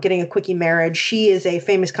 getting a quickie marriage. She is a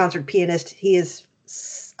famous concert pianist. He is,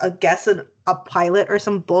 I guess, a pilot or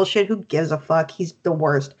some bullshit. Who gives a fuck? He's the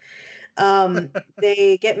worst.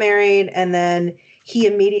 They get married, and then he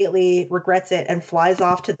immediately regrets it and flies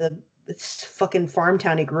off to the fucking farm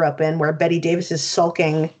town he grew up in, where Betty Davis is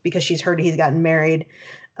sulking because she's heard he's gotten married.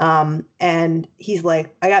 And he's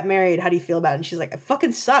like, I got married. How do you feel about it? And she's like, it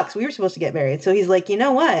fucking sucks. We were supposed to get married. So he's like, you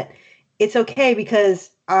know what? it's okay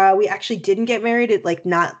because we actually didn't get married. It's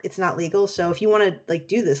not legal. So if you want to like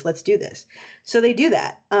do this, let's do this. So they do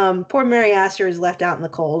that. Poor Mary Astor is left out in the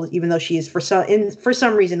cold, even though she is for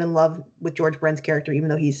some reason in love with George Brent's character, even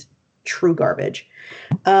though he's true garbage.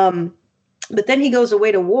 But then he goes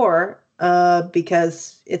away to war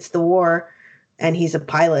because it's the war, and he's a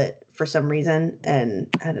pilot for some reason. And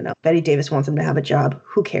I don't know, Betty Davis wants him to have a job.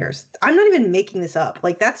 Who cares? I'm not even making this up.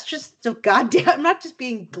 Like, that's just so goddamn, I'm not just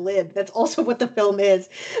being glib. That's also what the film is.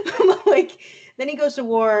 Like, then he goes to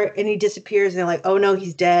war and he disappears and they're like, oh no,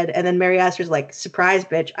 he's dead. And then Mary Astor's like, surprise,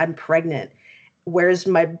 bitch, I'm pregnant. Where is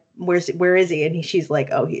he? And she's like,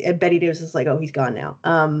 and Betty Davis is like, oh, he's gone now.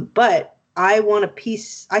 But I want a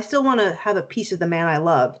piece. I still want to have a piece of the man I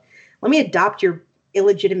loved. Let me adopt your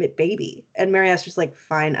illegitimate baby. And Mary Astor's like,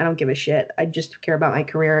 fine, I don't give a shit. I just care about my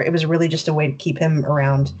career. It was really just a way to keep him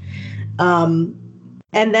around. And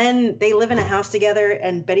then they live in a house together,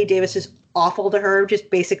 and Betty Davis is awful to her, just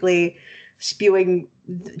basically spewing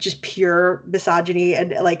just pure misogyny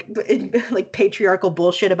and like patriarchal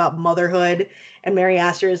bullshit about motherhood. And Mary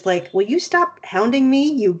Astor is like, will you stop hounding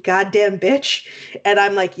me, you goddamn bitch? And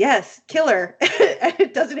I'm like, yes, kill her. And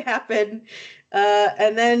it doesn't happen.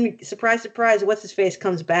 And then surprise, surprise, what's his face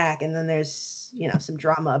comes back. And then there's, some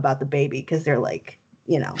drama about the baby. Cause they're like,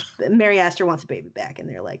 Mary Astor wants a baby back. And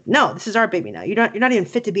they're like, no, this is our baby now. You're not even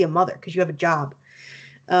fit to be a mother cause you have a job.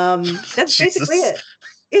 That's basically it.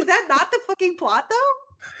 Is that not the fucking plot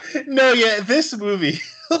though? No, yeah, this movie,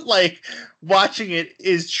 like watching it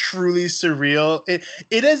is truly surreal.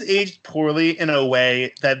 It has aged poorly in a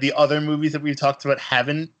way that the other movies that we've talked about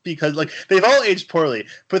haven't, because like they've all aged poorly.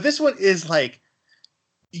 But this one is like,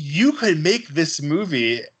 you could make this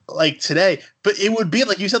movie like today, but it would be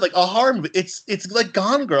like you said, like a horror movie. It's like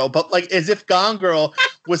Gone Girl, but like as if Gone Girl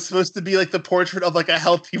was supposed to be like the portrait of like a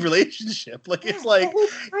healthy relationship. Like it's like the whole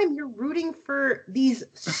time you're rooting for these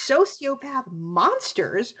sociopath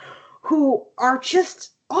monsters who are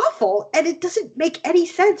just awful, and it doesn't make any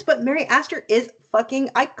sense. But Mary Astor is fucking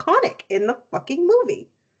iconic in the fucking movie.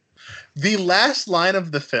 The last line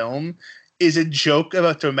of the film is a joke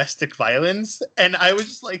about domestic violence, and I was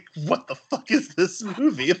just like, what the fuck is this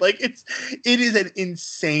movie? Like it is an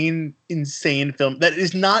insane film that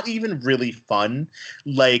is not even really fun.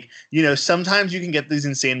 Like, sometimes you can get these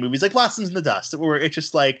insane movies like Blossoms in the Dust where it's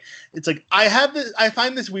just like, I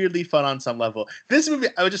find this weirdly fun on some level. This movie,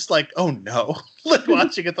 I was just like, oh no, like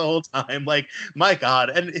watching it the whole time, like, my God.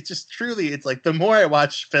 And it's just truly, it's like the more I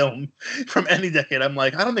watch film from any decade, I'm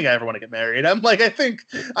like, I don't think I ever want to get married. I'm like, I think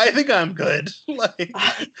I'm good. Like,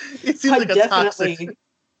 it seems like a toxic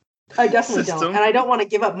I definitely system. don't, and I don't want to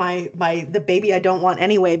give up the baby I don't want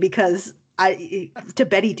anyway, because to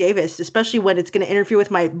Betty Davis, especially when it's going to interfere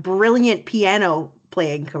with my brilliant piano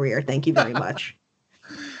playing career. Thank you very much.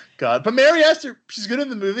 God, but Mary Astor, she's good in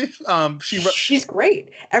the movie. She's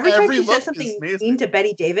great. Every time she says something mean to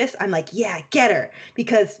Betty Davis, I'm like, yeah, get her,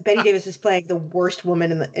 because Betty Davis is playing the worst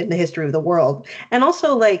woman in the history of the world. And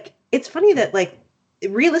also, like, it's funny that like,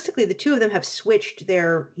 realistically, the two of them have switched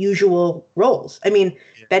their usual roles. I mean,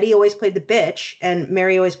 Betty always played the bitch and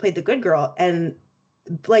Mary always played the good girl. And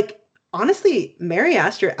like, honestly, Mary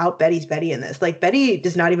Astor out Betty's Betty in this. Like, Betty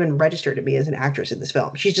does not even register to me as an actress in this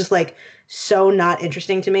film. She's just like so not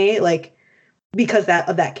interesting to me. Like, because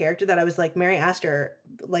of that character, that I was like, Mary Astor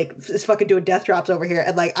like is fucking doing death drops over here.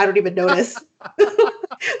 And like, I don't even notice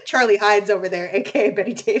Charlie Hides over there, aka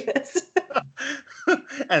Betty Davis.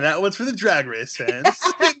 And that one's for the Drag Race fans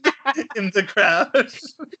in the crowd.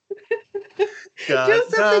 God, do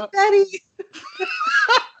something, Betty.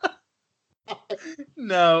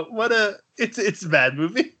 No, it's a bad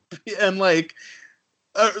movie. And like,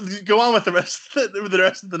 go on with the rest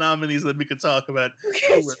of the nominees that we could talk about.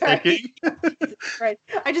 Okay, who we're picking. Right.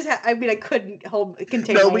 I couldn't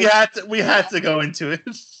contain. No, we had to go into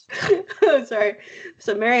it. Sorry.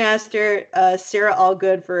 So Mary Astor, Sarah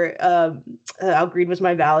Allgood for Al Green Was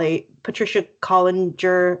My Valley, Patricia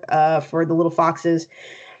Collinger for The Little Foxes,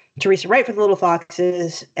 Teresa Wright for The Little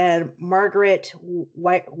Foxes, and Margaret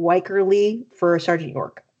Wykerly for Sgt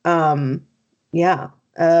York.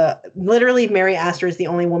 Literally, Mary Astor is the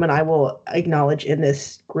only woman I will acknowledge in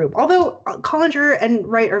this group. Although Collinger and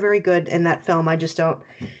Wright are very good in that film, I just don't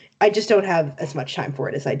have as much time for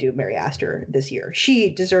it as I do Mary Astor this year.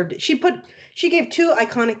 She deserved it. She gave two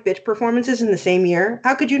iconic bitch performances in the same year.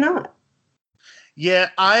 How could you not? Yeah,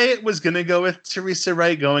 I was gonna go with Teresa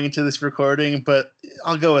Wright going into this recording, but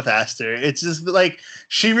I'll go with Astor. It's just like,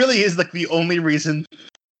 she really is like the only reason.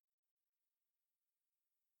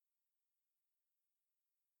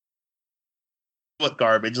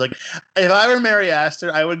 garbage. Like, if I were Mary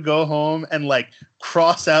Astor, I would go home and like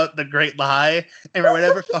cross out The Great Lie and write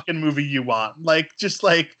whatever fucking movie you want. Like, just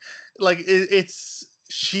it's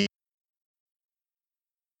she.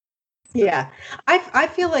 Yeah, I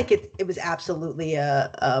feel like it was absolutely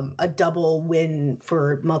a double win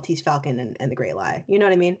for Maltese Falcon and The Great Lie. You know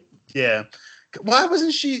what I mean? Yeah. Why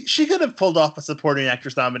wasn't she? She could have pulled off a supporting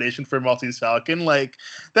actress nomination for Maltese Falcon. Like,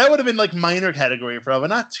 that would have been like minor category for her, but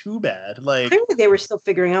not too bad. Like, Clearly they were still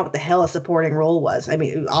figuring out what the hell a supporting role was. I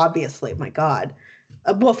mean, obviously, my God.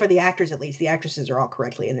 Well, for the actors at least, the actresses are all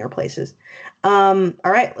correctly in their places. All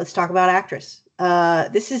right, let's talk about actress.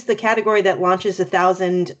 This is the category that launches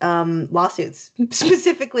 1,000 lawsuits,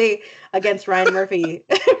 specifically against Ryan Murphy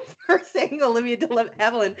for saying Olivia de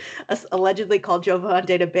Havilland allegedly called Joan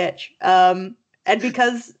Fontaine a bitch. And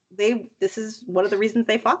because this is one of the reasons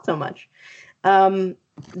they fought so much.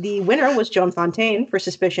 The winner was Joan Fontaine for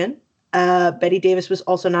Suspicion. Bette Davis was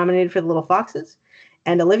also nominated for The Little Foxes.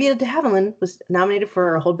 And Olivia de Havilland was nominated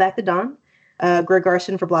for Hold Back the Dawn. Greg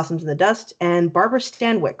Garson for Blossoms in the Dust, and Barbara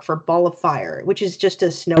Stanwyck for Ball of Fire, which is just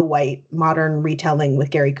a Snow White modern retelling with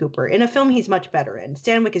Gary Cooper in a film he's much better in.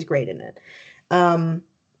 Stanwyck is great in it.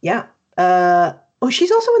 Yeah.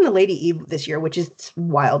 She's also in The Lady Eve this year, which is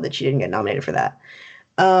wild that she didn't get nominated for that.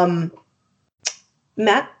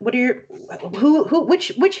 Matt, what are your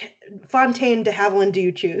which Fontaine de Havilland do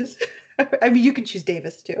you choose? I mean, you can choose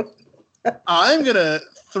Davis too. I'm gonna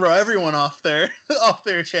throw everyone off their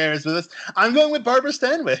chairs with this. I'm going with Barbara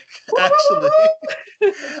Stanwyck, actually.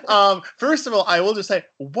 First of all, I will just say,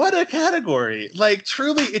 what a category! Like,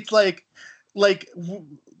 truly, it's like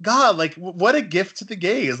God, like, what a gift to the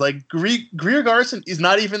gays. Like, Greer Garson is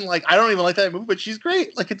not even like, I don't even like that movie, but she's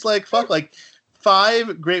great. Like, it's like, fuck, like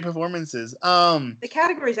 5 great performances. The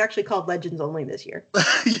category is actually called Legends Only this year.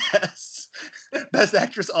 Yes, Best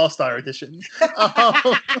Actress All-Star Edition.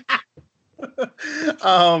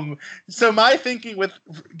 So my thinking with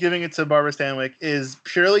giving it to Barbara Stanwyck is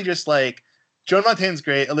purely just like Joan Fontaine's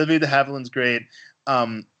great, Olivia de Havilland's great,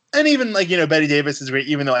 and even like, Bette Davis is great,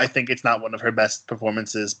 even though I think it's not one of her best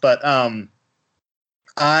performances. But the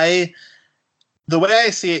way I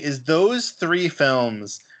see it is those 3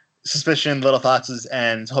 films, Suspicion, Little Foxes,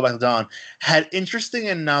 and Hold Back the Dawn, had interesting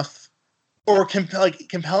enough or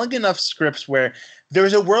compelling enough scripts where there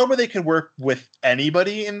was a world where they could work with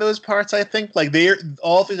anybody in those parts. I think like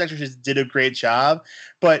all 3 actresses did a great job,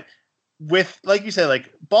 but with, like you said,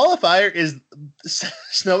 like Ball of Fire is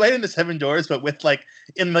Snow White and the Seven Dwarfs, but with like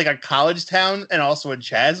in like a college town and also a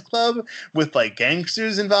jazz club with like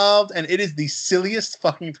gangsters involved, and it is the silliest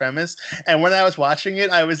fucking premise. And when I was watching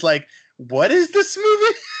it, I was like, what is this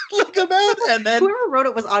movie like about? And then whoever wrote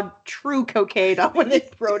it was on true cocaine when they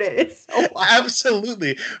wrote it. It's so wild.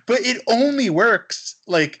 Absolutely. But it only works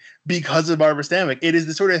like because of Barbara Stanwyck. It is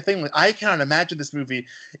the sort of thing like I cannot imagine this movie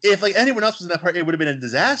if like anyone else was in that part, it would have been a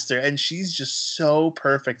disaster. And she's just so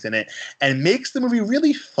perfect in it and makes the movie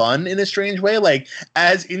really fun in a strange way. Like,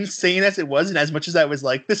 as insane as it was, and as much as I was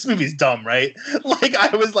like, this movie's dumb, right? Like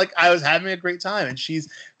I was having a great time, and she's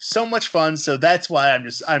so much fun. So that's why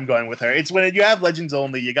I'm going with her. It's when you have Legends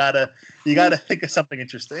Only, you gotta think of something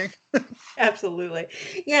interesting. Absolutely.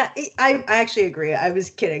 Yeah, I actually agree. I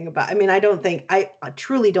was kidding about, I mean, I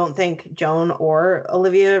truly don't think Joan or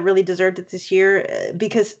Olivia really deserved it this year,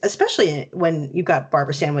 because especially when you got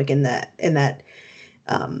Barbara Stanwyck in that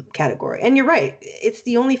category. And you're right. It's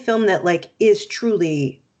the only film that like is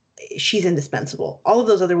truly, she's indispensable. All of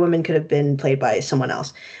those other women could have been played by someone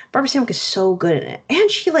else. Barbara Stanwyck is so good in it.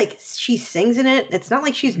 And she sings in it. It's not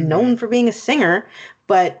like she's known for being a singer,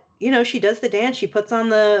 but she does the dance. She puts on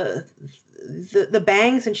the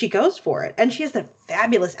bangs and she goes for it. And she has that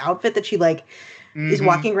fabulous outfit that she is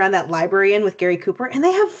walking around that library in with Gary Cooper. And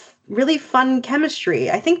they have really fun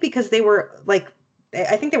chemistry. I think because they were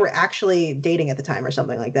actually dating at the time or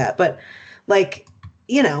something like that. But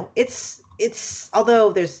it's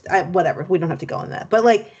although there's whatever, we don't have to go on that. But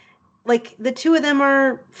like the 2 of them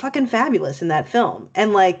are fucking fabulous in that film.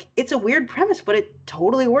 And it's a weird premise, but it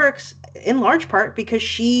totally works in large part because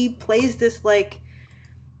she plays this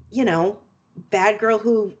bad girl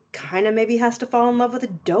who kind of maybe has to fall in love with a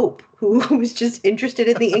dope who's just interested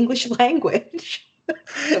in the English language.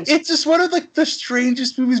 It's just one of the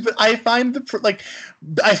strangest movies, but I find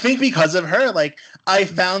I think because of her, I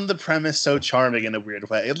found the premise so charming in a weird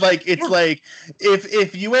way.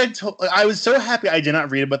 If you had I was so happy I did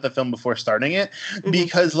not read about the film before starting it,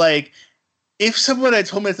 because if someone had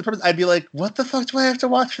told me it's the premise, I'd be like, what the fuck do I have to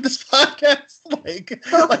watch for this podcast?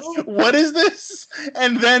 What is this?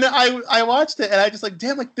 And then I watched it and I just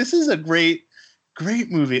damn, this is a great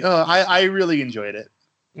movie. Oh, I really enjoyed it.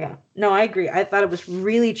 Yeah. No, I agree. I thought it was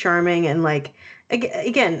really charming, and like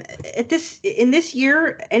again, in this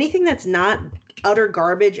year, anything that's not utter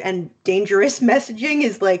garbage and dangerous messaging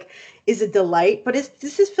is a delight. But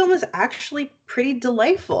this film is actually pretty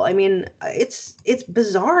delightful. I mean, it's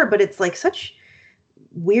bizarre, but it's like such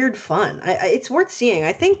weird fun. It's worth seeing.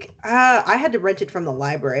 I think I had to rent it from the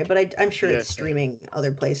library, but I'm sure it's streaming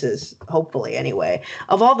other places, hopefully anyway.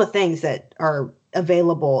 Of all the things that are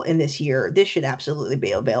available in this year, this should absolutely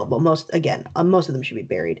be available. Most of them should be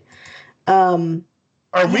buried. Are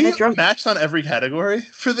we matched on every category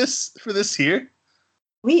for this year?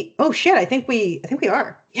 Oh shit, I think we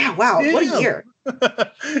are. Yeah, wow. Damn. What a year.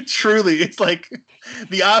 Truly, it's like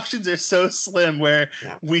the options are so slim where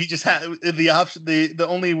we just have the option. The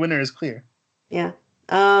only winner is clear. Yeah.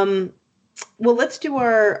 Well, let's do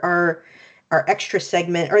our extra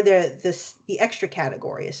segment, or the extra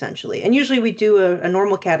category essentially. And usually we do a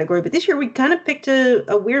normal category, but this year we kind of picked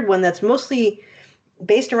a weird one that's mostly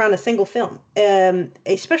based around a single film.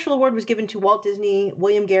 A special award was given to Walt Disney,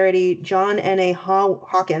 William Garrity, John N.A.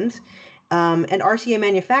 Hawkins, and RCA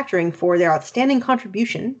Manufacturing for their outstanding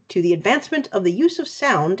contribution to the advancement of the use of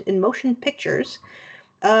sound in motion pictures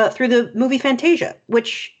through the movie Fantasia,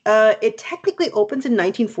 which it technically opens in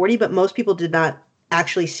 1940, but most people did not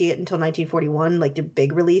actually see it until 1941, like the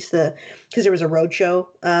big release, because there was a roadshow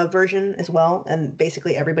version as well, and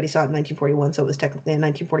basically everybody saw it in 1941, so it was technically a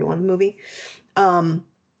 1941 movie.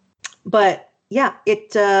 But yeah,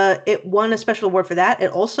 it won a special award for that.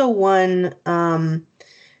 It also won.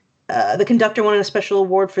 The conductor won a special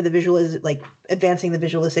award for advancing the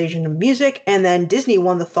visualization of music, and then Disney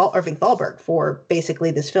won the Irving Thalberg for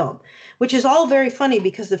basically this film, which is all very funny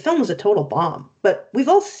because the film was a total bomb. But we've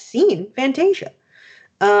all seen Fantasia,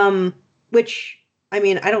 which, I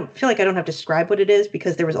mean, I don't feel like I don't have to describe what it is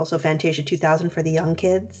because there was also Fantasia 2000 for the young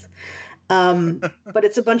kids. But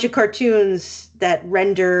it's a bunch of cartoons that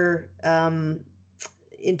render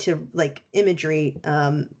into like imagery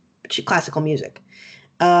classical music.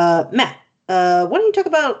 Matt, why don't you talk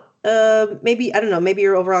about maybe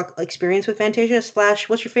your overall experience with Fantasia /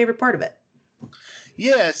 what's your favorite part of it?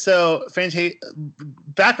 Yeah, so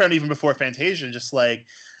background even before Fantasia, just like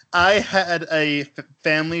I had a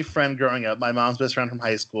family friend growing up, my mom's best friend from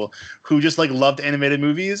high school, who just like loved animated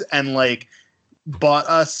movies and like bought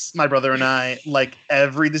us, my brother and I, like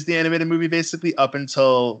every Disney animated movie basically up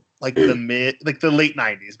until like the late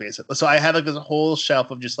 90s basically. So I had like this whole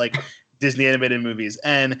shelf of just like Disney animated movies,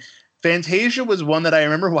 and Fantasia was one that I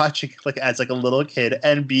remember watching like as like a little kid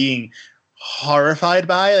and being horrified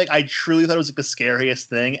by. Like I truly thought it was like the scariest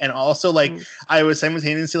thing, and also like I was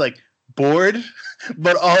simultaneously like bored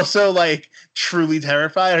but also like truly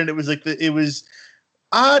terrified. And it was like it was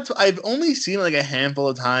odd. I've only seen it like a handful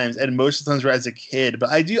of times, and most of the times were as a kid,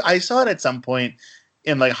 but I saw it at some point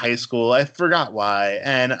in like high school. I forgot why.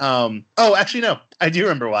 And actually no, I do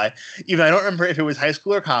remember why. Even I don't remember if it was high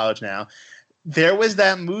school or college now. There was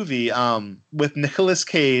that movie with Nicolas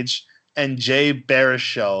Cage and Jay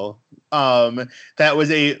Baruchel. That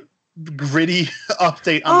was a gritty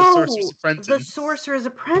update on the Sorcerer's Apprentice. The Sorcerer's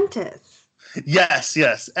Apprentice.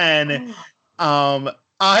 Yes. And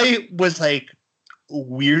I was like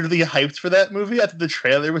weirdly hyped for that movie. I thought the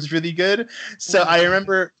trailer was really good. So I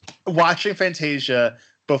remember watching Fantasia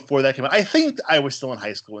before that came out. I think I was still in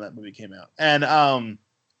high school when that movie came out. And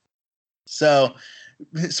so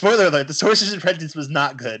spoiler alert, the Sorcerer's Apprentice was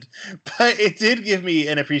not good, but it did give me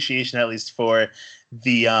an appreciation at least for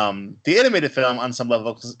the animated film on some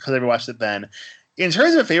level because I never watched it then. In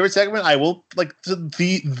terms of a favorite segment, I will like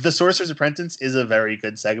the Sorcerer's Apprentice is a very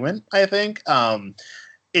good segment, I think.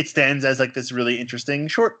 It stands as like this really interesting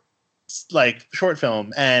short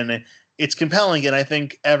film, and it's compelling, and I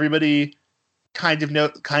think everybody kind of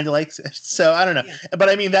likes it. So I don't know. Yeah. But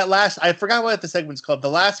I mean I forgot what the segment's called. The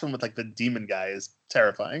last one with like the demon guy is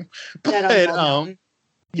terrifying. But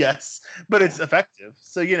yes, but it's effective.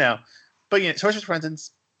 So but Sorcerer's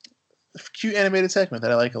Apprentice, cute animated segment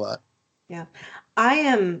that I like a lot. Yeah. I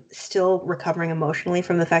am still recovering emotionally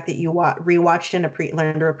from the fact that you rewatched and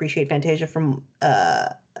learned to appreciate Fantasia from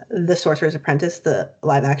The Sorcerer's Apprentice, the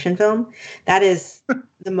live action film. That is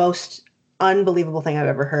the most unbelievable thing I've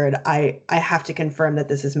ever heard. I have to confirm that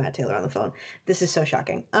this is Matt Taylor on the phone. This is so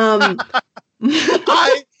shocking. I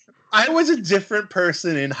was a different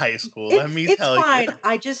person in high school. Let me tell you. It's fine.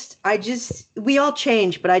 I just we all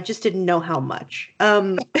change, but I just didn't know how much.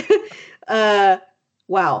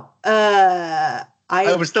 Wow.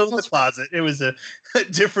 I was still in the closet. It was a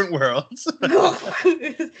different world.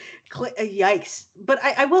 Yikes! But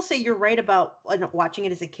I will say you're right about watching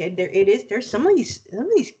it as a kid. There's some of these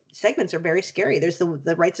segments are very scary. There's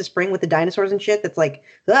the Rites of Spring with the dinosaurs and shit. That's like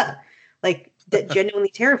that genuinely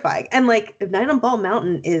terrifying. And like Night on Bald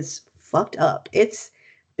Mountain is fucked up. It's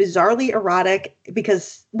bizarrely erotic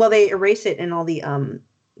because they erase it in all the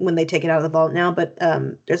when they take it out of the vault now. But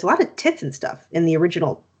there's a lot of tits and stuff in the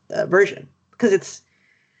original version. Because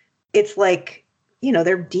it's like,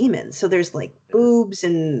 they're demons. So there's like boobs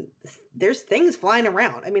and there's things flying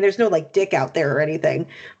around. I mean, there's no like dick out there or anything,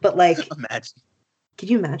 but like, imagine. Can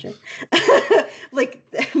you imagine?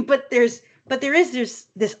 But there is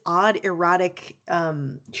this odd erotic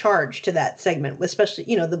charge to that segment, especially,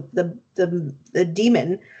 the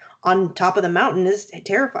demon on top of the mountain is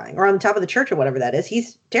terrifying, or on top of the church or whatever that is.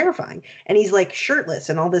 He's terrifying. And he's like shirtless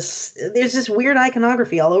and all this, there's this weird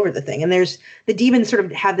iconography all over the thing. And there's the demons sort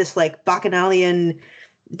of have this like bacchanalian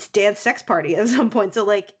dance sex party at some point. So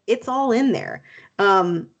like, it's all in there.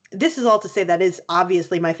 This is all to say that is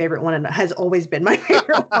obviously my favorite one and has always been my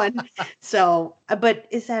favorite one. So, but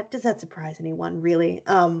does that surprise anyone really?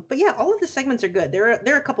 But yeah, all of the segments are good. There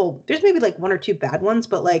are a couple, there's maybe like one or two bad ones,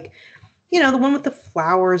 but like, the one with the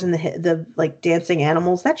flowers and the like dancing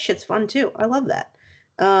animals, that shit's fun too. I love that.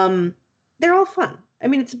 They're all fun. I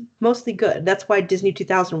mean, it's mostly good. That's why Disney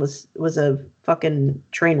 2000 was a fucking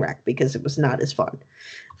train wreck, because it was not as fun.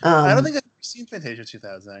 I don't think I've seen Fantasia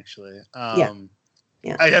 2000 actually.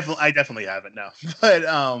 Yeah. I definitely haven't, no. But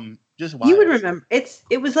just why you would remember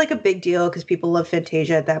it was like a big deal because people loved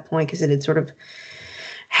Fantasia at that point because it had sort of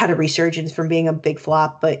had a resurgence from being a big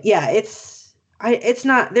flop. But yeah, it's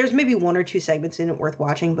not. There's maybe one or two segments in it worth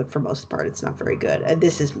watching, but for most part, it's not very good. And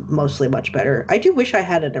this is mostly much better. I do wish I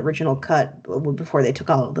had an original cut before they took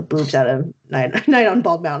all of the boobs out of Night on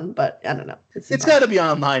Bald Mountain, but I don't know. It's got to be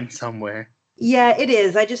online somewhere. Yeah, it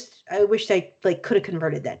is. I wish I like could have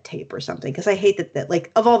converted that tape or something, because I hate that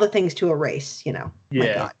like of all the things to erase, Yeah.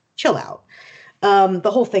 My God, chill out.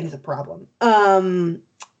 The whole thing's a problem.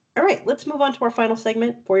 All right, let's move on to our final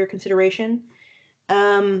segment for your consideration.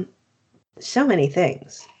 So many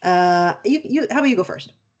things. How about you go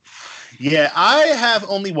first? Yeah, I have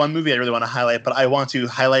only one movie I really want to highlight, but I want to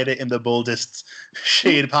highlight it in the boldest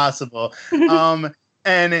shade possible.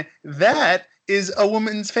 And that is A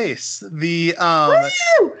Woman's Face. It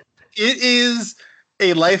is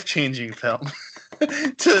a life-changing film,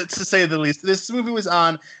 to say the least. This movie was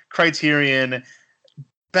on Criterion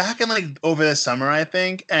back in like over the summer, I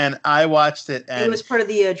think, and I watched it. And it was part of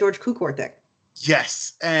the George Cukor thing.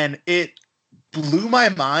 Yes, and it blew my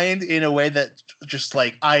mind in a way that just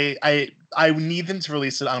like I need them to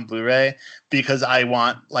release it on Blu-ray, because I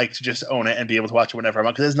want like to just own it and be able to watch it whenever I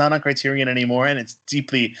want, because it's not on Criterion anymore, and it's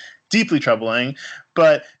deeply troubling.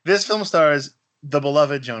 But this film stars the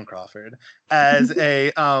beloved Joan Crawford as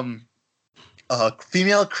a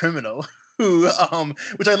female criminal who,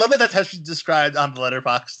 which I love that's how she's described on the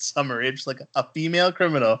Letterboxd summary. It's like a female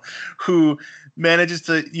criminal who manages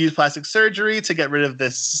to use plastic surgery to get rid of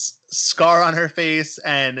this scar on her face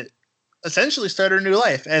and essentially start her new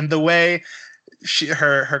life. And the way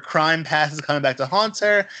her crime past is coming back to haunt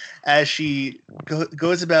her as she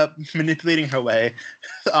goes about manipulating her way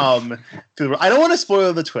through. I don't want to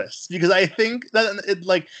spoil the twist, because I think that it,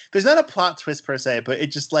 like, there's not a plot twist per se, but it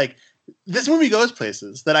just like, this movie goes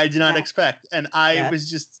places that I did not expect, and I was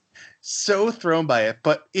just so thrown by it.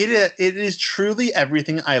 But it is truly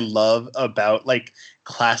everything I love about like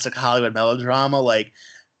classic Hollywood melodrama, like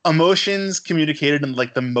emotions communicated in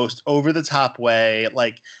like the most over the top way,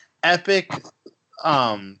 like epic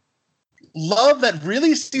love that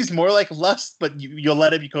really seems more like lust, but you'll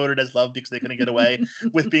let it be coded as love because they couldn't get away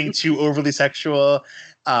with being too overly sexual.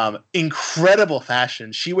 Incredible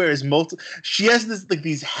fashion. She wears she has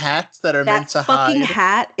these hats that are meant to hide. That fucking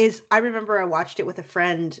hat is, I remember I watched it with a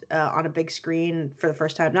friend on a big screen for the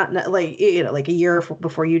first time, not like, like a year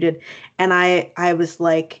before you did. And I was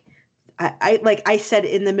like, I said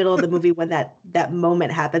in the middle of the movie when that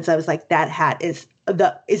moment happens, I was like, that hat is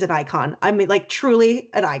an icon. I mean, like,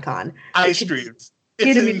 truly an icon. I streamed.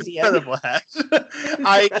 It's an incredible hat.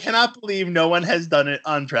 I cannot believe no one has done it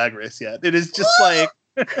on Drag Race yet. It is just like,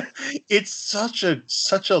 it's such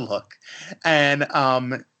a look. And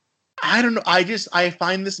I don't know. I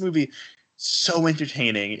find this movie so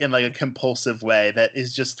entertaining in like a compulsive way that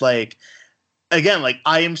is just like, again, like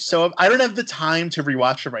I don't have the time to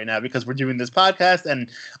rewatch it right now because we're doing this podcast and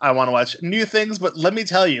I want to watch new things. But let me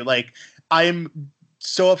tell you, like, I'm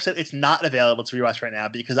so upset it's not available to rewatch right now,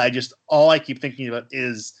 because all I keep thinking about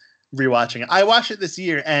is rewatching it. I watched it this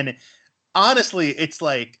year, and honestly, it's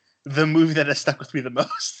like the movie that has stuck with me the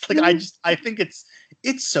most. Like, I think it's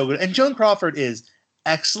so good. And Joan Crawford is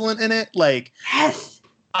excellent in it. Like, yes.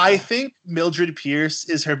 I think Mildred Pierce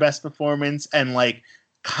is her best performance, and like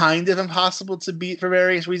kind of impossible to beat for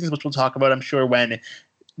various reasons, which we'll talk about, I'm sure, when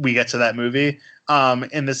we get to that movie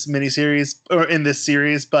in this miniseries or in this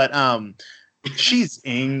series. But she's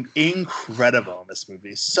incredible in this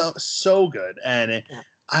movie. So good. And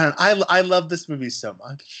I love this movie so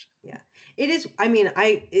much. Yeah, it is. I mean,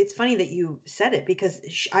 it's funny that you said it, because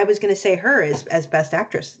I was going to say her as best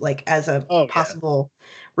actress, like as a possible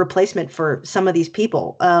replacement for some of these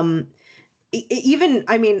people. Even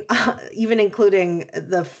including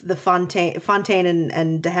the Fontaine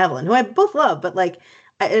and de Havilland, who I both love, but like,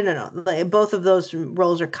 I don't know, like, both of those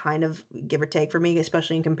roles are kind of give or take for me,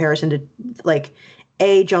 especially in comparison to like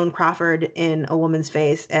Joan Crawford in A Woman's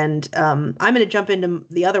Face. And I'm going to jump into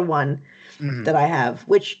the other one that I have,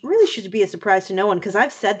 which really should be a surprise to no one, because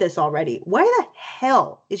I've said this already. Why the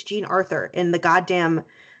hell is Jean Arthur in the goddamn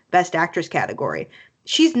Best Actress category?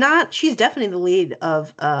 She's not. She's definitely the lead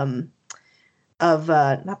of not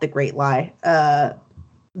The Great Lie,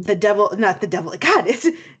 the Devil, not the Devil. God, it's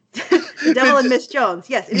The Devil and Miss Jones.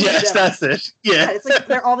 Yes, it is. Yes, that's it. Yeah, God, it's like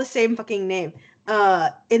they're all the same fucking name.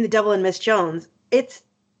 In The Devil and Miss Jones, it's.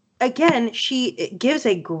 Again, she gives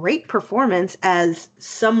a great performance as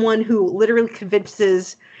someone who literally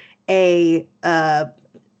convinces a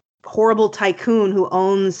horrible tycoon who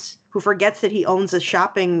forgets that he owns a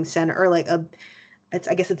shopping center, or like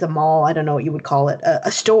I guess it's a mall. I don't know what you would call it,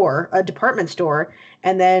 a store, a department store.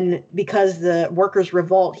 And then because the workers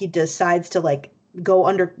revolt, he decides to like go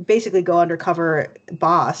undercover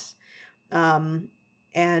boss.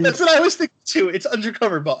 And that's what I was thinking too. It's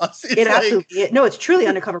undercover boss. It's truly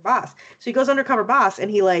undercover boss. So he goes undercover boss,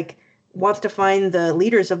 and he like wants to find the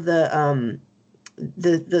leaders of the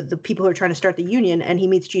people who are trying to start the union. And he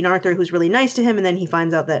meets Jean Arthur, who's really nice to him. And then he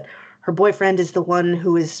finds out that her boyfriend is the one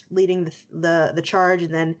who is leading the charge.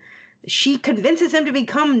 And then she convinces him to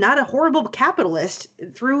become not a horrible capitalist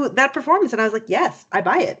through that performance. And I was like, yes, I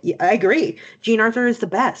buy it. I agree. Jean Arthur is the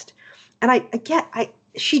best. And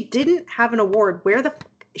she didn't have an award.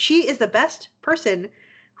 She is the best person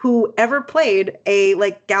who ever played a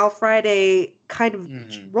like Gal Friday kind of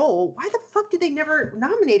role. Why the fuck did they never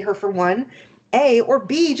nominate her for one? A, or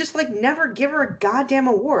B, just like never give her a goddamn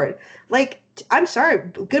award. Like, I'm sorry,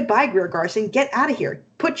 goodbye, Greer Garson, get out of here.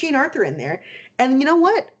 Put Jean Arthur in there. And you know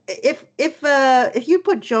what? If you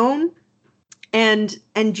put Joan and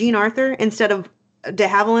Jean Arthur instead of de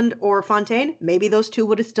Havilland or Fontaine, maybe those two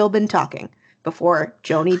would have still been talking before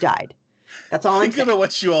Joni died. That's all I'm saying. Think about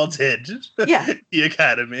what you all did. Yeah. The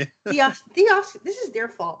Academy. The Oscars, this is their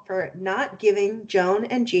fault for not giving Joan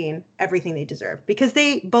and Jean everything they deserved, because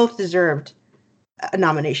they both deserved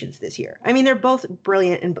nominations this year. I mean, they're both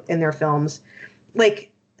brilliant in their films.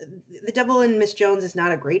 Like, The Devil and Miss Jones is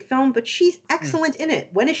not a great film, but she's excellent in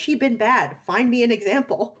it. When has she been bad? Find me an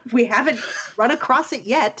example. We haven't run across it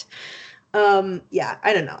yet. I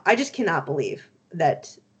don't know. I just cannot believe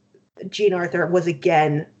that Jean Arthur was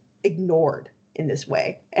again ignored in this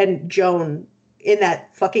way, and Joan in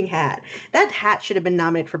that fucking hat. That hat should have been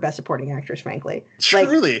nominated for Best Supporting Actress, frankly.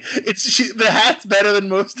 Truly. The hat's better than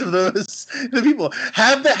most of the people.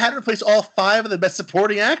 Have the hat replace all 5 of the Best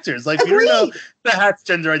Supporting Actors. Like, we don't know the hat's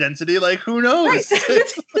gender identity. Like, who knows? Right.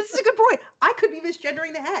 This is a good point. I could be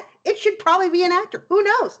misgendering the hat. It should probably be an actor. Who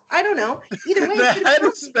knows? I don't know. Either way, the hat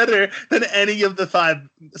is better than any of the 5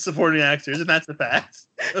 supporting actors, and that's the fact.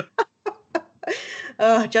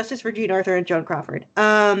 Justice for Jean Arthur and Joan Crawford.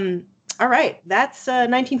 All right, that's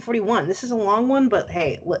 1941. This is a long one, but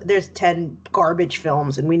hey, there's 10 garbage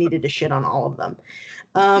films, and we needed to shit on all of them.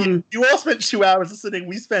 You all spent 2 hours listening.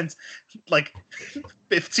 We spent like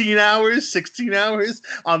 15 hours, 16 hours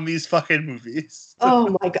on these fucking movies.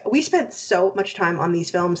 Oh my God. We spent so much time on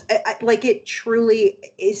these films. It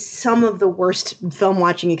truly is some of the worst film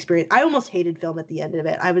watching experience. I almost hated film at the end of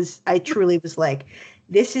it. I truly was like,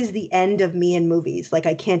 this is the end of me in movies. Like,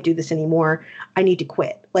 I can't do this anymore. I need to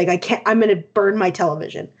quit. Like, I'm going to burn my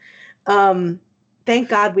television. Thank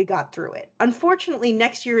God we got through it. Unfortunately,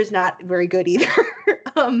 next year is not very good either.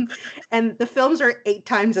 And the films are 8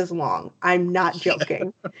 times as long. I'm not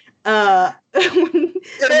joking. It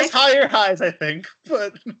has higher highs, I think.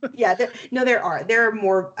 But yeah, there are. There are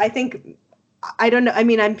more. I think. I don't know. I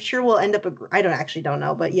mean, I'm sure we'll end up. I don't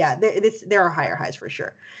know. But yeah, there are higher highs for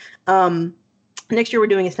sure. Next year we're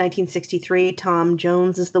doing is 1963. Tom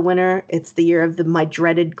Jones is the winner. It's the year of my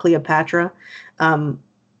dreaded Cleopatra,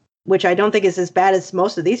 which I don't think is as bad as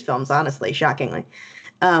most of these films, honestly, shockingly.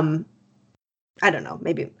 I don't know.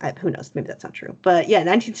 Maybe who knows? Maybe that's not true. But yeah,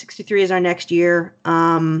 1963 is our next year.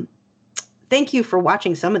 Thank you for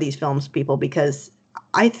watching some of these films, people, because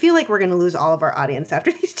I feel like we're going to lose all of our audience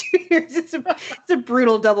after these 2 years. It's a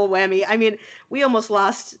brutal double whammy. I mean, we almost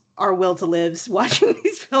lost our will to live watching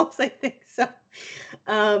these films, I think. So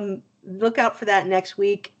look out for that next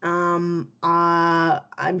week.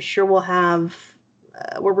 I'm sure we'll have,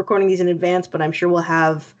 we're recording these in advance, but I'm sure we'll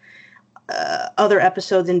have other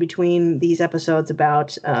episodes in between these episodes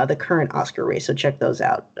about the current Oscar race. So check those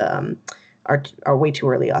out. Our Way Too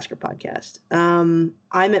Early Oscar podcast. I'm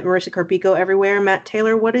at Marisa Carpico everywhere. Matt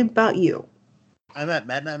Taylor, what about you? I'm at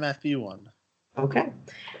Mad Night Matthew 1. Okay.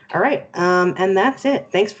 All right. And that's it.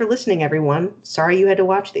 Thanks for listening, everyone. Sorry you had to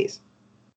watch these.